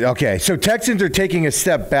 Texans. Okay, so Texans are taking a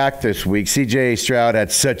step back this week. C.J. Stroud had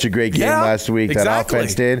such a great game last week. Exactly. That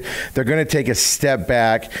offense did. They're going to take a step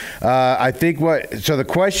back. I think so the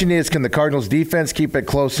question is, can the Cardinals defense keep it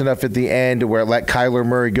close enough at the end to where it let Kyler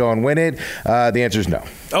Murray go and win it? The answer is no.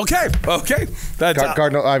 Okay.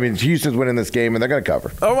 Houston's winning this game, and they're going to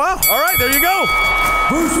cover. Oh, wow. All right, there you go.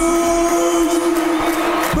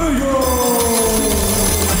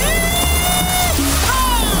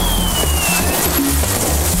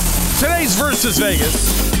 Today's Versus Vegas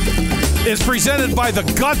is presented by the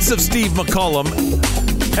guts of Steve McCullum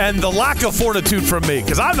and the lack of fortitude from me,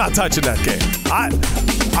 because I'm not touching that game.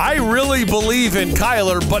 I really believe in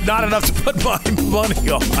Kyler, but not enough to put my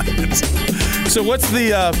money on it. So what's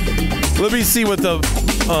the let me see what the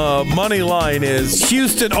money line is.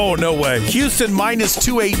 Houston, oh, no way. Houston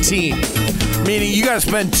 -218, meaning you got to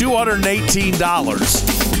spend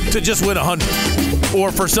 $218 to just win 100.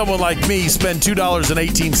 Or for someone like me, spend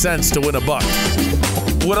 $2.18 to win $1.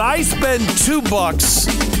 Would I spend $2?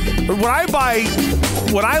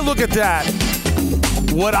 When I look at that,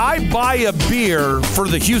 would I buy a beer for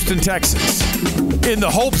the Houston Texans in the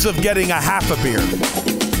hopes of getting a half a beer?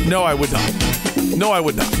 No, I would not.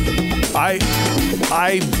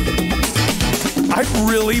 I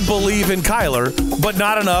really believe in Kyler, but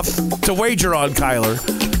not enough to wager on Kyler.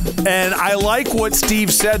 And I like what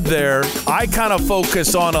Steve said there. I kind of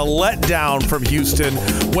focus on a letdown from Houston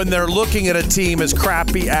when they're looking at a team as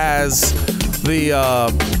crappy as the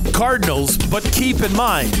Cardinals. But keep in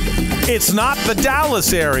mind, it's not the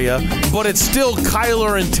Dallas area, but it's still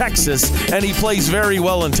Kyler in Texas, and he plays very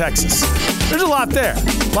well in Texas. There's a lot there.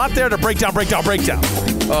 A lot there to break down.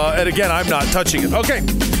 And again, I'm not touching it. Okay.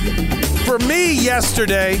 For me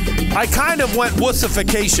yesterday, I kind of went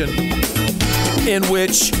wussification, in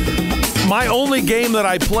which my only game that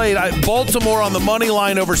I played, Baltimore on the money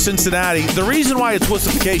line over Cincinnati. The reason why it's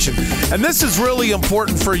wussification, and this is really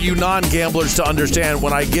important for you non-gamblers to understand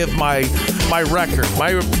when I give my record.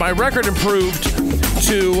 My record improved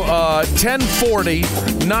to 1040,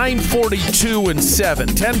 942, and 7.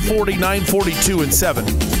 1040, 942, and 7.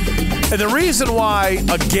 And the reason why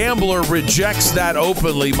a gambler rejects that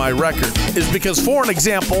openly, my record, is because, for an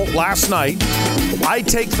example, last night, I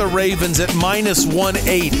take the Ravens at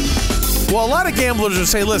 -180. Well, a lot of gamblers will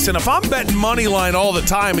say, listen, if I'm betting money line all the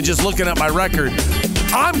time and just looking at my record,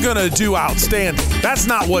 I'm going to do outstanding. That's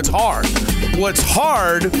not what's hard. What's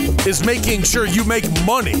hard is making sure you make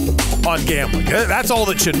money on gambling. That's all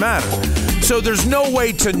that should matter. So there's no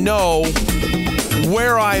way to know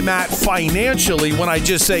where I'm at financially when I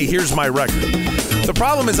just say, here's my record. The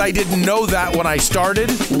problem is I didn't know that when I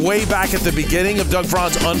started way back at the beginning of Doug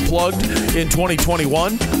Franz Unplugged in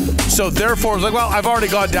 2021. So therefore, I was like, well, I've already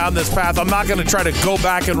gone down this path. I'm not going to try to go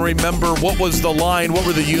back and remember what was the line, what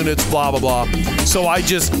were the units, blah, blah, blah. So I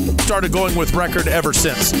just started going with record ever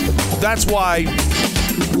since. That's why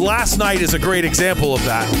last night is a great example of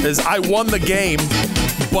that, is I won the game,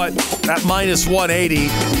 but at -180,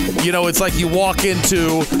 it's like you walk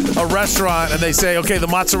into a restaurant and they say, okay, the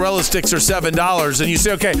mozzarella sticks are $7. And you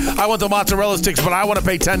say, okay, I want the mozzarella sticks, but I want to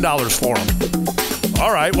pay $10 for them.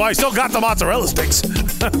 All right, well, I still got the mozzarella sticks.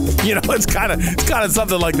 It's kind of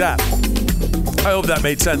something like that. I hope that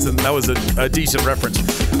made sense and that was a decent reference.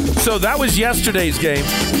 So that was yesterday's game.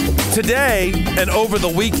 Today and over the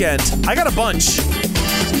weekend, I got a bunch.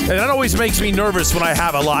 And that always makes me nervous when I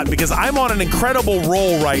have a lot because I'm on an incredible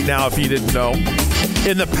roll right now, if you didn't know.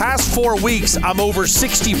 In the past 4 weeks, I'm over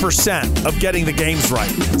 60% of getting the games right.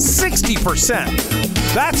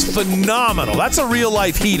 60%. That's phenomenal. That's a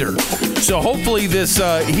real-life heater. So hopefully this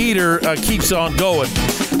heater keeps on going.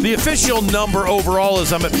 The official number overall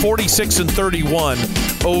is I'm at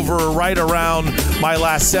 46-31 over right around my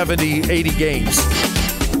last 70, 80 games.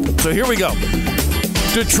 So here we go.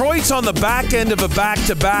 Detroit's on the back end of a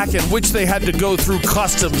back-to-back in which they had to go through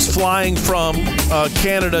customs flying from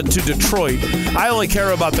Canada to Detroit. I only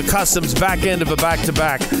care about the customs back end of a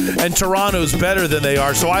back-to-back, and Toronto's better than they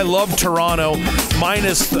are. So I love Toronto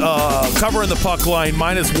minus covering the puck line,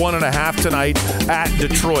 minus 1.5 tonight at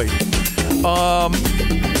Detroit.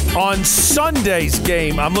 On Sunday's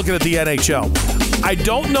game, I'm looking at the NHL. I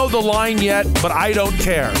don't know the line yet, but I don't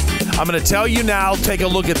care. I'm going to tell you now, take a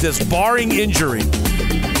look at this. Barring injury,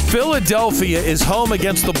 Philadelphia is home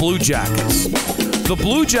against the Blue Jackets. The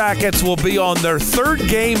Blue Jackets will be on their third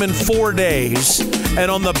game in 4 days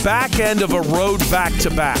and on the back end of a road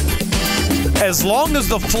back-to-back. As long as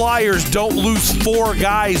the Flyers don't lose 4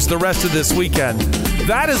 guys the rest of this weekend,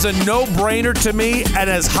 that is a no-brainer to me and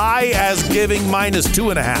as high as giving minus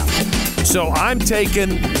 2.5. So I'm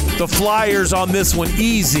taking the Flyers on this one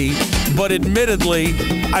easy, but admittedly,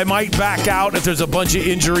 I might back out if there's a bunch of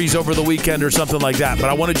injuries over the weekend or something like that.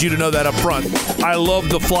 But I wanted you to know that up front. I love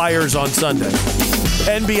the Flyers on Sunday.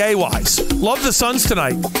 NBA-wise, love the Suns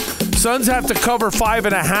tonight. Suns have to cover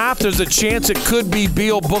 5.5. There's a chance it could be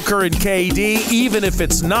Beal, Booker, and KD. Even if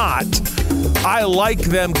it's not, I like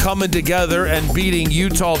them coming together and beating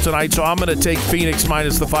Utah tonight, so I'm going to take Phoenix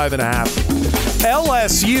minus the 5.5.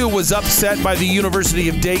 LSU was upset by the University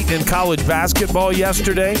of Dayton in college basketball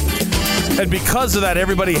yesterday. And because of that,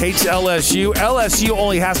 everybody hates LSU. LSU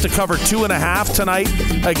only has to cover 2.5 tonight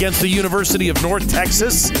against the University of North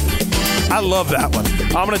Texas. I love that one.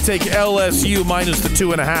 I'm going to take LSU minus the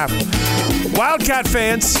 2.5. Wildcat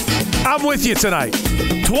fans, I'm with you tonight.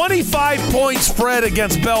 25-point spread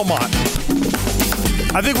against Belmont.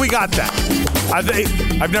 I think we got that.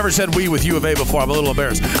 I've never said we with U of A before. I'm a little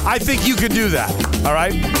embarrassed. I think you can do that, all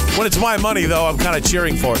right? When it's my money, though, I'm kind of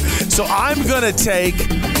cheering for it. So I'm going to take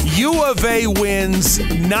U of A wins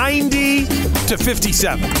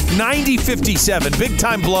 90-57. 90-57.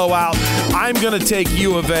 Big-time blowout. I'm going to take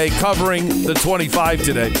U of A covering the 25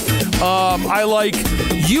 today. I like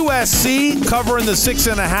USC covering the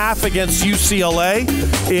 6.5 against UCLA.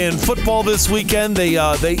 In football this weekend, they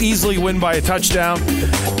easily win by a touchdown.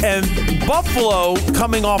 And Buffalo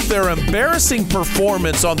coming off their embarrassing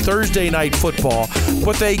performance on Thursday Night Football,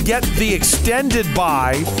 but they get the extended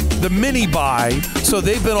bye, the mini bye, so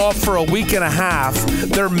they've been off for a week and a half.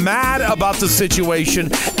 They're mad about the situation,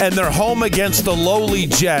 and they're home against the lowly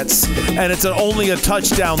Jets, and it's only a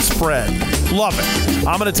touchdown spread. Love it.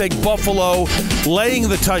 I'm going to take Buffalo laying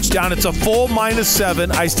the touchdown. It's a full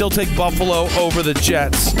 -7. I still take Buffalo over the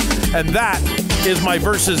Jets. And that is my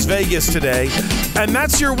versus Vegas today. And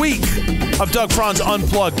that's your week of Doug Franz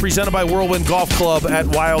Unplugged, presented by Whirlwind Golf Club at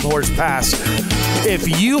Wild Horse Pass. If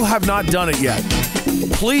you have not done it yet,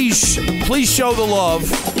 please show the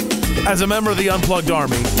love as a member of the Unplugged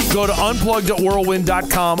Army. Go to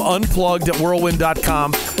unplugged@whirlwind.com,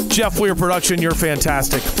 unplugged@whirlwind.com. Jeff Weir Production, you're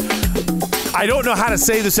fantastic. I don't know how to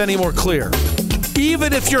say this any more clear.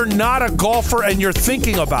 Even if you're not a golfer and you're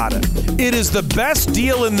thinking about it, it is the best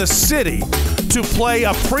deal in the city to play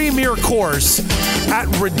a premier course at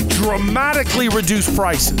dramatically reduced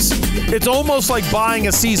prices. It's almost like buying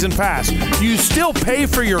a season pass. You still pay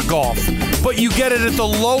for your golf, but you get it at the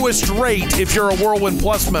lowest rate if you're a Whirlwind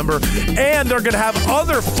Plus member. And they're going to have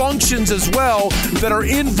other functions as well that are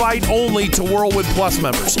invite only to Whirlwind Plus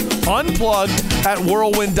members.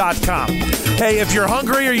 Unplugged@whirlwind.com. Hey, if you're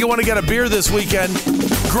hungry or you want to get a beer this weekend,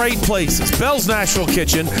 great places. Bell's Nashville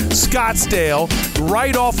Kitchen, Scottsdale,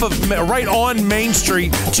 right on Main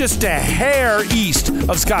Street, just a hair east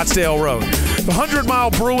of Scottsdale Road. The 100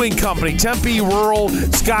 Mile Brewing Company, Tempe Rural,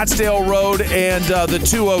 Scottsdale Road, and the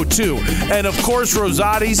 202. And of course,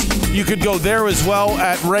 Rosati's. You could go there as well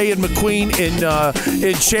at Ray and McQueen in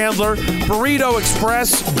Chandler. Burrito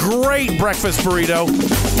Express, great breakfast burrito.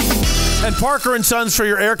 And Parker & Sons for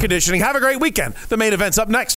your air conditioning. Have a great weekend. The main event's up next.